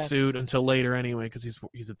wear this suit until later anyway, because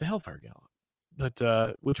he's at the Hellfire Gala. But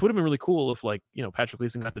which would have been really cool if like, Patrick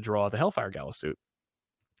Gleason got to draw the Hellfire Gala suit.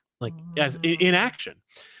 Like as in action.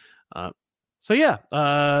 So yeah,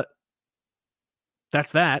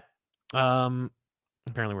 that's that.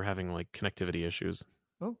 Apparently we're having like connectivity issues.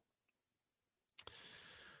 Oh.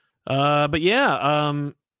 But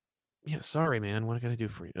yeah, sorry, man. What can I do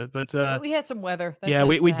for you? But we had some weather.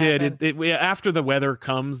 We did. After the weather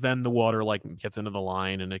comes, then the water like gets into the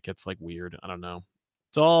line and it gets like weird. I don't know.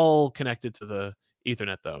 It's all connected to the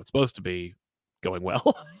Ethernet though. It's supposed to be going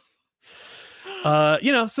well.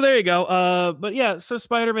 So there you go. But yeah, so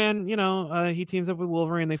Spider-Man, he teams up with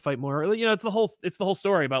Wolverine, they fight Moira. It's the whole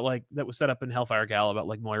story about like that was set up in Hellfire Gala about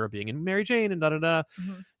like Moira being in Mary Jane and da-da-da.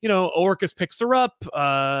 Orchis picks her up.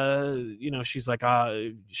 She's like,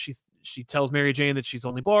 she tells Mary Jane that she's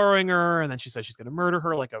only borrowing her, and then she says she's gonna murder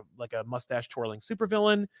her like a mustache twirling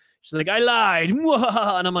supervillain. She's like, I lied.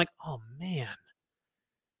 And I'm like, oh man.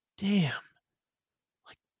 Damn.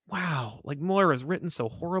 Wow, like Moira's written so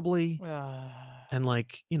horribly, and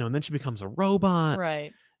like and then she becomes a robot,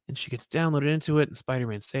 right? and she gets downloaded into it, and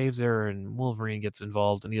Spider-Man saves her, and Wolverine gets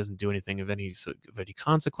involved, and he doesn't do anything of any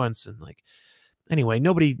consequence. And like, anyway,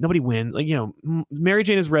 nobody wins. Like, Mary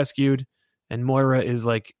Jane is rescued, and Moira is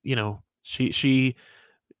like, she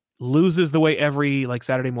loses the way every like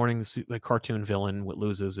Saturday morning like cartoon villain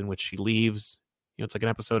loses, in which she leaves. It's like an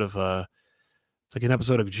episode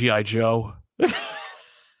of G.I. Joe.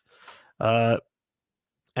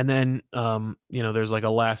 And then there's like a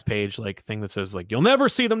last page like thing that says like, you'll never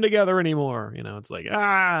see them together anymore. It's like,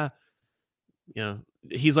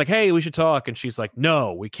 he's like, hey, we should talk, and she's like,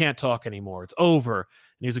 no, we can't talk anymore, it's over.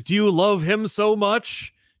 And he's like, do you love him so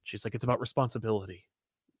much? She's like, it's about responsibility.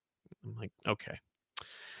 I'm like, okay,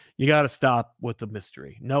 you got to stop with the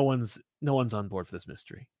mystery. No one's on board for this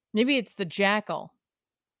mystery. Maybe it's the Jackal.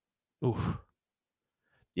 Oof.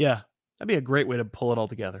 Yeah, that'd be a great way to pull it all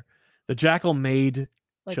together. The Jackal made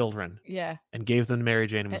children, and gave them to Mary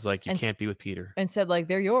Jane, and was like, you can't be with Peter, and said like,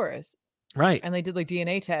 they're yours, right? And they did like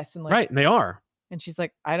DNA tests, and like, right, and they are. And she's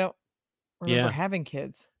like, I don't remember having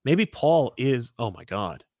kids. Maybe Paul is. Oh my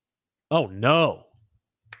God. Oh no.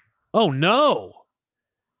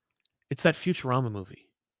 It's that Futurama movie.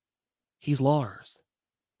 He's Lars.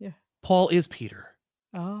 Yeah. Paul is Peter.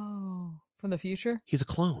 Oh, from the future? He's a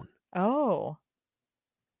clone. Oh.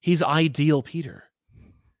 He's ideal Peter.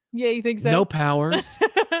 Yeah, you think so? No powers.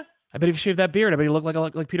 I bet if you shaved that beard, I bet he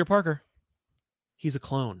looked like Peter Parker. He's a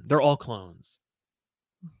clone. They're all clones.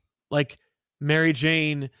 Like, Mary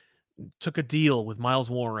Jane took a deal with Miles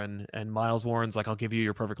Warren, and Miles Warren's like, I'll give you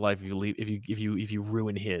your perfect life if you leave, if you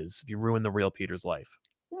ruin his, if you ruin the real Peter's life.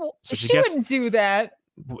 Well, so she wouldn't do that.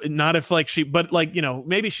 Not if like she, but like,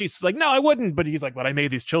 maybe she's like, no, I wouldn't. But he's like, but I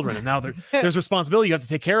made these children, and now there's responsibility. You have to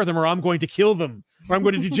take care of them, or I'm going to kill them, or I'm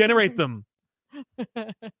going to degenerate them.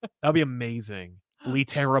 That'd be amazingly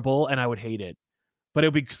terrible, and I would hate it. But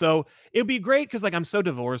it'd be great because like I'm so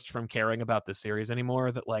divorced from caring about this series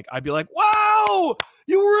anymore that like I'd be like, wow,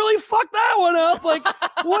 you really fucked that one up. Like,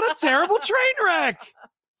 what a terrible train wreck.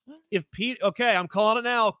 If Pete, okay, I'm calling it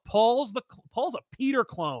now. Paul's a Peter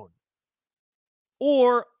clone,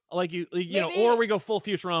 or like or we go full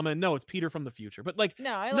Futurama and no, it's Peter from the future. But like,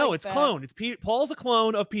 no, it's that. Clone. It's Pete. Paul's a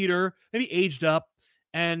clone of Peter, maybe aged up.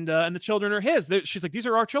 And the children are his. She's like, these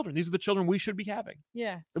are our children. These are the children we should be having.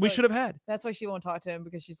 Yeah, that we should have had. That's why she won't talk to him,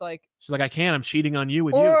 because she's like, I can't. I'm cheating on you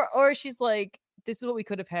with you. Or she's like, this is what we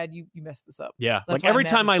could have had. You messed this up. Yeah, that's like every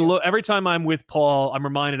time every time I'm with Paul, I'm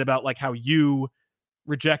reminded about like how you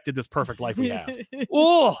rejected this perfect life we have.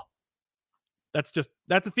 Oh, that's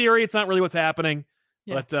a theory. It's not really what's happening.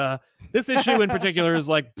 Yeah. But this issue in particular is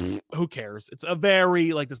like, who cares? It's a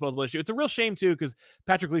very like disposable issue. It's a real shame too, because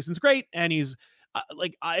Patrick Gleason's great, and he's.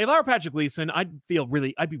 If I were Patrick Gleason, I'd be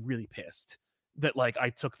really pissed that like I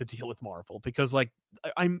took the deal with Marvel, because like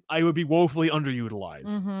I would be woefully underutilized.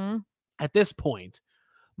 Mm-hmm. At this point.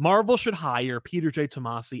 Marvel should hire Peter J.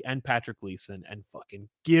 Tomasi and Patrick Gleason and fucking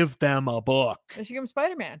give them a book. They should give him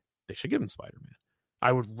Spider-Man. They should give him Spider-Man.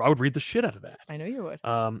 I would read the shit out of that. I know you would.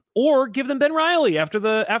 Or give them Ben Reilly after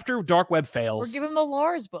Dark Web fails. Or give him the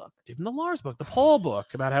Lars book. Give him the Lars book, the Paul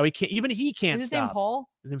book, about how he can't Is his name Paul?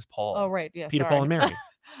 His name's Paul. Oh right, yeah. Peter, Paul, and Mary.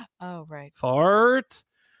 Oh right. Fart.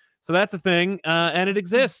 So that's a thing, and it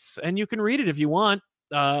exists, and you can read it if you want.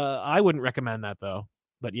 I wouldn't recommend that though.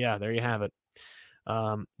 But yeah, there you have it.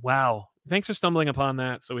 Wow. Thanks for stumbling upon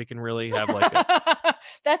that, so we can really have like.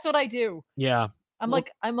 That's what I do. Yeah. I'm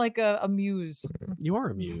like a muse. You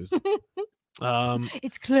are a muse.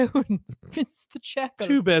 It's clones. It's the Jackal.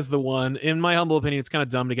 Tubez the one. In my humble opinion, it's kind of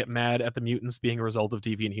dumb to get mad at the mutants being a result of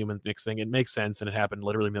deviant human mixing. It makes sense, and it happened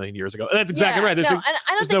literally a million years ago. That's exactly right. There's I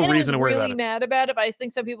don't think no reason to worry really about it. Mad about it, but I just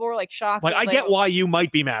think some people were like shocked. Like I get why you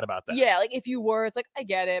might be mad about that. Yeah, like if you were, it's like I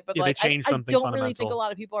get it, but yeah, like they changed something I don't really think a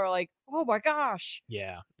lot of people are like, oh my gosh.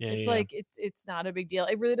 Yeah. It's like it's not a big deal.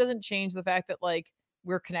 It really doesn't change the fact that like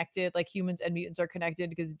we're connected, like humans and mutants are connected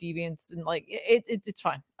because deviants, and like it's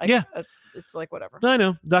fine. It's like whatever. I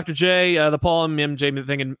know. Dr. J, the Paul and MJ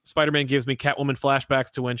thing in Spider-Man gives me Catwoman flashbacks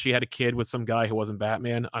to when she had a kid with some guy who wasn't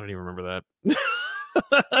Batman. I don't even remember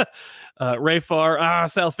that. Ray Farr,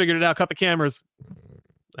 Sal's figured it out. Cut the cameras.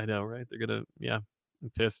 I know, right? They're gonna,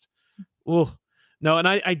 I'm pissed. Oh. No, and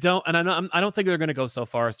I don't think they're going to go so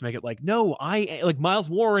far as to make it like, no, like Miles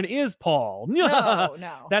Warren is Paul. No.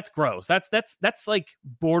 That's gross. That's like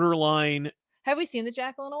borderline. Have we seen the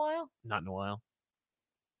Jackal in a while? Not in a while.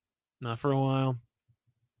 Not for a while.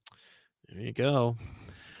 There you go.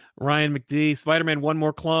 Ryan McD, Spider-Man, one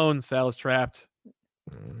more clone. Sal is trapped.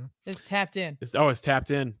 It's tapped in. It's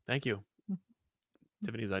tapped in. Thank you.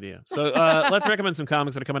 Tiffany's idea. So let's recommend some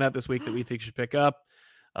comics that are coming out this week that we think you should pick up.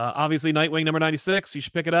 Obviously, Nightwing number 96. You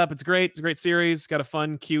should pick it up. It's great. It's a great series. It's got a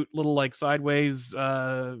fun, cute little like sideways,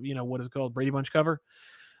 what is it called? Brady Bunch cover.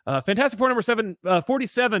 Fantastic Four number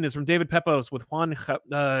 47 is from David Pepos with Juan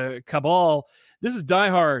Cabal. This is Die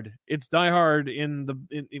Hard. It's Die Hard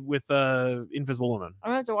with Invisible Woman.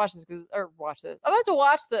 I'm going to watch this I'm going to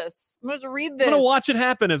watch this. I'm going to read this. I'm going to watch it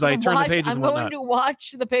happen as I turn the pages. I'm going to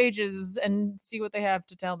watch the pages and see what they have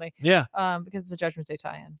to tell me. Yeah. Because it's a Judgment Day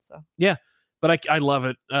tie-in. So yeah. But I love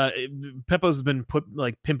it. Pepos has been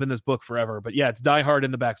pimping this book forever. But yeah, it's Die Hard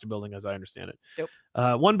in the Baxter Building, as I understand it.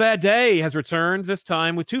 Yep. One Bad Day has returned, this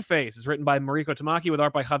time with Two-Face. It's written by Mariko Tamaki with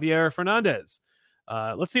art by Javier Fernandez.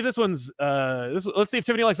 Let's see if this one's. Let's see if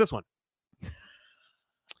Tiffany likes this one.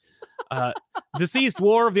 Deceased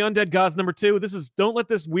War of the Undead Gods number 2. This is, don't let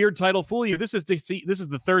this weird title fool you. This is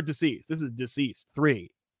the third Deceased. This is Deceased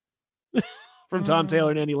 3 from Tom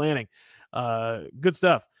Taylor and Andy Lanning. Good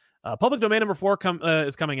stuff. Public Domain number 4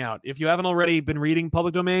 is coming out. If you haven't already been reading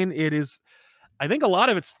Public Domain, it is, I think a lot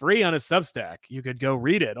of it's free on his Substack. You could go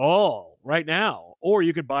read it all right now, or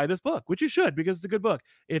you could buy this book, which you should, because it's a good book.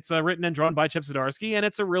 It's written and drawn by Chip Zdarsky, and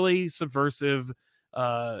it's a really subversive,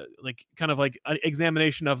 kind of like an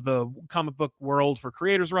examination of the comic book world for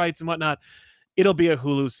creators' rights and whatnot. It'll be a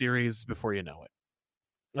Hulu series before you know it.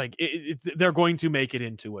 Like they're going to make it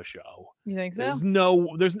into a show. You think so?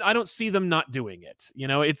 I don't see them not doing it.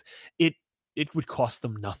 It would cost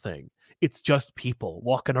them nothing. It's just people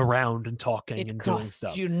walking around and talking and doing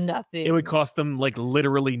stuff. You nothing. It would cost them like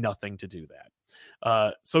literally nothing to do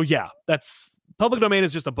that. So yeah, that's Public Domain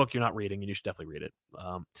is just a book you're not reading, and you should definitely read it.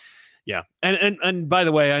 Yeah. And by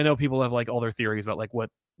the way, I know people have like all their theories about like what,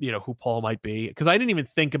 who Paul might be, because I didn't even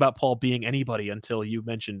think about Paul being anybody until you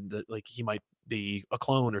mentioned that like he might be a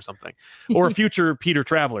clone or something, or a future Peter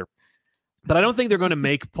Traveler. But I don't think they're going to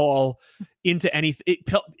make Paul into anything.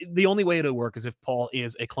 The only way it'll work is if Paul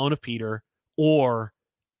is a clone of Peter or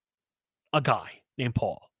a guy named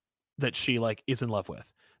Paul that she like is in love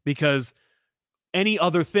with, because any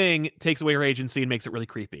other thing takes away her agency and makes it really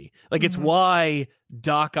creepy. Like it's why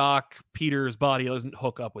Doc Ock Peter's body doesn't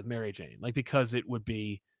hook up with Mary Jane, like because it would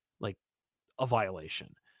be like a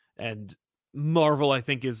violation. And Marvel, I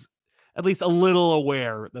think, is at least a little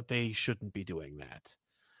aware that they shouldn't be doing that.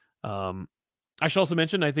 I should also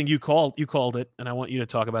mention, I think you called it, and I want you to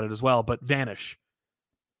talk about it as well, but Vanish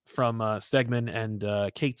from Stegman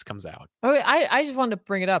and Cates comes out. Oh, I just wanted to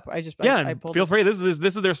bring it up. I feel free. This is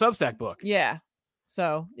their Substack book. Yeah.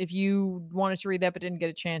 So if you wanted to read that but didn't get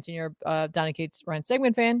a chance and you're a Donny Cates Ryan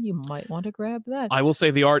Stegman fan, you might want to grab that. I will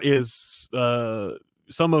say the art is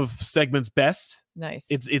some of Stegman's best. Nice.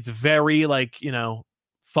 It's very like,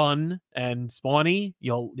 fun and spawny.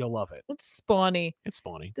 You'll love it. It's spawny.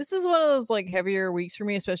 This is one of those like heavier weeks for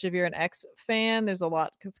me, especially if you're an X fan. There's a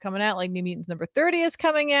lot that's coming out. Like New Mutants number 30 is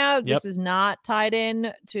coming out. Yep. This is not tied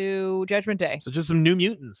in to Judgment Day. So just some New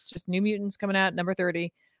Mutants. Just New Mutants coming out number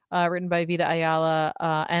 30. Written by Vita Ayala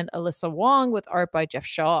and Alyssa Wong with art by Jeff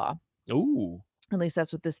Shaw. Ooh. At least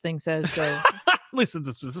that's what this thing says. So. At least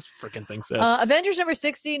this freaking thing says. Avengers number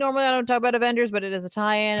 60. Normally I don't talk about Avengers, but it is a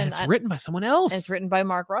tie-in. And it's written by someone else. It's written by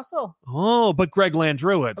Mark Russell. Oh, but Greg Land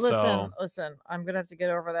drew it. Listen. I'm going to have to get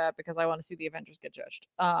over that because I want to see the Avengers get judged.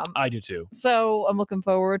 I do too. So I'm looking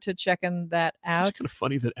forward to checking that out. It's kind of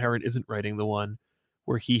funny that Aaron isn't writing the one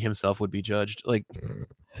where he himself would be judged. Like,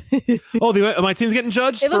 my team's getting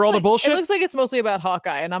judged for all the bullshit? It looks like it's mostly about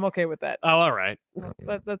Hawkeye, and I'm okay with that. Oh, all right.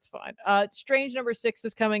 That's fine. Strange number 6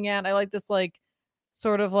 is coming out. I like this, like,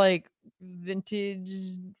 sort of like vintage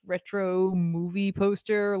retro movie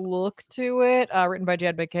poster look to it. Written by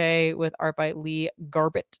Jed McKay with art by Lee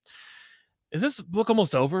Garbett. Is this book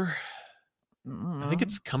almost over? I think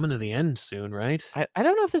it's coming to the end soon, right? I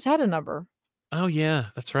don't know if this had a number. Oh, yeah,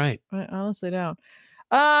 that's right. I honestly don't.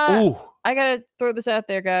 I gotta throw this out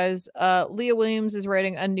there, guys. Leah Williams is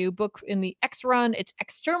writing a new book in the X run. It's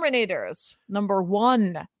Exterminators number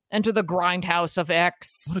 1. Enter the Grindhouse of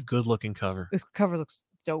X. What a good looking cover. This cover looks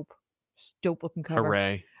dope. Dope looking cover.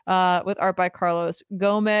 Hooray. With art by Carlos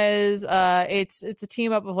Gomez. It's a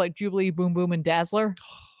team up of like Jubilee, Boom Boom, and Dazzler.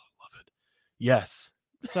 Love it. Yes.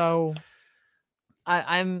 So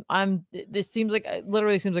this seems like, it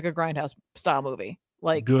literally seems like a Grindhouse style movie.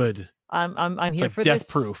 Like good. I'm here like for Death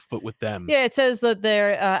this. Proof, but with them. Yeah, it says that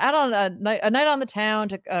they're out on a night on the town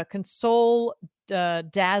to console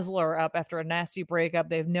Dazzler up after a nasty breakup.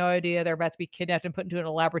 They have no idea they're about to be kidnapped and put into an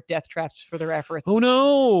elaborate death trap for their efforts. Oh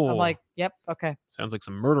no! I'm like, yep, okay. Sounds like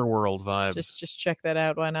some Murder World vibes. Just check that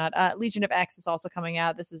out. Why not? Legion of X is also coming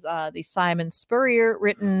out. This is the Simon Spurrier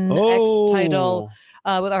written X title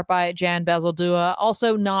with art by Jan Bazaldua.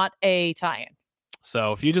 Also not a tie-in.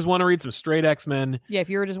 So if you just want to read some straight X-Men, if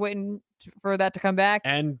you were just waiting for that to come back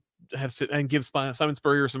and give Simon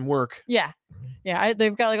Spurrier some work,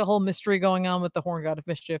 they've got like a whole mystery going on with the Horn God of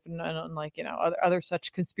Mischief and like other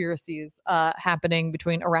such conspiracies happening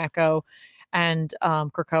between Arakko and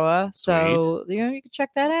Krakoa. So you can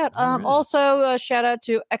check that out. Right. Also, shout out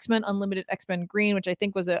to X-Men Unlimited X-Men Green, which I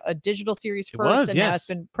think was a digital series first, now it's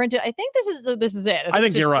been printed. I think this is it. I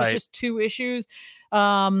think you're right. It's just 2 issues.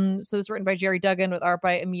 So it's written by Jerry Duggan with art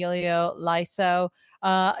by Emilio Laiso.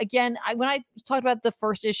 Again, when I talked about the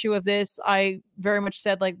first issue of this, I very much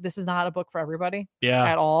said like this is not a book for everybody.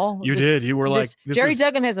 At all. You did. You were like, Jerry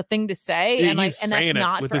Duggan has a thing to say, and that's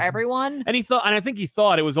not for everyone. And I think he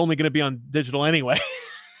thought it was only going to be on digital anyway.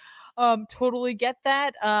 Totally get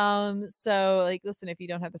that. So like, listen, if you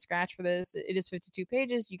don't have the scratch for this, it is 52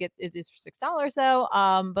 pages. It is for $6 though.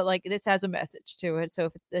 But like this has a message to it. So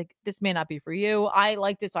if this may not be for you, I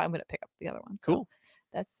liked it, so I'm going to pick up the other one. So cool.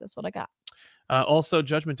 That's what I got. Also,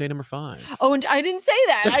 Judgment Day #5. Oh, and I didn't say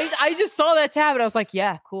that. I just saw that tab and I was like,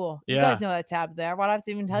 yeah, cool. You guys know that tab there. Why do I have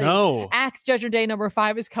to even tell you? Axe Judgment Day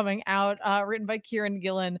 #5 is coming out, written by Kieran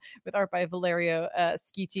Gillen with art by Valerio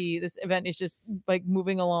Schiti. This event is just like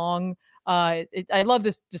moving along. I love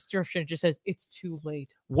this description. It just says it's too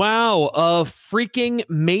late. Wow, a freaking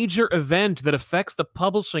major event that affects the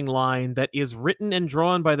publishing line that is written and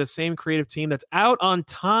drawn by the same creative team that's out on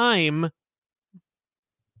time.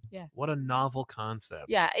 Yeah. What a novel concept.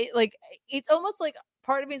 Yeah, it's almost like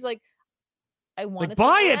part of me is like, I want to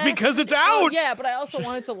buy it because it's out. Yeah, but I also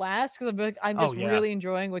want it to last because I'm just really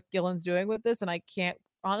enjoying what Gillen's doing with this, and I can't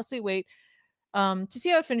honestly wait to see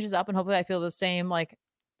how it finishes up, and hopefully I feel the same like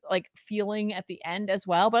feeling at the end as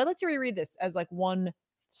well. But I'd like to reread this as like one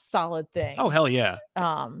solid thing. Oh hell yeah.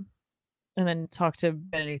 And then talk to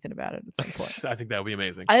Ben and Ethan about it at some point. I think that would be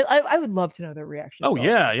amazing. I would love to know their reaction. Oh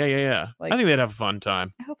yeah. Like, I think they'd have a fun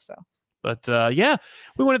time. I hope so. But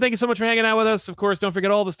we want to thank you so much for hanging out with us. Of course, don't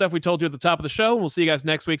forget all the stuff we told you at the top of the show. We'll see you guys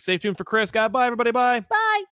next week. Stay tuned for Chris. Bye, everybody. Bye. Bye.